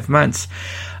next 5 months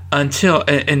until,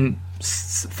 and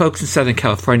folks in Southern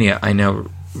California, I know,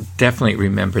 definitely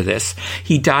remember this.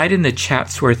 He died in the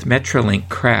Chatsworth Metrolink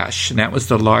crash, and that was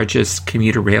the largest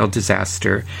commuter rail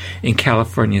disaster in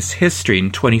California's history,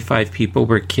 and 25 people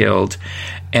were killed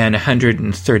and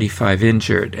 135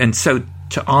 injured. And so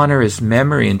to honor his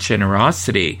memory and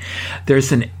generosity,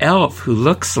 there's an elf who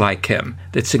looks like him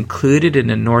that's included in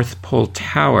the North Pole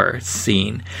Tower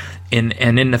scene. And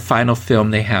in the final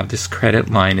film, they have this credit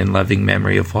line in loving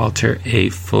memory of Walter A.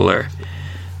 Fuller.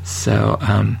 So,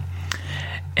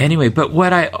 anyway, but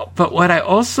what I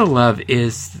also love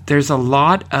is there's a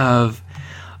lot of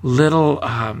little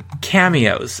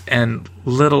cameos and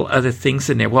little other things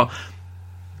in there. Well,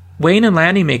 Wayne and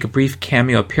Lanny make a brief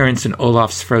cameo appearance in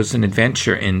Olaf's Frozen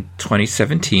Adventure in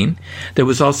 2017. That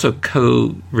was also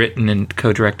co-written and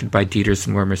co-directed by Dieters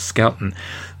and Wormer Skelton.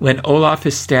 When Olaf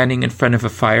is standing in front of a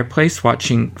fireplace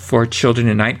watching 4 children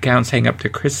in nightgowns hang up their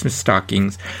Christmas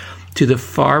stockings, to the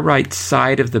far right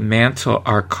side of the mantle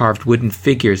are carved wooden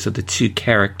figures of the 2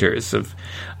 characters of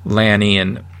Lanny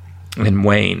and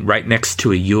Wayne, right next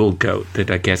to a Yule goat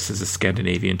that I guess is a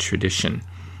Scandinavian tradition.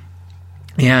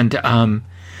 And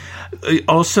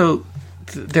also,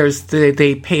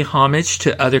 they pay homage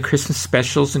to other Christmas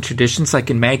specials and traditions. Like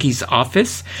in Maggie's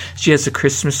office, she has a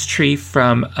Christmas tree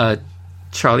from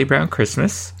Charlie Brown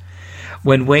Christmas.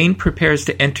 When Wayne prepares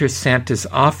to enter Santa's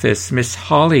office, Miss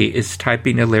Holly is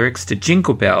typing the lyrics to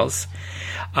Jingle Bells.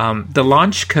 The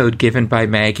launch code given by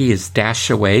Maggie is dash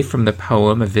away from the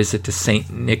poem A Visit to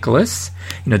St. Nicholas.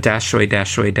 Dash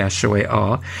away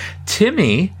all.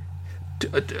 Timmy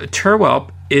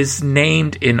Turwelp is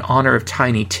named in honor of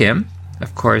Tiny Tim,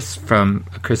 of course, from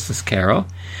A Christmas Carol.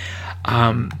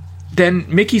 Then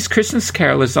Mickey's Christmas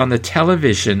Carol is on the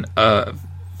television of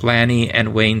Lanny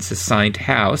and Wayne's assigned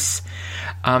house.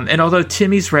 And although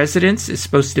Timmy's residence is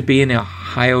supposed to be in the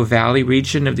Ohio Valley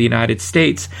region of the United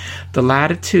States, the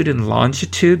latitude and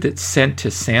longitude that's sent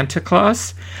to Santa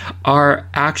Claus are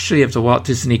actually of the Walt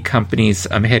Disney Company's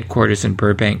headquarters in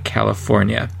Burbank,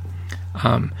 California.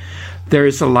 There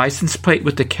is a license plate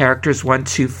with the characters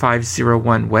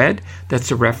 12501 WED. That's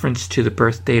a reference to the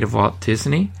birth date of Walt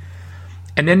Disney.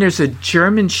 And then there's a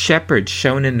German Shepherd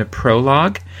shown in the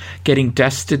prologue getting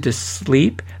dusted to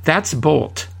sleep. That's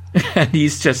Bolt. And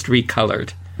he's just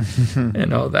recolored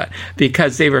and all that.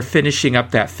 Because they were finishing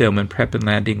up that film and Prep and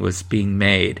Landing was being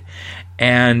made.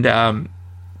 And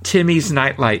Timmy's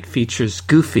Nightlight features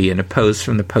Goofy in a pose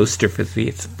from the poster for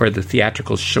the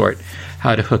theatrical short,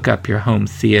 How to Hook Up Your Home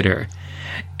Theater.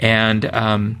 And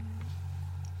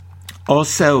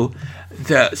also,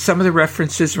 some of the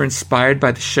references were inspired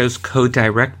by the show's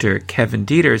co-director, Kevin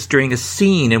Dieters, during a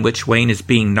scene in which Wayne is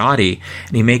being naughty,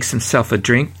 and he makes himself a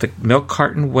drink. The milk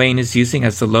carton Wayne is using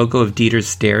has the logo of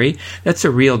Dieters Dairy. That's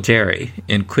a real dairy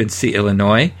in Quincy,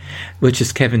 Illinois, which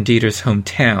is Kevin Dieters'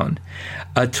 hometown.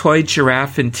 A toy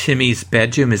giraffe in Timmy's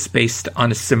bedroom is based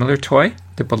on a similar toy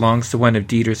that belongs to one of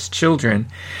Dieters' children.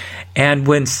 And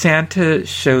when Santa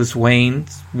shows Wayne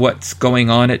what's going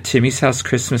on at Timmy's house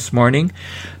Christmas morning,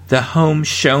 the home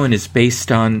shown is based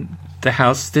on the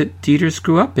house that Dieters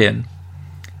grew up in.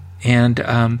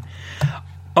 And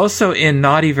also in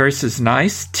Naughty versus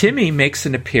Nice, Timmy makes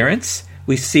an appearance.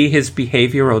 We see his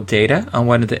behavioral data on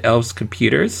one of the elves'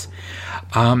 computers.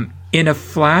 In a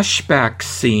flashback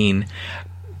scene,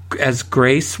 as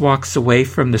Grace walks away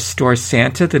from the store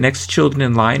Santa, the next children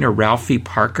in line are Ralphie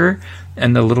Parker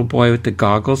and the little boy with the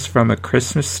goggles from A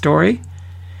Christmas Story.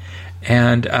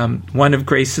 And one of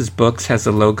Grace's books has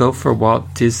a logo for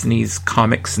Walt Disney's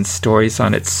comics and stories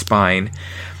on its spine.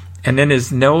 And then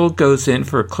as Noel goes in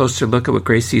for a closer look at what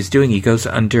Gracie is doing, he goes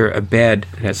under a bed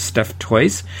that has stuffed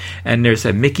toys. And there's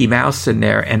a Mickey Mouse in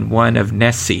there and one of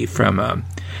Nessie from a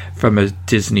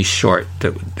Disney short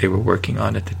that they were working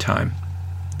on at the time.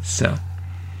 So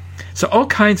all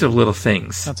kinds of little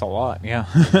things. That's a lot, yeah.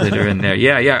 that are in there.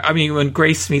 Yeah. I mean, when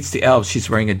Grace meets the elves, she's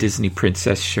wearing a Disney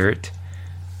princess shirt.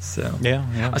 So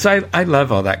yeah. So I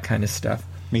love all that kind of stuff.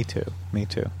 Me too.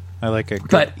 I like a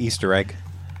good Easter egg.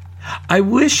 I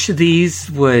wish these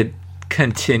would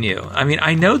continue. I mean,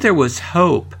 I know there was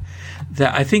hope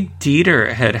that I think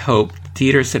Dieters had hoped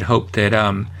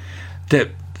that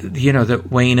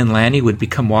that Wayne and Lanny would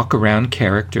become walk-around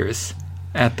characters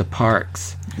at the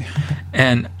parks.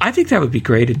 And I think that would be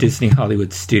great at Disney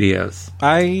Hollywood Studios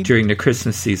during the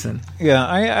Christmas season. Yeah,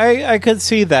 I could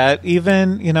see that.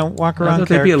 Even, walk around characters.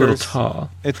 They'd be a little tall.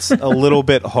 It's a little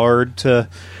bit hard to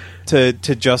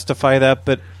justify that,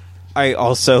 but I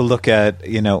also look at,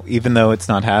 even though it's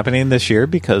not happening this year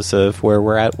because of where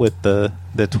we're at with the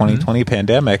 2020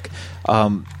 pandemic,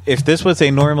 if this was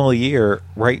a normal year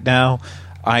right now,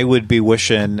 I would be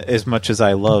wishing, as much as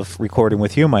I love recording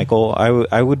with you, Michael,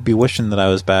 I would be wishing that I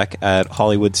was back at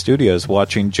Hollywood Studios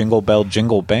watching Jingle Bell,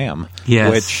 Jingle Bam,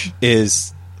 yes. Which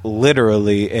is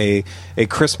literally a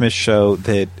Christmas show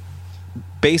that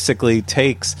basically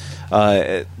takes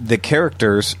the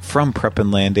characters from Prep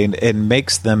and Landing and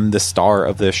makes them the star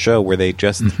of this show, where they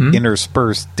just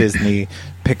intersperse Disney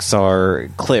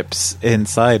Pixar clips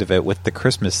inside of it with the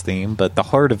Christmas theme, but the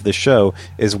heart of the show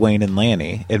is Wayne and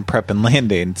Lanny in Prep and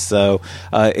Landing. So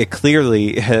it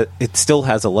clearly it still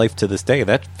has a life to this day.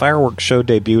 That fireworks show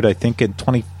debuted, I think, in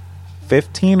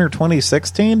 2015 or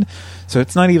 2016. So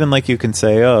it's not even like you can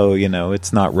say, oh,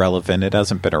 it's not relevant, it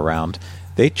hasn't been around.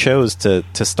 They chose to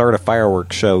start a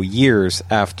fireworks show years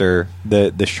after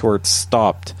the shorts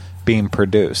stopped being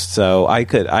produced. So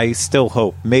I still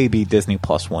hope maybe Disney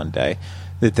Plus one day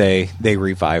that they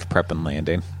revive Prep and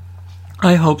Landing.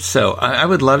 I hope so. I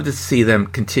would love to see them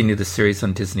continue the series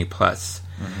on Disney Plus,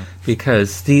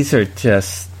 because these are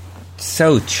just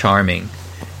so charming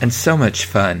and so much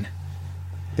fun.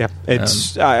 Yeah,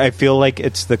 I feel like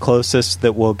it's the closest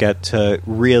that we'll get to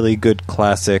really good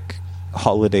classic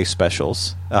holiday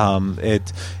specials.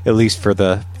 At least for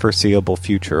the foreseeable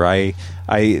future.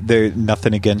 There's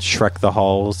nothing against Shrek the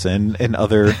Halls and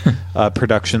other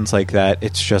productions like that.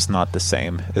 It's just not the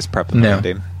same as Prep and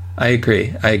Landing. I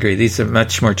agree. These are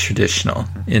much more traditional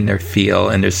in their feel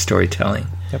and their storytelling.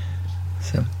 Yep.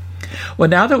 So, well,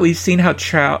 now that we've seen how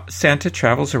Santa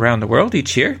travels around the world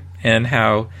each year and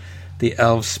how the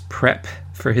elves prep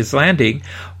for his landing,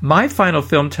 my final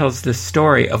film tells the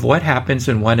story of what happens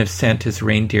when one of Santa's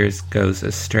reindeers goes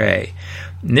astray.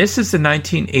 And this is the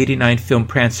 1989 film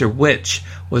Prancer, which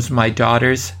was my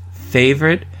daughter's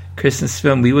favorite Christmas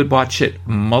film. We would watch it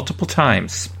multiple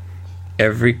times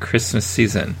every Christmas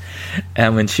season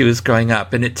and when she was growing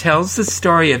up. And it tells the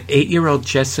story of 8-year-old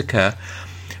Jessica,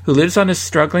 who lives on a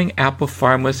struggling apple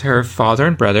farm with her father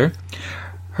and brother.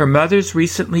 Her mother's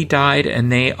recently died, and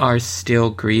they are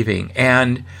still grieving.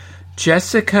 And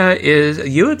Jessica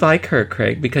you would like her,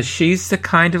 Craig, because she's the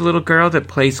kind of little girl that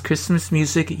plays Christmas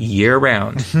music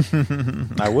year-round.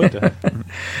 I would.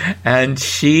 And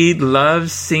she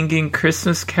loves singing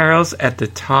Christmas carols at the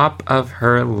top of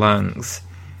her lungs,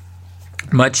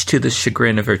 much to the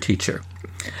chagrin of her teacher.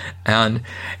 And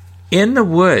in the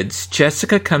woods,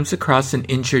 Jessica comes across an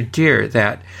injured deer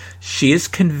that she is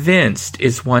convinced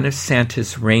is one of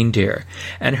Santa's reindeer,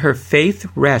 and her faith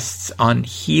rests on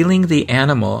healing the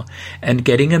animal and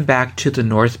getting him back to the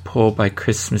North Pole by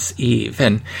Christmas Eve.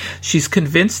 And she's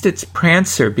convinced it's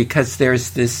Prancer because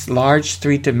there's this large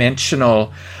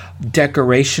three-dimensional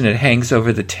decoration that hangs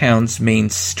over the town's main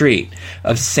street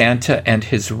of Santa and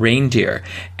his reindeer,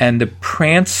 and the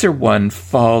Prancer one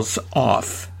falls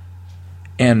off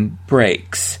and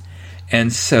breaks.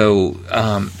 And so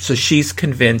she's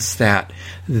convinced that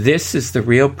this is the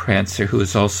real Prancer who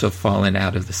has also fallen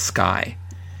out of the sky.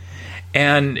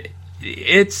 And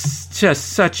it's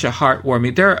just such a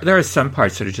heartwarming... There are some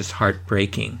parts that are just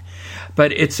heartbreaking.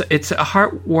 But it's a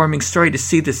heartwarming story to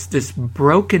see this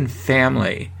broken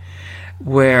family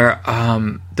where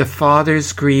the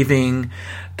father's grieving,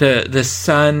 the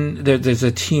son... There's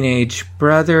a teenage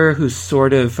brother who's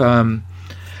sort of...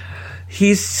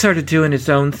 he's sort of doing his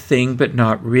own thing, but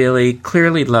not really.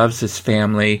 Clearly loves his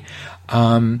family.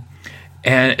 And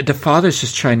the father's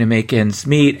just trying to make ends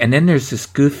meet. And then there's this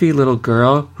goofy little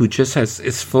girl who just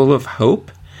is full of hope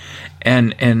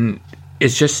and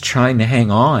is just trying to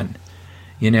hang on,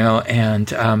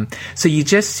 And so you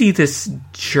just see this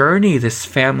journey this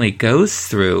family goes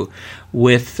through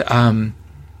with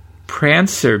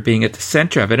Prancer being at the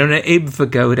center of it. And Abe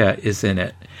Vigoda is in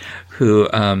it, who...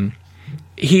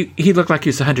 He looked like he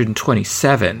was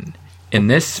 127 in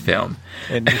this film.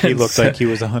 And he looked like he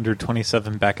was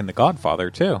 127 back in The Godfather,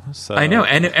 too. So. I know,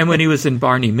 and when he was in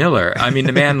Barney Miller. I mean,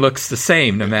 the man looks the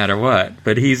same no matter what,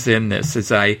 but he's in this.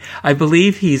 As I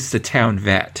believe he's the town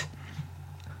vet.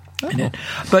 Oh.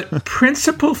 But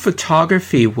principal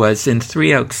photography was in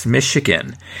Three Oaks,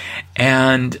 Michigan,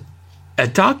 and a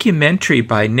documentary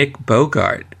by Nick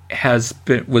Bogart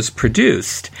was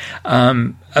produced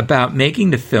about making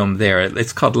the film there.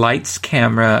 It's called Lights,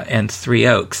 Camera, and Three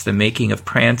Oaks, The Making of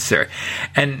Prancer.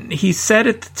 And he said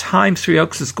at the time Three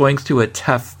Oaks was going through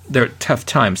tough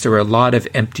times. There were a lot of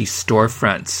empty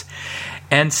storefronts.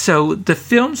 And so the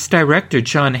film's director,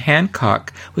 John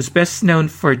Hancock, was best known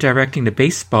for directing the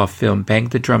baseball film Bang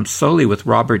the Drum Slowly with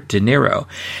Robert De Niro.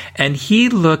 And he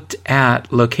looked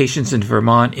at locations in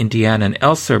Vermont, Indiana, and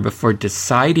elsewhere before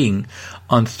deciding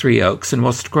on Three Oaks. And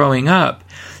whilst growing up,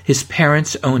 his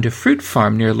parents owned a fruit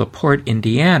farm near LaPorte,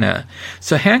 Indiana.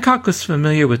 So Hancock was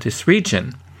familiar with this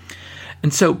region.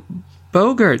 And so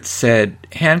Bogart said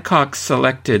Hancock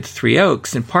selected Three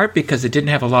Oaks in part because it didn't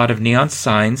have a lot of neon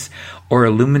signs or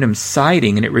aluminum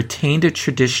siding, and it retained a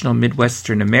traditional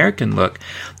Midwestern American look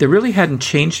that really hadn't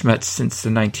changed much since the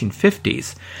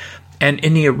 1950s. And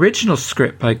in the original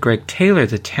script by Greg Taylor,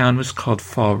 the town was called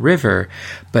Fall River,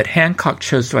 but Hancock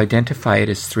chose to identify it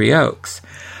as Three Oaks.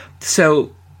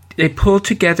 So they pulled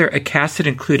together a cast that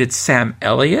included Sam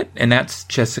Elliott, and that's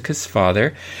Jessica's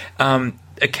father.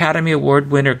 Academy Award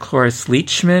winner Cloris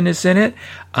Leachman is in it.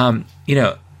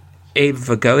 Abe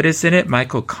Vigoda's in it.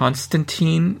 Michael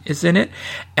Constantine is in it.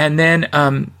 And then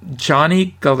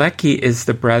Johnny Galecki is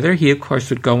the brother. He, of course,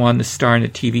 would go on to star in the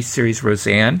TV series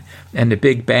Roseanne and The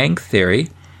Big Bang Theory.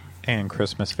 And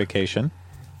Christmas Vacation.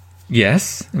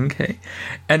 Yes. Okay.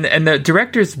 And the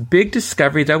director's big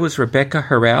discovery, though, was Rebecca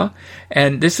Harrell.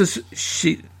 And this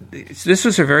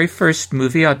was her very first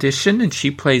movie audition, and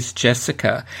she plays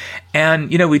Jessica. And,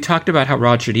 we talked about how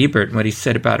Roger Ebert and what he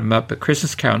said about him up at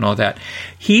Christmas Carol and all that.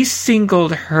 He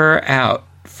singled her out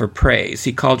for praise.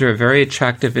 He called her a very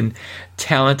attractive and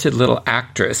talented little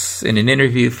actress in an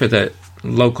interview for the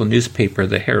local newspaper,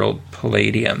 the Herald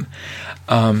Palladium.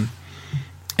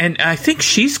 And I think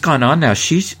she's gone on now.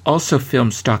 She also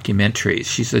films documentaries.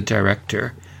 She's a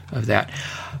director of that.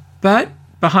 But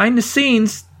behind the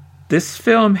scenes, this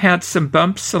film had some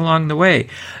bumps along the way.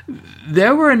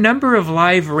 There were a number of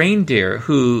live reindeer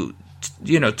who,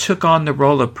 took on the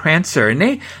role of Prancer,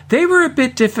 and they were a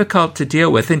bit difficult to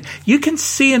deal with. And you can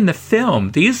see in the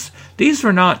film, these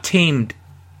were not tamed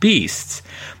beasts.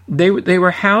 They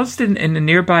were housed in a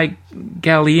nearby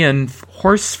Galilean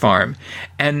horse farm,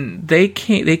 and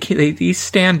these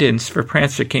stand-ins for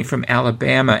Prancer came from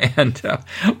Alabama, and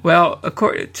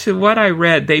according to what I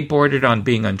read, they bordered on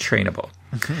being untrainable.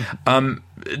 Okay.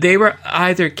 They were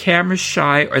either camera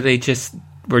shy or they just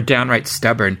were downright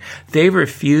stubborn. They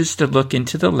refused to look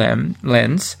into the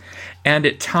lens, and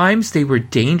at times they were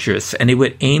dangerous, and they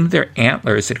would aim their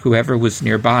antlers at whoever was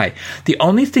nearby. The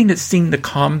only thing that seemed to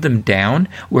calm them down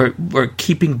were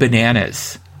keeping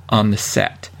bananas on the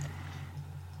set.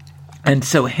 And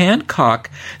so Hancock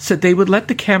said they would let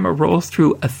the camera roll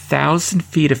through 1,000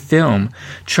 feet of film,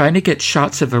 trying to get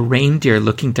shots of a reindeer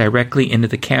looking directly into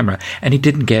the camera, and he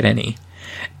didn't get any.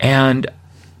 And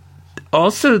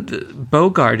also,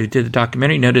 Bogart, who did the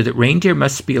documentary, noted that reindeer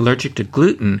must be allergic to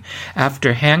gluten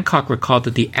after Hancock recalled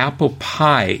that the apple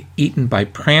pie eaten by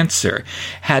Prancer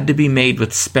had to be made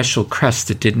with special crust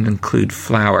that didn't include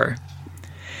flour.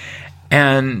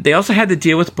 And they also had to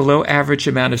deal with below-average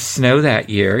amount of snow that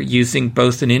year, using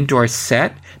both an indoor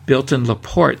set built in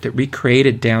LaPorte that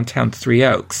recreated downtown Three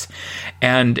Oaks.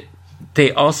 And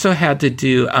they also had to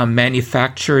do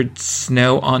manufactured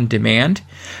snow on demand,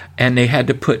 and they had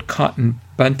to put cotton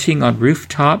bunting on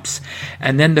rooftops,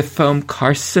 and then the foam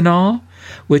carcinol,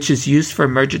 which is used for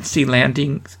emergency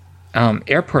landings,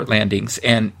 airport landings,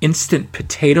 and instant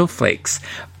potato flakes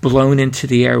blown into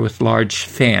the air with large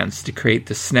fans to create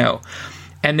the snow.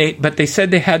 But they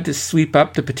said they had to sweep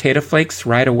up the potato flakes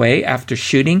right away after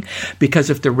shooting, because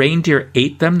if the reindeer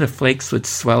ate them, the flakes would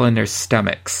swell in their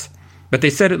stomachs. But they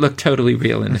said it looked totally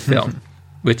real in the film,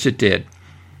 which it did.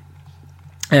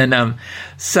 And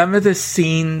some of the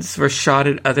scenes were shot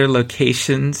at other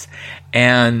locations,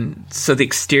 and so the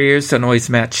exteriors don't always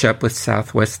match up with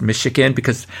Southwest Michigan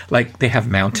because, they have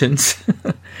mountains.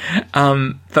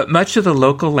 But much of the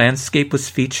local landscape was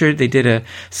featured. They did a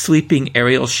sweeping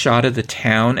aerial shot of the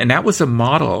town, and that was a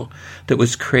model that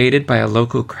was created by a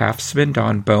local craftsman,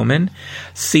 Don Bowman.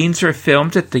 Scenes were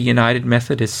filmed at the United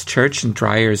Methodist Church in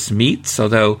Dreyer's Meats,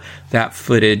 although that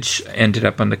footage ended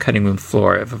up on the cutting room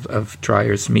floor of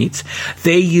Dreyer's Meats.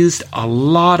 They used a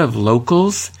lot of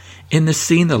locals in the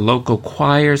scene, the local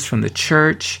choirs from the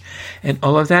church and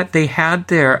all of that. They had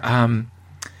their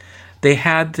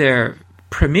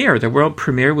premiere. The world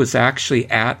premiere was actually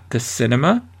at the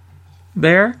cinema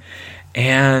there,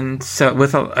 and so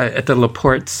at the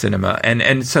LaPorte Cinema,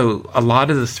 and so a lot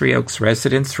of the Three Oaks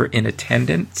residents were in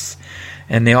attendance,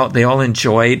 and they all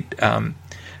enjoyed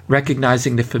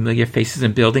recognizing the familiar faces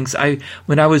and buildings.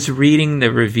 When I was reading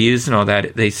the reviews and all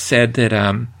that, they said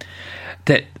that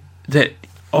that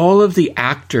all of the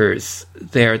actors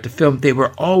there at the film, they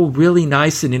were all really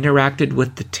nice and interacted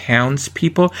with the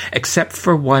townspeople, except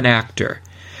for one actor,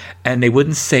 and they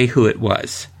wouldn't say who it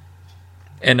was.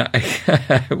 And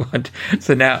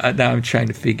so now I'm trying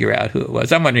to figure out who it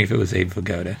was. I'm wondering if it was Abe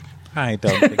Vigoda. I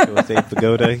don't think it was Abe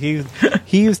Vigoda.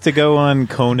 He used to go on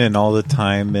Conan all the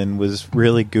time and was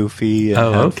really goofy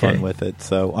and had fun with it.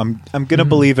 So I'm gonna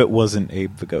believe it wasn't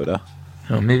Abe Vigoda.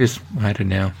 Oh, maybe I don't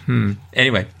know.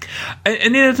 Anyway,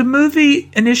 and the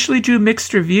movie initially drew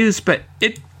mixed reviews, but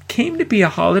it came to be a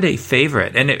holiday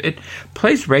favorite, and it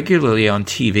plays regularly on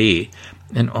TV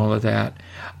and all of that.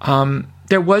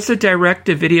 There was a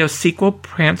direct-to-video sequel,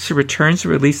 Prancer Returns,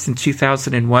 released in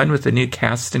 2001 with a new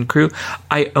cast and crew.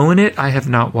 I own it. I have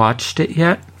not watched it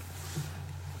yet.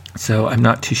 So I'm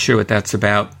not too sure what that's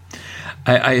about.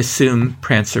 I assume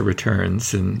Prancer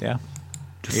returns, and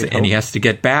he has to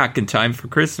get back in time for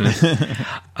Christmas.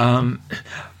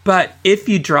 But if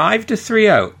you drive to Three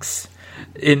Oaks,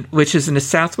 which is in the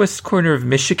southwest corner of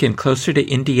Michigan, closer to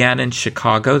Indiana and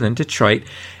Chicago than Detroit,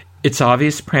 it's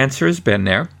obvious Prancer has been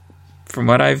there. From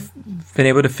what I've been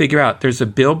able to figure out, there's a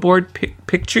billboard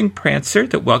picturing Prancer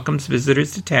that welcomes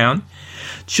visitors to town.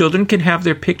 Children can have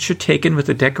their picture taken with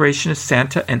a decoration of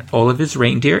Santa and all of his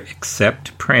reindeer,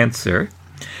 except Prancer.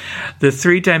 The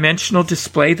three-dimensional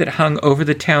display that hung over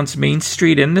the town's main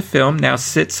street in the film now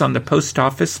sits on the post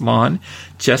office lawn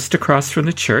just across from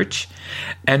the church.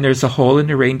 And there's a hole in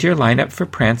the reindeer lineup for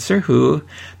Prancer, who,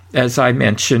 as I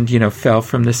mentioned, fell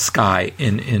from the sky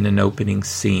in an opening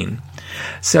scene.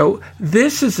 So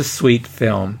this is a sweet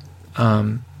film.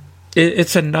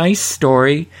 It's a nice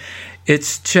story.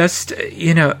 It's just,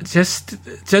 just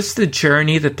the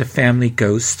journey that the family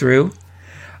goes through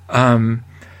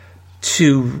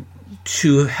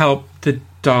to help the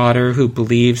daughter who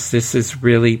believes this is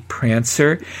really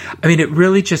Prancer. I mean, it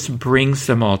really just brings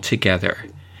them all together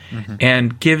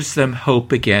and gives them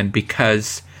hope again,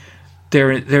 because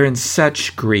they're in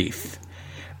such grief.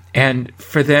 And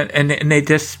for them, and they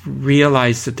just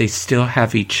realize that they still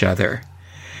have each other,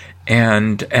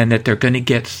 and that they're going to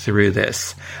get through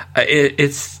this.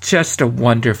 It's just a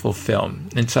wonderful film,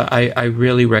 and so I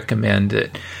really recommend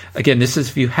it. Again, this is,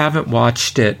 if you haven't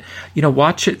watched it,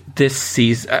 watch it this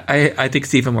season. I think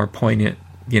it's even more poignant,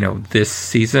 this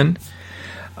season.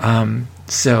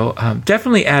 So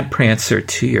definitely add Prancer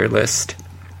to your list.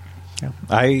 Yeah.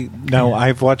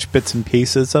 I've watched bits and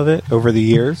pieces of it over the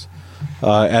years.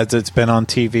 As it's been on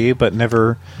TV, but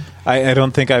never. I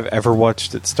don't think I've ever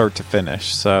watched it start to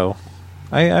finish. So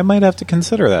I might have to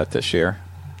consider that this year.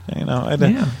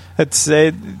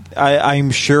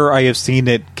 I'm sure I have seen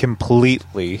it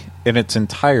completely in its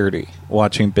entirety,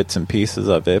 watching bits and pieces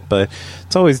of it. But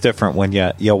it's always different when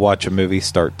you watch a movie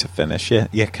start to finish.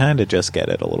 You kind of just get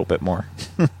it a little bit more.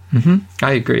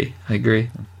 I agree.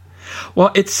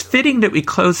 Well, it's fitting that we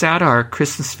close out our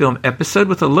Christmas film episode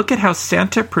with a look at how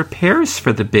Santa prepares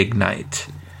for the big night.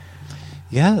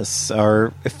 Yes,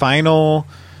 our final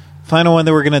one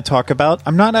that we're going to talk about.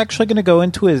 I'm not actually going to go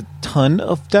into a ton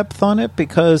of depth on it,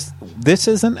 because this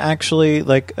isn't actually,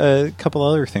 like a couple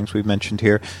other things we've mentioned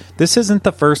here, this isn't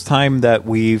the first time that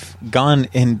we've gone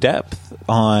in depth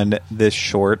on this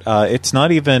short. It's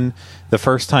not even the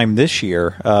first time this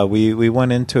year. We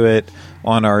went into it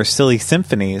on our Silly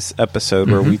Symphonies episode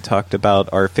where we talked about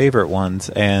our favorite ones,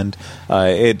 and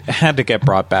it had to get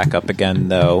brought back up again,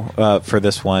 though, for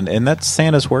this one, and that's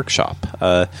Santa's Workshop.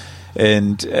 I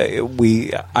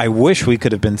wish we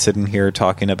could have been sitting here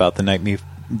talking about the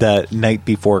night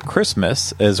before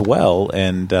Christmas as well,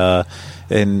 and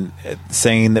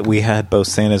saying that we had both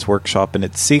Santa's Workshop and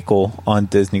its sequel on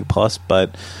Disney Plus,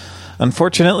 but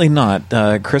unfortunately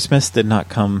not. Christmas did not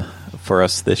come for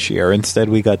us this year. Instead,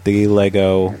 we got the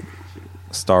Lego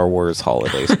Star Wars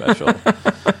Holiday Special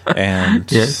and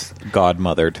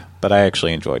Godmothered. But I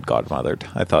actually enjoyed Godmothered.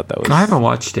 I thought that was... I haven't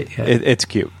watched it yet. It's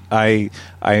cute. I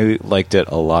liked it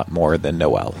a lot more than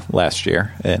Noelle last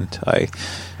year, and I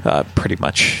pretty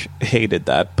much hated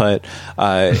that. But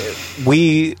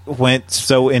we went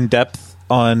so in depth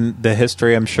on the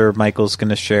history. I'm sure Michael's going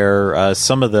to share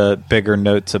some of the bigger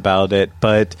notes about it.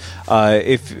 But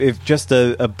if just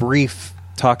a brief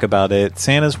talk about it,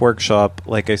 Santa's Workshop,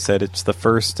 like I said, it's the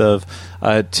first of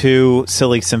two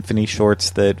Silly Symphony shorts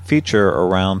that feature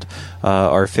around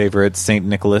our favorite St.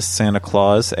 Nicholas, Santa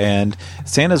Claus. And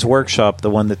Santa's Workshop, the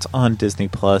one that's on Disney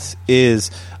Plus,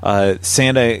 is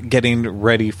Santa getting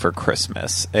ready for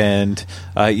Christmas. And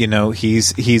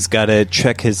he's got to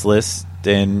check his list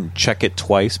and check it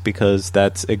twice, because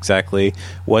that's exactly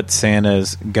what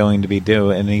Santa's going to be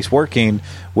doing, and he's working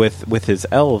with his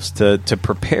elves to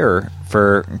prepare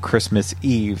for Christmas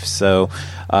Eve. So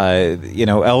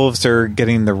elves are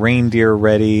getting the reindeer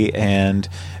ready, and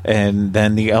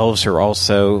then the elves are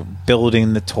also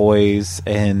building the toys,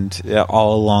 and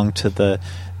all along to the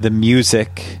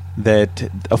music that,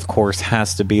 of course,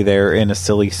 has to be there in a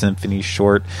Silly Symphony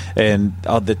short, and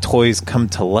the toys come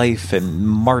to life and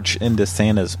march into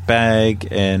Santa's bag,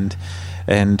 and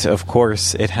of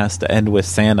course it has to end with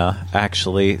Santa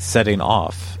actually setting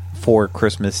off for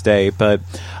Christmas Day. But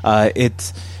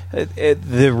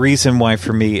the reason why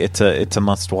for me it's a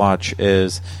must watch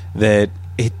is that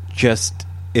it just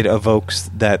it evokes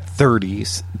that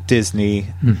 30s Disney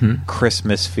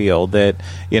Christmas feel that,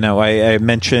 I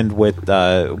mentioned with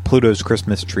Pluto's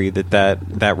Christmas tree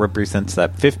that represents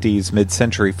that 50s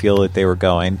mid-century feel that they were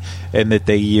going, and that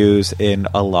they use in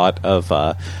a lot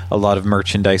of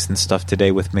merchandise and stuff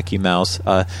today with Mickey Mouse.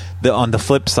 On the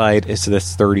flip side is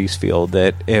this 30s feel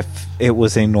that if it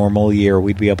was a normal year,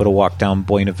 we'd be able to walk down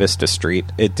Buena Vista Street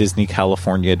at Disney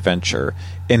California Adventure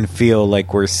and feel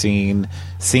like we're seeing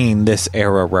this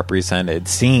era represented,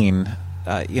 seeing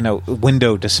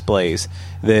window displays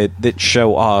that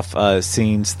show off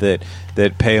scenes that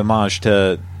pay homage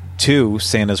to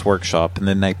Santa's Workshop and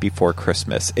The Night Before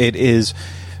Christmas. It's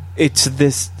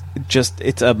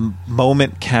a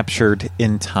moment captured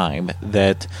in time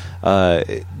that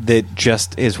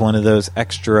just is one of those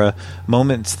extra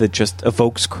moments that just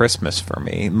evokes Christmas for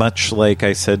me. Much like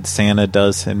I said Santa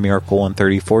does in Miracle on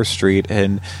 34th Street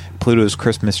and Pluto's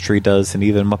Christmas Tree does, and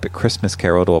even Muppet Christmas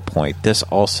Carol to a point. This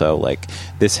also,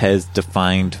 this has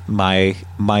defined my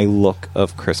look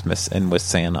of Christmas and with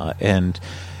Santa, and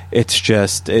it's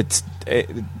just it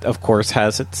of course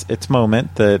has its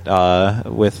moment that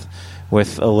with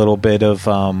a little bit of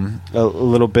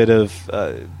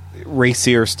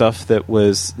racier stuff that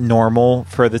was normal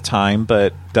for the time,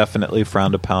 but definitely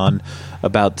frowned upon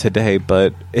about today.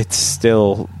 But it's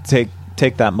still take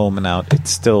that moment out.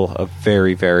 It's still a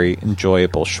very, very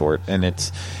enjoyable short, and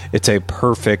it's a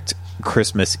perfect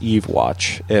Christmas Eve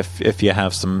watch if you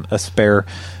have a spare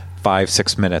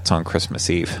 5-6 minutes on Christmas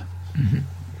Eve. Mm-hmm.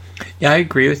 Yeah, I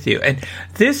agree with you. And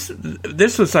this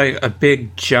was like a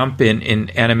big jump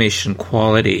in animation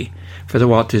quality for the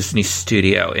Walt Disney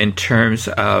Studio in terms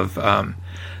of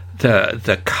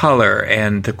the color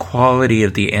and the quality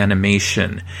of the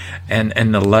animation and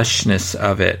the lushness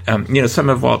of it. Some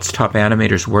of Walt's top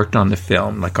animators worked on the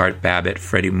film, like Art Babbitt,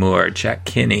 Freddie Moore, Jack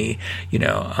Kinney,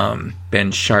 Ben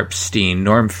Sharpstein,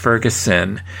 Norm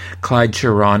Ferguson, Clyde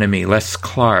Geronimi, Les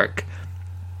Clark.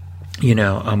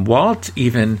 Walt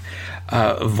even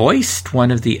voiced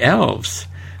one of the elves.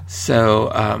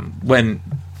 So when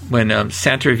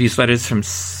Santa reviews letters from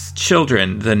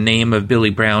children, the name of Billy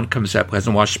Brown comes up, who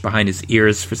hasn't washed behind his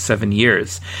ears for 7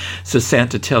 years. So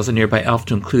Santa tells a nearby elf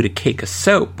to include a cake of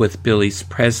soap with Billy's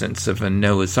presents of a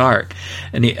Noah's Ark.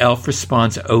 And the elf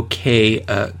responds, "Okay,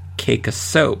 a cake of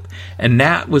soap." And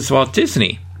that was Walt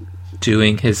Disney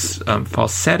doing his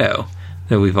falsetto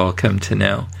that we've all come to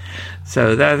know.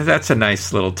 So that's a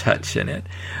nice little touch in it.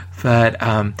 But,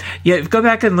 go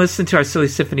back and listen to our Silly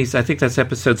Symphonies. I think that's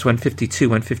episodes 152,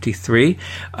 153.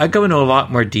 I go into a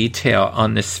lot more detail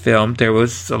on this film. There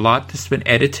was a lot that's been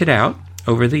edited out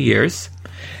over the years,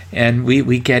 and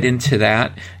we get into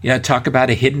that. Talk about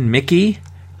a hidden Mickey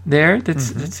there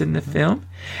that's in the film.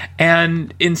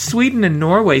 And in Sweden and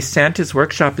Norway, Santa's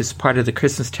Workshop is part of the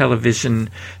Christmas television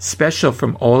special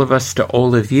From All of Us to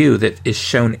All of You that is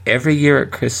shown every year at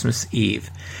Christmas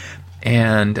Eve.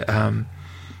 And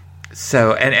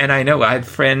so I know I had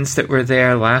friends that were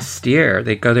there last year.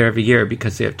 They go there every year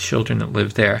because they have children that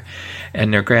live there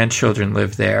and their grandchildren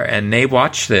live there, and they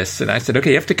watch this. And I said,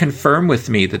 okay, you have to confirm with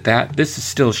me that this is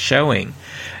still showing.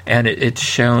 And it's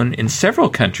shown in several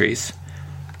countries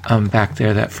back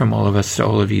there, that From All of Us to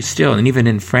All of You still, and even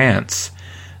in France.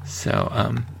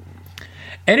 So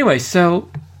anyway, so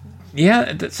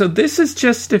this is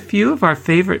just a few of our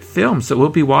favorite films that we'll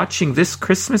be watching this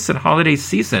Christmas and holiday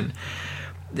season.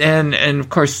 And of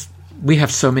course, we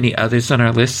have so many others on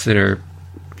our list that are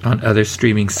on other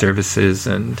streaming services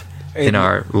and in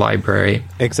our library.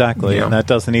 Exactly, and that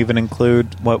doesn't even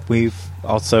include what we've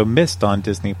also missed on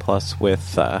Disney Plus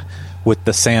with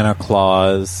the Santa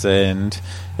Claus and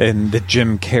the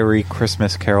Jim Carrey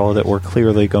Christmas Carol that we're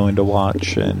clearly going to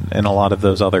watch, and a lot of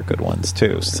those other good ones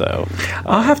too. So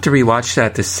I'll have to rewatch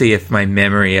that to see if my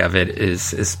memory of it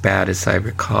is as bad as I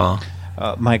recall.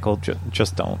 Michael,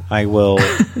 just don't. I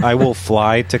will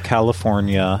fly to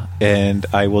California, and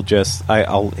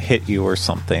I'll hit you or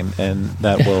something, and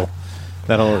it'll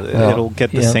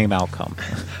get the same outcome.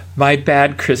 My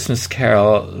bad Christmas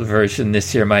Carol version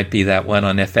this year might be that one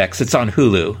on FX. It's on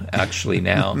Hulu actually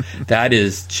now. That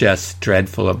is just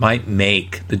dreadful. It might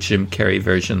make the Jim Carrey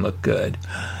version look good.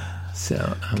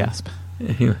 So gasp.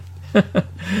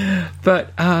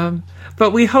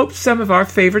 But we hope some of our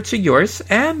favorites are yours,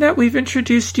 and that we've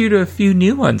introduced you to a few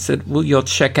new ones that you'll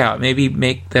check out. Maybe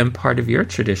make them part of your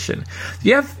tradition.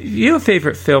 If you have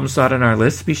favorite films not on our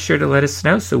list, be sure to let us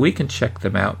know so we can check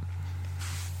them out.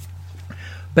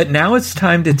 But now it's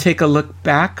time to take a look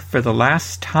back for the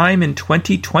last time in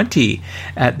 2020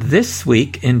 at This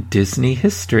Week in Disney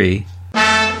History.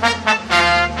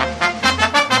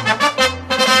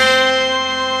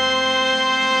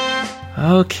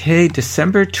 Okay,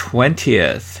 December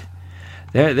 20th.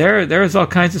 There was all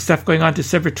kinds of stuff going on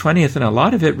December 20th, and a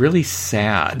lot of it really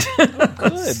sad.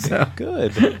 Good,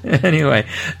 good. Anyway,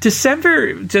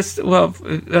 December,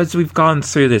 as we've gone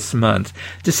through this month,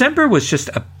 December was just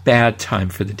a bad time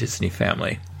for the Disney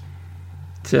family.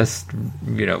 Just,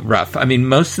 rough. I mean,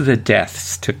 most of the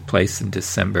deaths took place in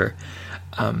December.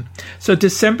 So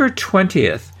December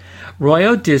 20th, Roy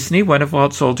O. Disney, one of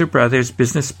Walt's older brothers,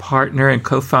 business partner, and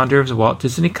co-founder of the Walt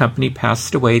Disney Company,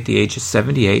 passed away at the age of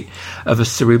 78 of a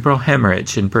cerebral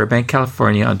hemorrhage in Burbank,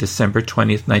 California on December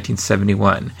 20th,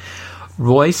 1971.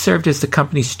 Roy served as the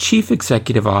company's chief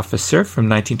executive officer from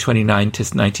 1929 to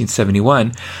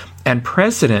 1971 and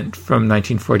president from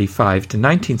 1945 to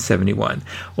 1971.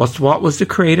 Whilst Walt was the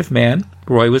creative man,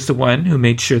 Roy was the one who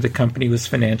made sure the company was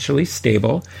financially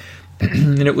stable,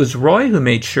 and it was Roy who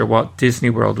made sure Walt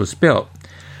Disney World was built.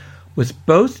 With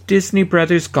both Disney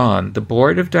brothers gone, the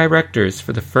board of directors,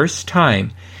 for the first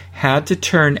time, had to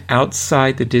turn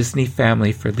outside the Disney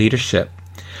family for leadership.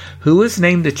 Who was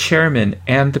named the chairman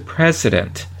and the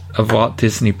president of Walt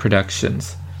Disney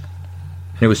Productions?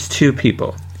 It was two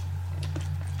people.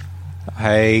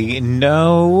 I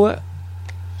know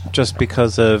just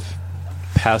because of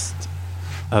past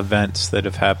events that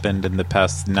have happened in the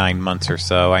past 9 months or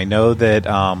so. I know that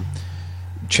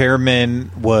chairman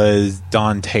was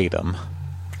Don Tatum.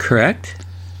 Correct.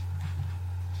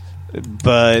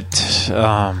 But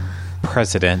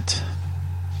president,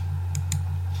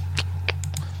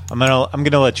 I'm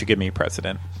gonna let you give me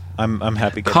president. I'm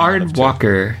happy. Card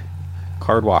Walker.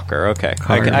 Card Walker. Okay,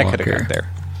 I could have got there.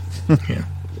 Yeah.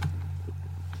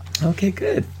 Okay,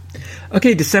 good.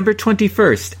 Okay, December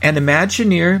 21st. An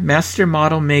Imagineer, master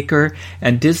model maker,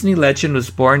 and Disney legend was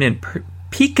born in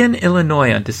Pekin,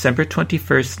 Illinois on December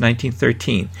 21st,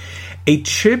 1913. A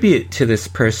tribute to this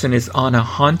person is on a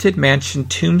Haunted Mansion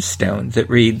tombstone that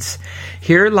reads,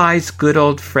 "Here lies good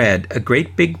old Fred. A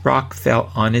great big rock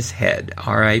fell on his head.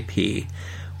 R.I.P."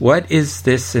 What is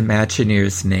this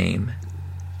Imagineer's name?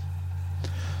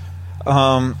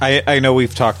 I know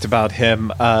we've talked about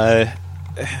him.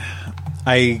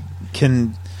 I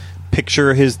can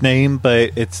picture his name,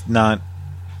 but it's not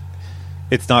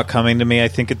coming to me. I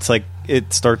think it's like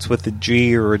it starts with a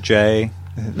G or a J.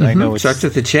 Mm-hmm. I know it starts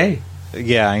with a J.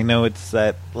 Yeah, I know it's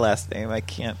that last name. I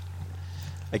can't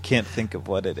think of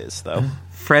what it is though.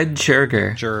 Fred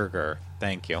Jerger. Jerger.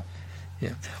 Thank you.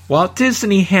 Yeah. Walt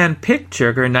Disney handpicked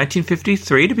Jerger in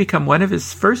 1953 to become one of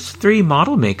his first three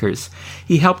model makers.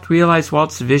 He helped realize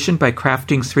Walt's vision by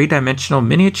crafting three-dimensional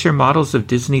miniature models of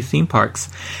Disney theme parks,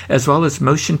 as well as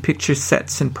motion picture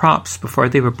sets and props before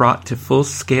they were brought to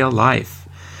full-scale life.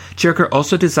 Jerger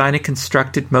also designed and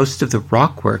constructed most of the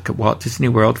rock work at Walt Disney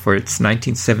World for its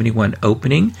 1971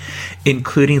 opening,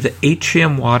 including the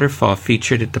atrium waterfall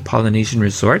featured at the Polynesian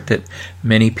Resort that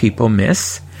many people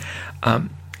miss.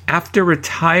 After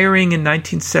retiring in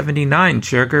 1979,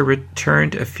 Jerger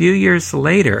returned a few years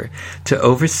later to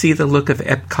oversee the look of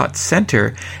Epcot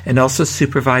Center and also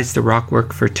supervise the rock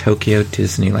work for Tokyo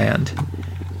Disneyland.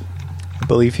 I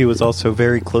believe he was also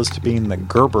very close to being the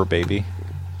Gerber baby.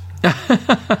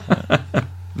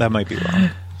 That might be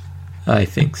wrong. I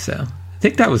think so. I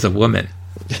think that was a woman.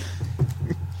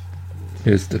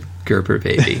 It was the Gerber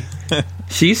baby.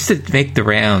 She used to make the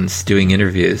rounds doing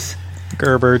interviews.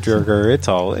 Gerber, Jerger, it's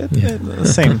all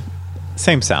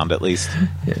same sound at least.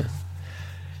 Yeah.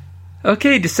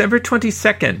 Okay, December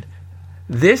 22nd.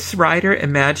 This writer,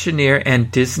 Imagineer, and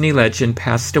Disney legend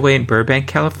passed away in Burbank,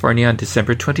 California on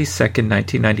December 22nd,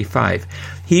 1995.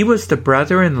 He was the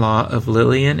brother-in-law of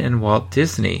Lillian and Walt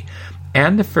Disney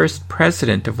and the first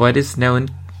president of what is known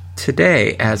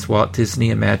today as Walt Disney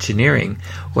Imagineering.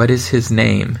 What is his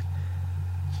name?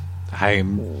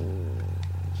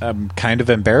 I'm kind of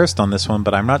embarrassed on this one,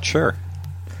 but I'm not sure.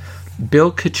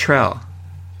 Bill Cottrell.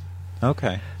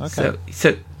 Okay.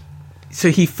 So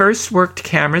he first worked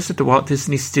cameras at the Walt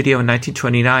Disney Studio in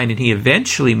 1929, and he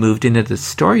eventually moved into the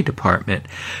story department,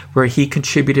 where he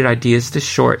contributed ideas to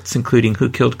shorts, including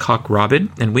Who Killed Cock Robin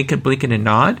and Wink and Blink and a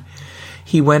Nod.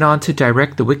 He went on to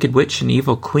direct the Wicked Witch and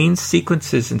Evil Queen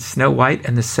sequences in Snow White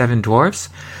and the Seven Dwarfs,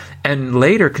 and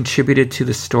later contributed to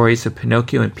the stories of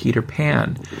Pinocchio and Peter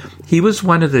Pan. He was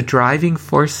one of the driving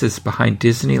forces behind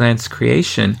Disneyland's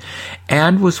creation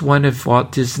and was one of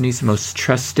Walt Disney's most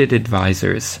trusted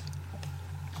advisors.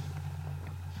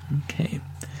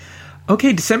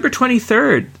 Okay, December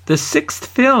 23rd, the sixth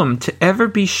film to ever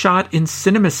be shot in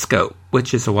CinemaScope,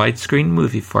 which is a widescreen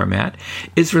movie format,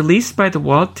 is released by the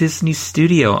Walt Disney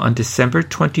Studio on December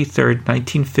 23rd,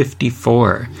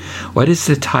 1954. What is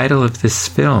the title of this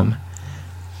film?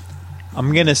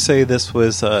 I'm going to say this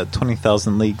was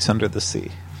 20,000 Leagues Under the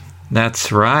Sea.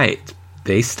 That's right.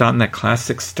 Based on the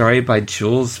classic story by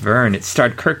Jules Verne. It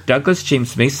starred Kirk Douglas,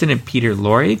 James Mason, and Peter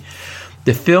Lorre.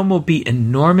 The film will be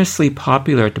enormously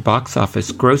popular at the box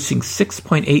office, grossing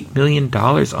 $6.8 million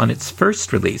on its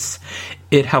first release.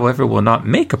 It, however, will not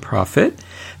make a profit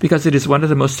because it is one of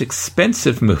the most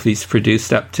expensive movies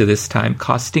produced up to this time,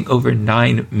 costing over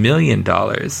 $9 million.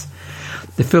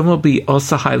 The film will be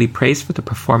also highly praised for the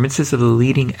performances of the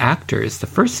leading actors, the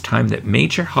first time that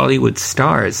major Hollywood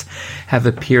stars have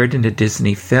appeared in a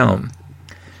Disney film.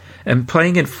 And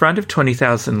playing in front of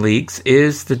 20,000 Leagues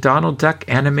is the Donald Duck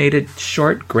animated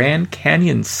short Grand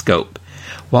Canyon Scope,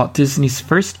 Walt Disney's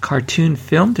first cartoon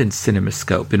filmed in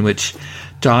CinemaScope, in which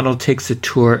Donald takes a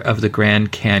tour of the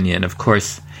Grand Canyon. Of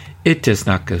course, it does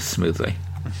not go smoothly.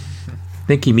 I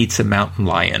think he meets a mountain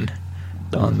lion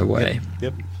on the way.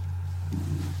 Yep.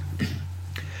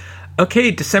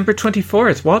 Okay, December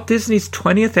 24th, Walt Disney's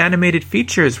 20th animated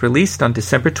feature is released on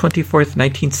December 24th,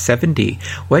 1970.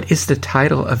 What is the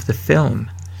title of the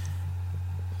film?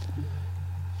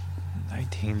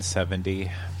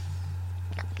 1970.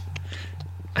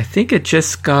 I think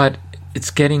it's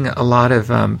getting a lot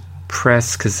of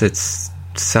press because it's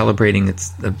celebrating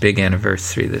a big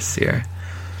anniversary this year.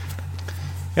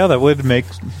 Yeah,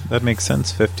 that makes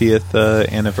sense. 50th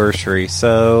anniversary.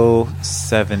 So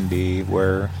 70.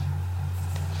 Where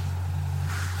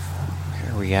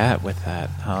are we at with that?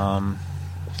 I'm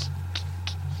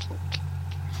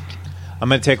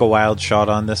going to take a wild shot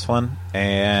on this one,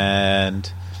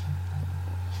 and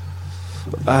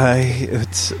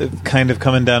it's kind of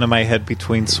coming down in my head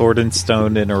between Sword and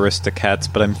Stone and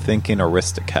Aristocats, but I'm thinking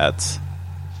Aristocats.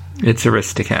 It's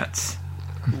Aristocats.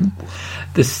 Mm-hmm.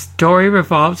 The story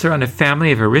revolves around a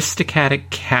family of aristocratic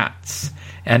cats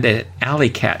and an alley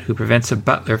cat who prevents a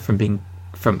butler from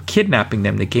kidnapping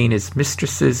them to gain his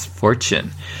mistress's fortune.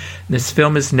 This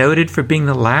film is noted for being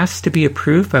the last to be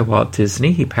approved by Walt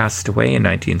Disney. He passed away in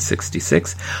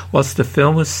 1966, whilst the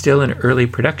film was still in early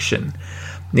production.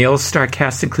 The all-star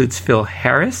cast includes Phil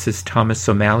Harris as Thomas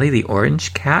O'Malley, the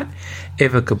orange cat,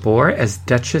 Eva Gabor as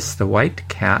Duchess, the white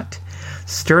cat,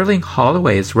 Sterling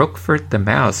Holloway as Roquefort the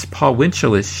mouse, Paul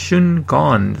Winchell as Shun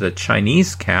Gon, the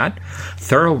Chinese cat,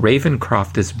 Thurl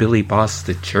Ravencroft as Billy Boss,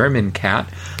 the German cat,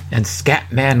 and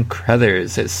Scatman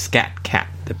Crothers as Scat Cat,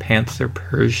 the Panther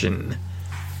Persian.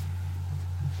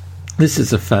 This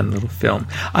is a fun little film.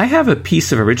 I have a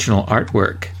piece of original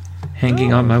artwork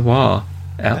hanging on my wall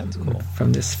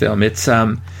from this film. It's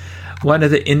one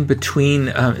of the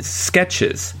in-between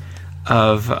sketches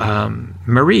of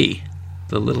Marie,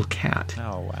 the little cat.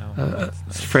 Oh, wow.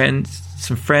 Nice.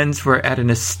 Some friends were at an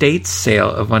estate sale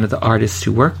of one of the artists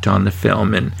who worked on the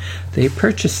film, and they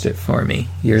purchased it for me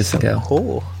years ago.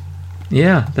 Cool.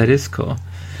 Yeah, that is cool.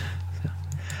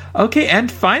 Okay,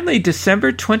 and finally,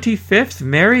 December 25th,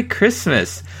 Merry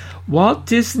Christmas. Walt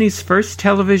Disney's first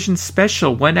television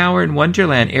special, 1 Hour in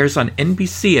Wonderland, airs on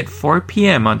NBC at 4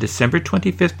 p.m. on December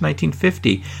 25th,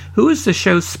 1950. Who is the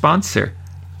show's sponsor?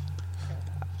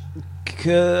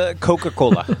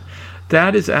 Coca-Cola.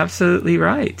 That is absolutely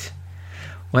right.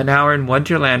 1 Hour in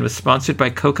Wonderland was sponsored by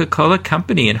Coca-Cola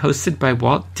Company and hosted by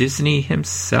Walt Disney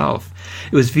himself.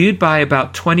 It was viewed by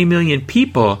about 20 million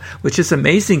people, which is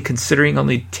amazing considering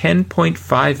only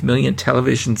 10.5 million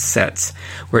television sets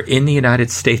were in the United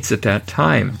States at that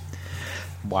time.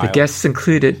 Wild. The guests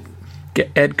included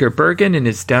Edgar Bergen and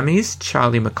his dummies,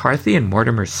 Charlie McCarthy and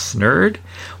Mortimer Snurd,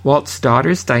 Walt's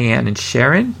daughters Diane and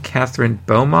Sharon, Catherine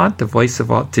Beaumont, the voice of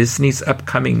Walt Disney's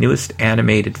upcoming newest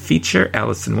animated feature,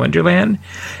 Alice in Wonderland,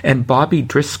 and Bobby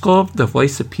Driscoll, the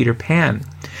voice of Peter Pan.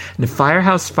 And the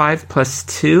Firehouse 5 plus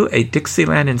 2, a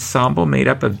Dixieland ensemble made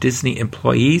up of Disney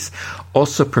employees,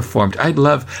 also performed. I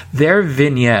love their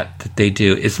vignette that they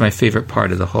do is my favorite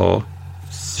part of the whole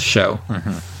show.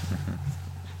 Mm-hmm.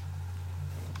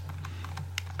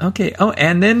 Okay,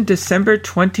 and then December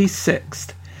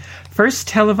 26th. First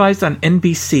televised on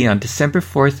NBC on December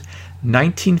 4th,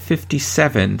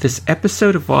 1957, this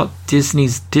episode of Walt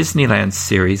Disney's Disneyland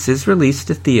series is released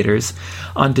to theaters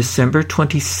on December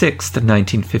 26th of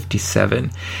 1957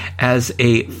 as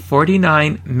a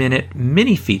 49-minute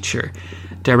mini-feature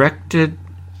directed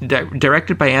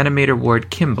by animator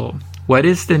Ward Kimball. What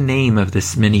is the name of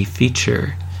this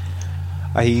mini-feature?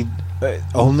 I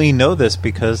only know this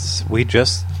because we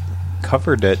just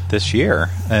covered it this year,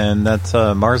 and that's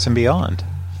Mars and Beyond.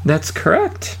 That's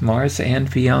correct. Mars and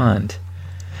Beyond.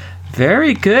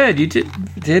 Very good. You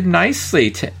did nicely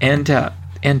to end out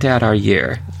our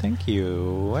year. Thank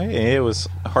you. It was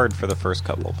hard for the first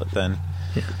couple, but then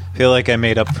I feel like I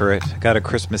made up for it. Got a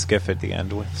Christmas gift at the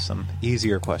end with some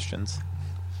easier questions.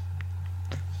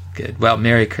 Good. Well,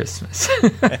 Merry Christmas.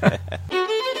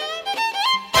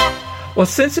 Well,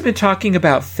 since we've been talking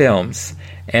about films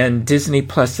and Disney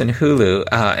Plus and Hulu,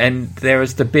 and there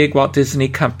was the big Walt Disney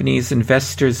Company's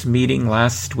investors meeting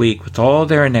last week with all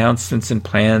their announcements and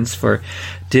plans for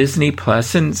Disney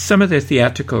Plus and some of their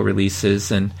theatrical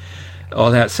releases and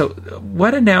all that. So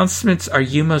what announcements are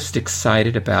you most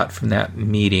excited about from that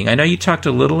meeting? I know you talked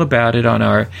a little about it on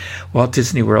our Walt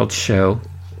Disney World show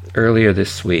earlier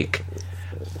this week,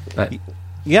 but...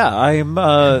 Yeah, I'm.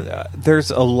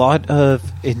 There's a lot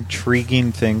of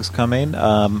intriguing things coming.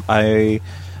 I'm going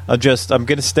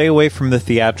to stay away from the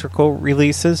theatrical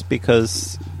releases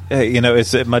because,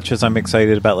 as much as I'm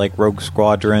excited about like Rogue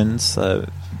Squadrons,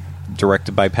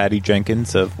 directed by Patty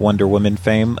Jenkins of Wonder Woman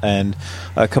fame, and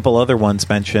a couple other ones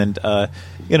mentioned,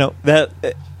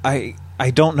 that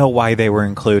I don't know why they were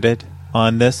included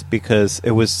on this because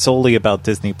it was solely about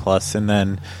Disney Plus, and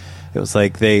then. It was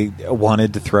like they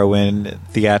wanted to throw in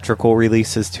theatrical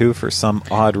releases, too, for some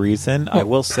odd reason. Well, I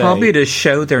will say... Probably to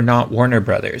show they're not Warner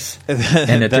Brothers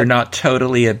and that they're not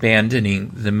totally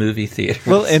abandoning the movie theaters.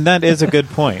 Well, and that is a good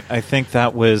point. I think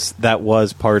that was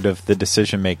part of the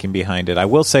decision-making behind it. I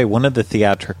will say one of the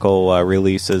theatrical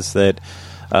releases that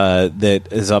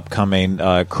is upcoming,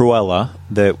 Cruella,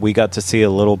 that we got to see a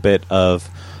little bit of...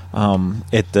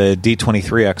 at the D23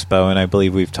 Expo, and I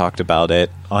believe we've talked about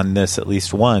it on this at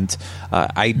least once.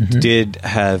 I did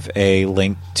have a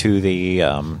link to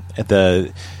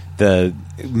the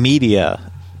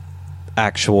media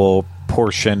actual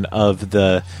portion of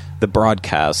the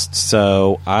broadcast,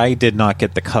 so I did not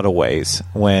get the cutaways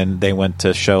when they went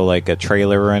to show like a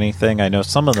trailer or anything. I know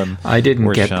some of them I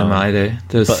didn't get them either.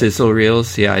 Those sizzle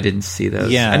reels, I didn't see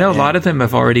those. Yeah, I know a lot of them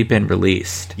have already been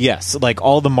released. Yes, like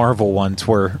all the Marvel ones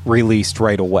were released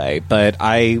right away, but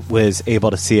I was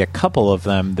able to see a couple of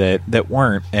them that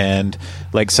weren't, and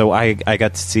like so I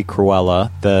got to see Cruella,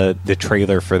 the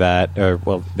trailer for that, or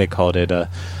well, they called it a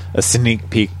sneak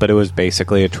peek, but it was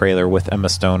basically a trailer with Emma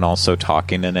Stone also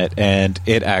talking in it, and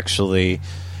it actually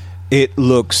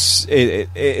looks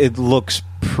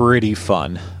pretty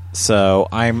fun. So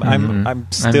I'm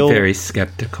still very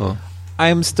skeptical.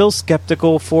 I'm still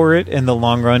skeptical for it in the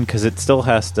long run because it still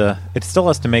has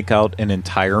to make out an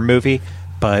entire movie,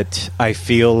 but I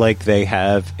feel like they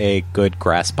have a good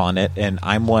grasp on it, and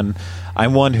I'm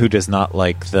one who does not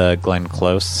like the Glenn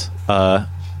Close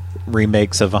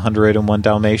remakes of 101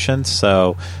 Dalmatians,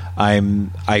 so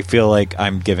I feel like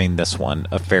I'm giving this one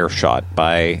a fair shot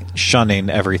by shunning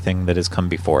everything that has come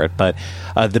before it. But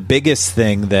the biggest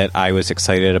thing that I was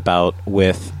excited about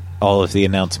with all of the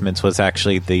announcements was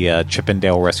actually the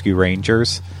Chippendale Rescue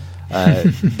Rangers,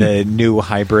 the new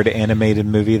hybrid animated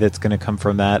movie that's going to come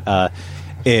from that.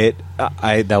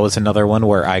 That was another one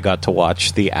where I got to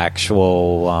watch the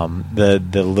actual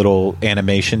the little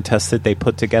animation test that they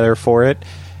put together for it.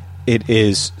 It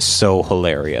is so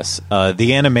hilarious.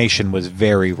 The animation was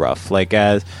very rough. Like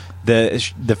as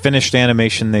the finished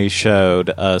animation they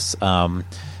showed us,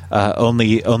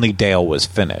 only Dale was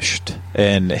finished,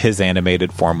 and his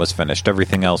animated form was finished.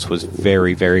 Everything else was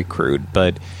very, very crude,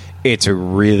 but it's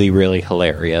really, really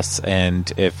hilarious.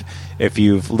 And if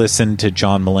you've listened to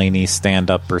John Mulaney's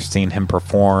stand-up or seen him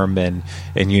perform, and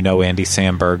you know Andy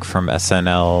Samberg from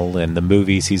SNL and the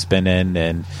movies he's been in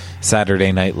and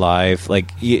Saturday Night Live,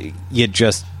 like you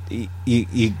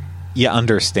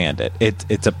understand it.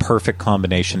 It's a perfect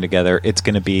combination together. It's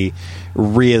going to be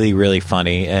really, really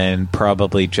funny and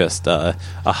probably just a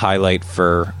highlight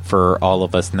for all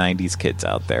of us 90s kids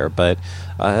out there. But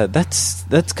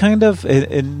that's kind of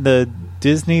in the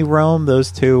Disney realm.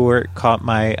 Those two where it caught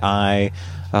my eye.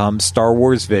 Star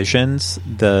Wars Visions,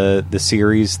 the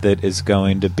series that is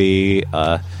going to be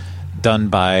done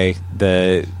by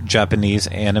the Japanese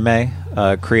anime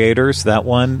creators. That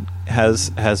one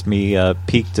has me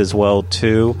peaked as well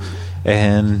too.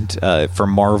 And for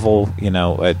Marvel,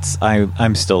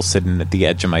 I'm still sitting at the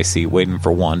edge of my seat waiting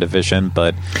for WandaVision.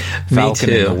 But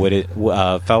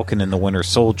Falcon and the Winter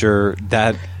Soldier,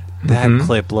 that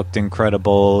clip looked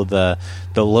incredible. The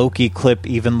Loki clip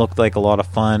even looked like a lot of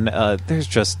fun.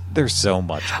 There's so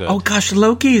much good. Oh gosh,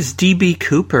 Loki is DB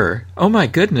Cooper. Oh my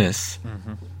goodness.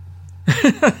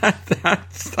 I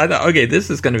thought, okay, this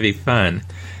is going to be fun.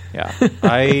 Yeah,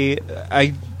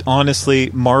 I honestly,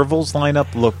 Marvel's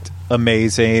lineup looked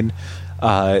amazing.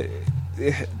 I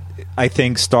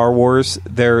think Star Wars,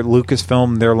 their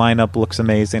Lucasfilm, their lineup looks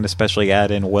amazing, especially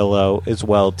add in Willow as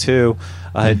well too.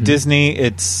 Disney,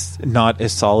 it's not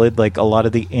as solid like a lot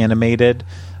of the animated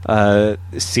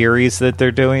series that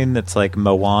they're doing. That's like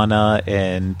Moana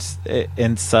and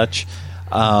such.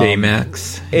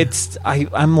 Baymax.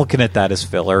 I'm looking at that as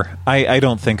filler. I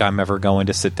don't think I'm ever going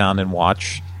to sit down and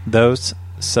watch those.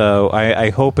 So I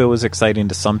hope it was exciting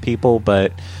to some people,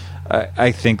 but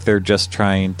I think they're just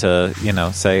trying to,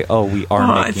 say, oh, we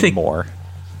are making more.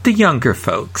 The younger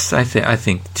folks, I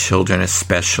think children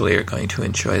especially are going to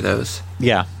enjoy those.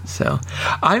 Yeah. So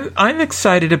I'm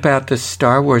excited about the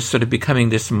Star Wars sort of becoming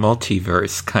this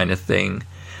multiverse kind of thing.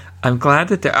 I'm glad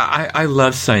that I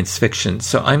love science fiction,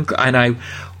 so I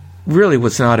really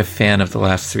was not a fan of the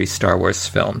last 3 Star Wars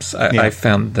films. I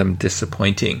found them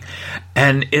disappointing,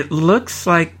 and it looks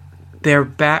like they're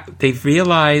back. They've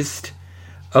realized,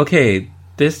 okay,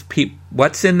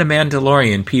 what's in The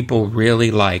Mandalorian people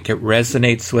really like. It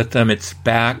resonates with them. It's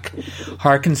back,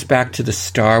 harkens back to the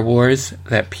Star Wars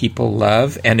that people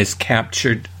love, and has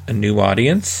captured a new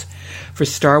audience for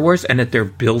Star Wars, and that they're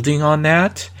building on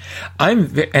that.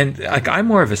 I'm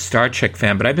more of a Star Trek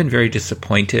fan, but I've been very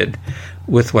disappointed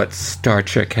with what Star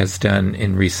Trek has done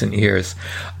in recent years.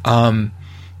 I'm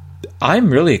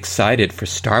really excited for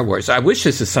Star Wars. I wish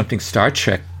this is something Star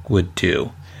Trek would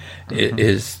do.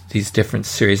 Is these different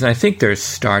series, and I think they're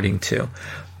starting to.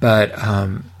 But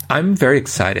I'm very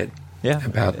excited.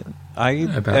 About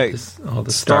this, all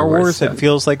the Star Wars stuff. It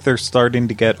feels like they're starting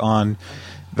to get on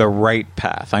the right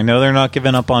path. I know they're not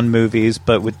giving up on movies,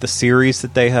 but with the series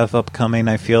that they have upcoming,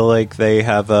 I feel like they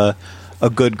have a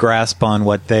good grasp on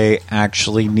what they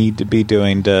actually need to be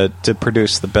doing to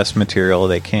produce the best material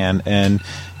they can. And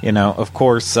of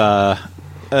course, as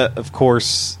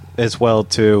well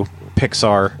too,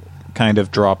 Pixar kind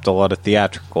of dropped a lot of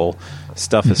theatrical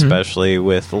stuff, especially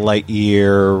with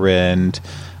Lightyear and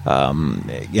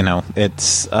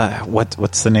it's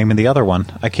what's the name of the other one?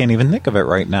 I can't even think of it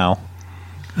right now.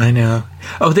 I know.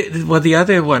 Oh, the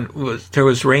other one was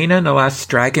Raya and the Last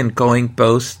Dragon going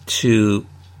both to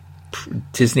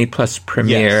Disney Plus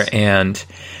premiere and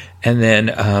then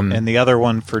and the other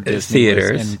one for Disney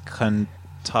theaters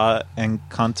Encanto.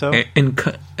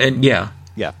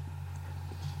 Yeah.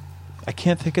 I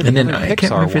can't think of the other Pixar I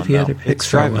can't remember one, the other Pixar Pixar It's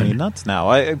driving one. me nuts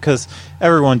now. Because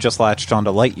everyone just latched onto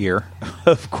Lightyear,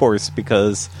 of course,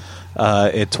 because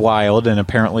it's wild, and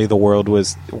apparently the world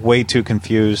was way too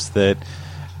confused that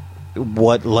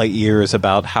what Lightyear is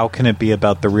about. How can it be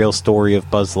about the real story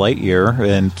of Buzz Lightyear,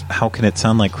 and how can it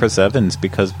sound like Chris Evans,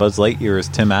 because Buzz Lightyear is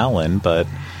Tim Allen, but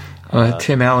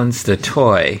Tim Allen's the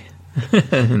toy.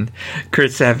 And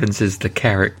Chris Evans is the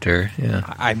character. Yeah,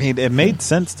 I mean, it made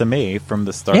sense to me from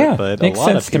the start, but a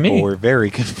lot of people were very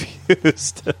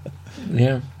confused.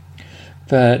 Yeah,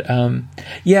 but and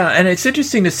it's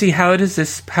interesting to see how is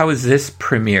this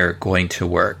premiere going to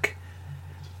work.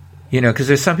 Because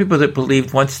there's some people that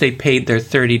believed once they paid their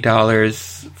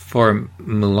 $30 for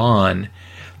Mulan,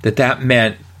 that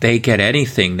meant they get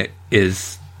anything that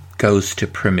goes to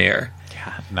premiere.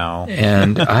 No.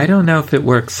 And I don't know if it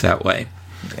works that way.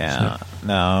 Yeah. So.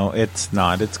 No, it's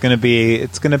not. It's going to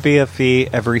be a fee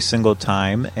every single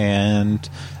time, and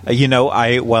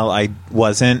I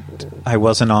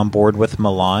wasn't on board with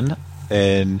Milan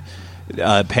and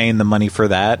paying the money for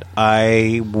that.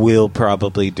 I will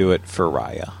probably do it for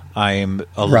Raya. I'm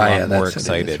a lot more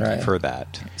excited for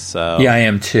that. So yeah, I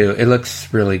am too. It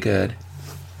looks really good.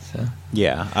 So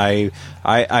yeah,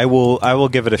 I will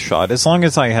give it a shot as long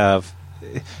as I have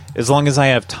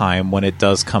time when it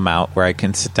does come out where I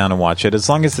can sit down and watch it, as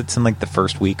long as it's in like the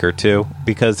first week or two,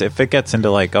 because if it gets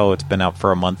into like, oh, it's been out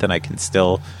for a month and I can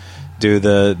still do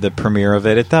the premiere of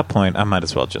it, at that point I might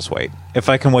as well just wait. If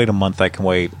I can wait a month, I can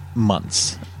wait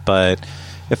months, but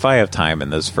if I have time in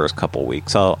those first couple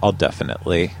weeks, I'll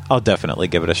definitely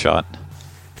give it a shot.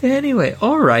 Anyway,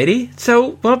 alrighty.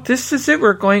 So, well, this is it.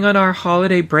 We're going on our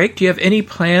holiday break. Do you have any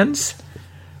plans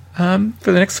for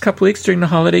the next couple weeks during the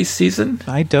holiday season?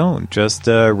 I don't. Just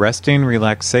resting,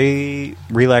 relaxation,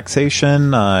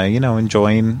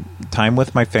 enjoying time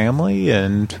with my family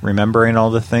and remembering all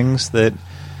the things that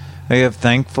I have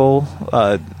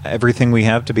everything we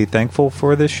have to be thankful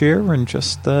for this year, and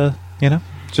just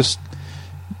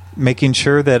making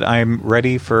sure that I'm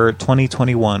ready for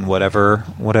 2021,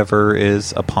 whatever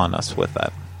is upon us with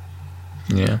that.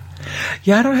 Yeah,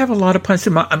 I don't have a lot of plans.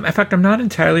 In fact, I'm not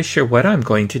entirely sure what I'm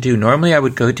going to do. Normally, I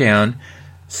would go down,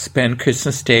 spend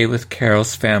Christmas Day with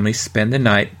Carol's family, spend the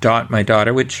night. My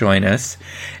daughter would join us,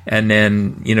 and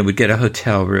then, we'd get a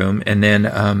hotel room. And then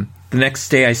the next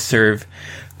day, I serve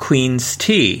Queen's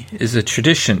tea. Is a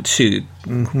tradition to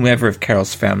whomever of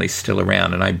Carol's family is still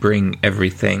around, and I bring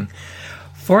everything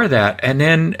for that. And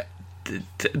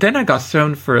then I got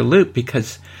thrown for a loop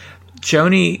because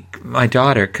Joni, my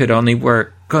daughter, could only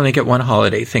work only get one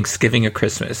holiday, Thanksgiving or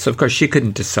Christmas. So, of course, she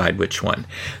couldn't decide which one.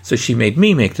 So she made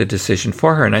me make the decision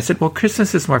for her. And I said, well,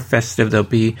 Christmas is more festive. There'll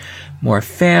be more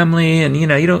family. And,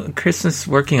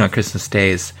 working on Christmas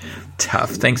Day is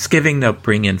tough. Thanksgiving, they'll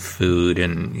bring in food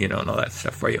and, and all that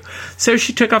stuff for you. So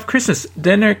she took off Christmas.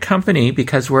 Then her company,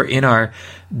 because we're in our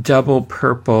double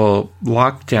purple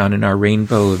lockdown in our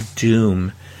rainbow of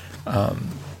doom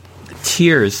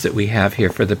tiers that we have here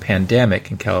for the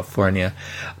pandemic in California,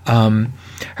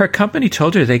 her company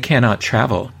told her they cannot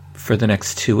travel for the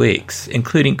next 2 weeks,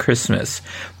 including Christmas,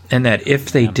 and that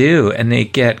if they do and they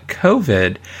get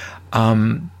COVID,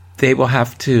 they will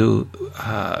have to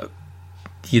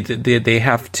they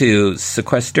have to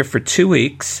sequester for 2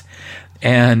 weeks,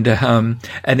 and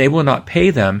they will not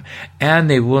pay them, and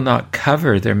they will not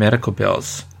cover their medical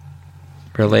bills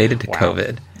related to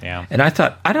COVID. Yeah. And I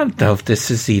thought, I don't know if this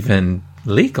is even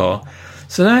legal.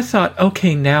 So then I thought,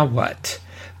 okay, now what?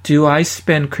 Do I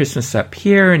spend Christmas up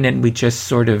here and then we just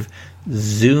sort of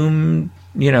Zoom,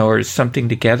 or something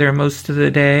together most of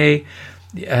the day?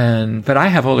 But I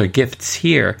have all their gifts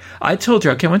here. I told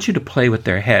her, okay, I want you to play with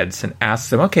their heads and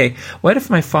ask them, okay, what if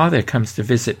my father comes to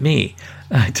visit me?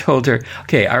 I told her,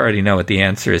 okay, I already know what the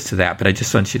answer is to that, but I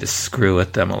just want you to screw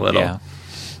with them a little. Yeah.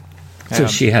 So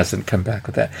she hasn't come back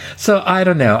with that. So I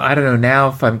don't know. I don't know now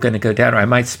if I'm going to go down, or I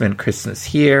might spend Christmas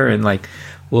here and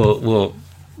we'll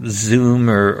Zoom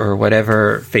or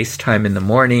whatever, FaceTime in the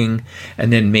morning,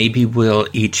 and then maybe we'll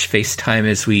each FaceTime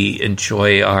as we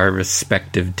enjoy our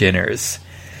respective dinners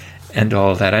and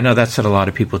all that. I know that's what a lot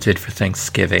of people did for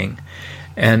Thanksgiving.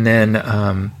 And then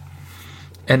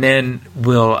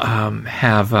we'll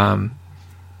have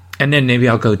and then maybe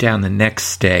I'll go down the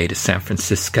next day to San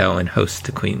Francisco and host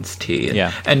the Queen's Tea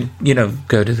and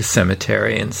go to the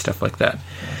cemetery and stuff like that.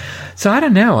 So I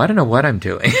don't know. I don't know what I'm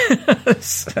doing.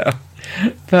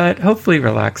 But hopefully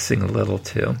relaxing a little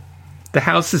too. The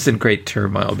house is in great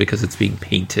turmoil because it's being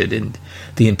painted in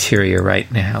the interior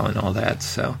right now and all that.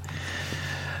 So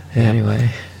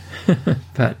anyway,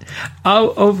 but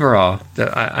overall,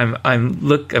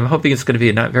 I'm hoping it's going to be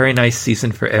a very nice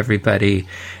season for everybody,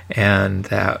 and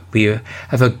that we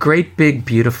have a great, big,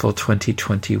 beautiful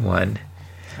 2021.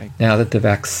 Now that the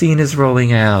vaccine is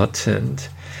rolling out, and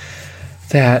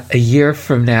that a year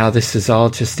from now, this is all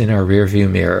just in our rearview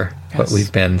mirror, what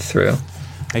we've been through.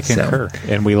 I concur.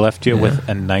 And we left you with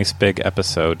a nice big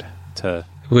episode to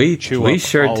chew up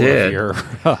sure all did. of your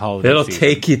holiday It'll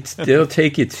season.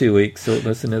 take you 2 weeks to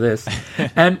listen to this.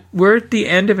 And we're at the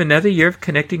end of another year of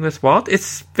Connecting with Walt.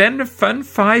 It's been a fun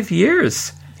 5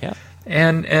 years. Yeah.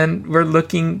 And we're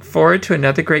looking forward to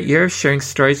another great year of sharing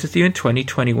stories with you in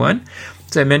 2021.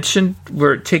 As I mentioned,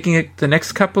 we're taking the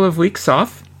next couple of weeks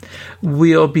off.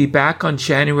 We'll be back on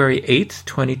January 8th,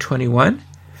 2021.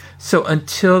 So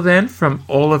until then, from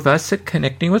all of us at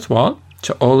Connecting with Walt,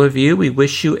 to all of you, we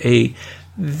wish you a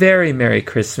very Merry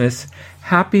Christmas,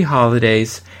 Happy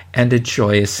Holidays, and a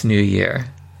joyous New Year.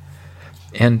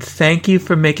 And thank you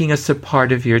for making us a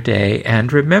part of your day.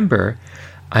 And remember,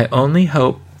 I only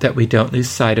hope that we don't lose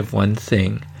sight of one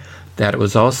thing, that it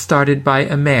was all started by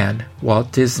a man,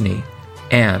 Walt Disney,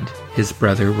 and his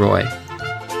brother Roy.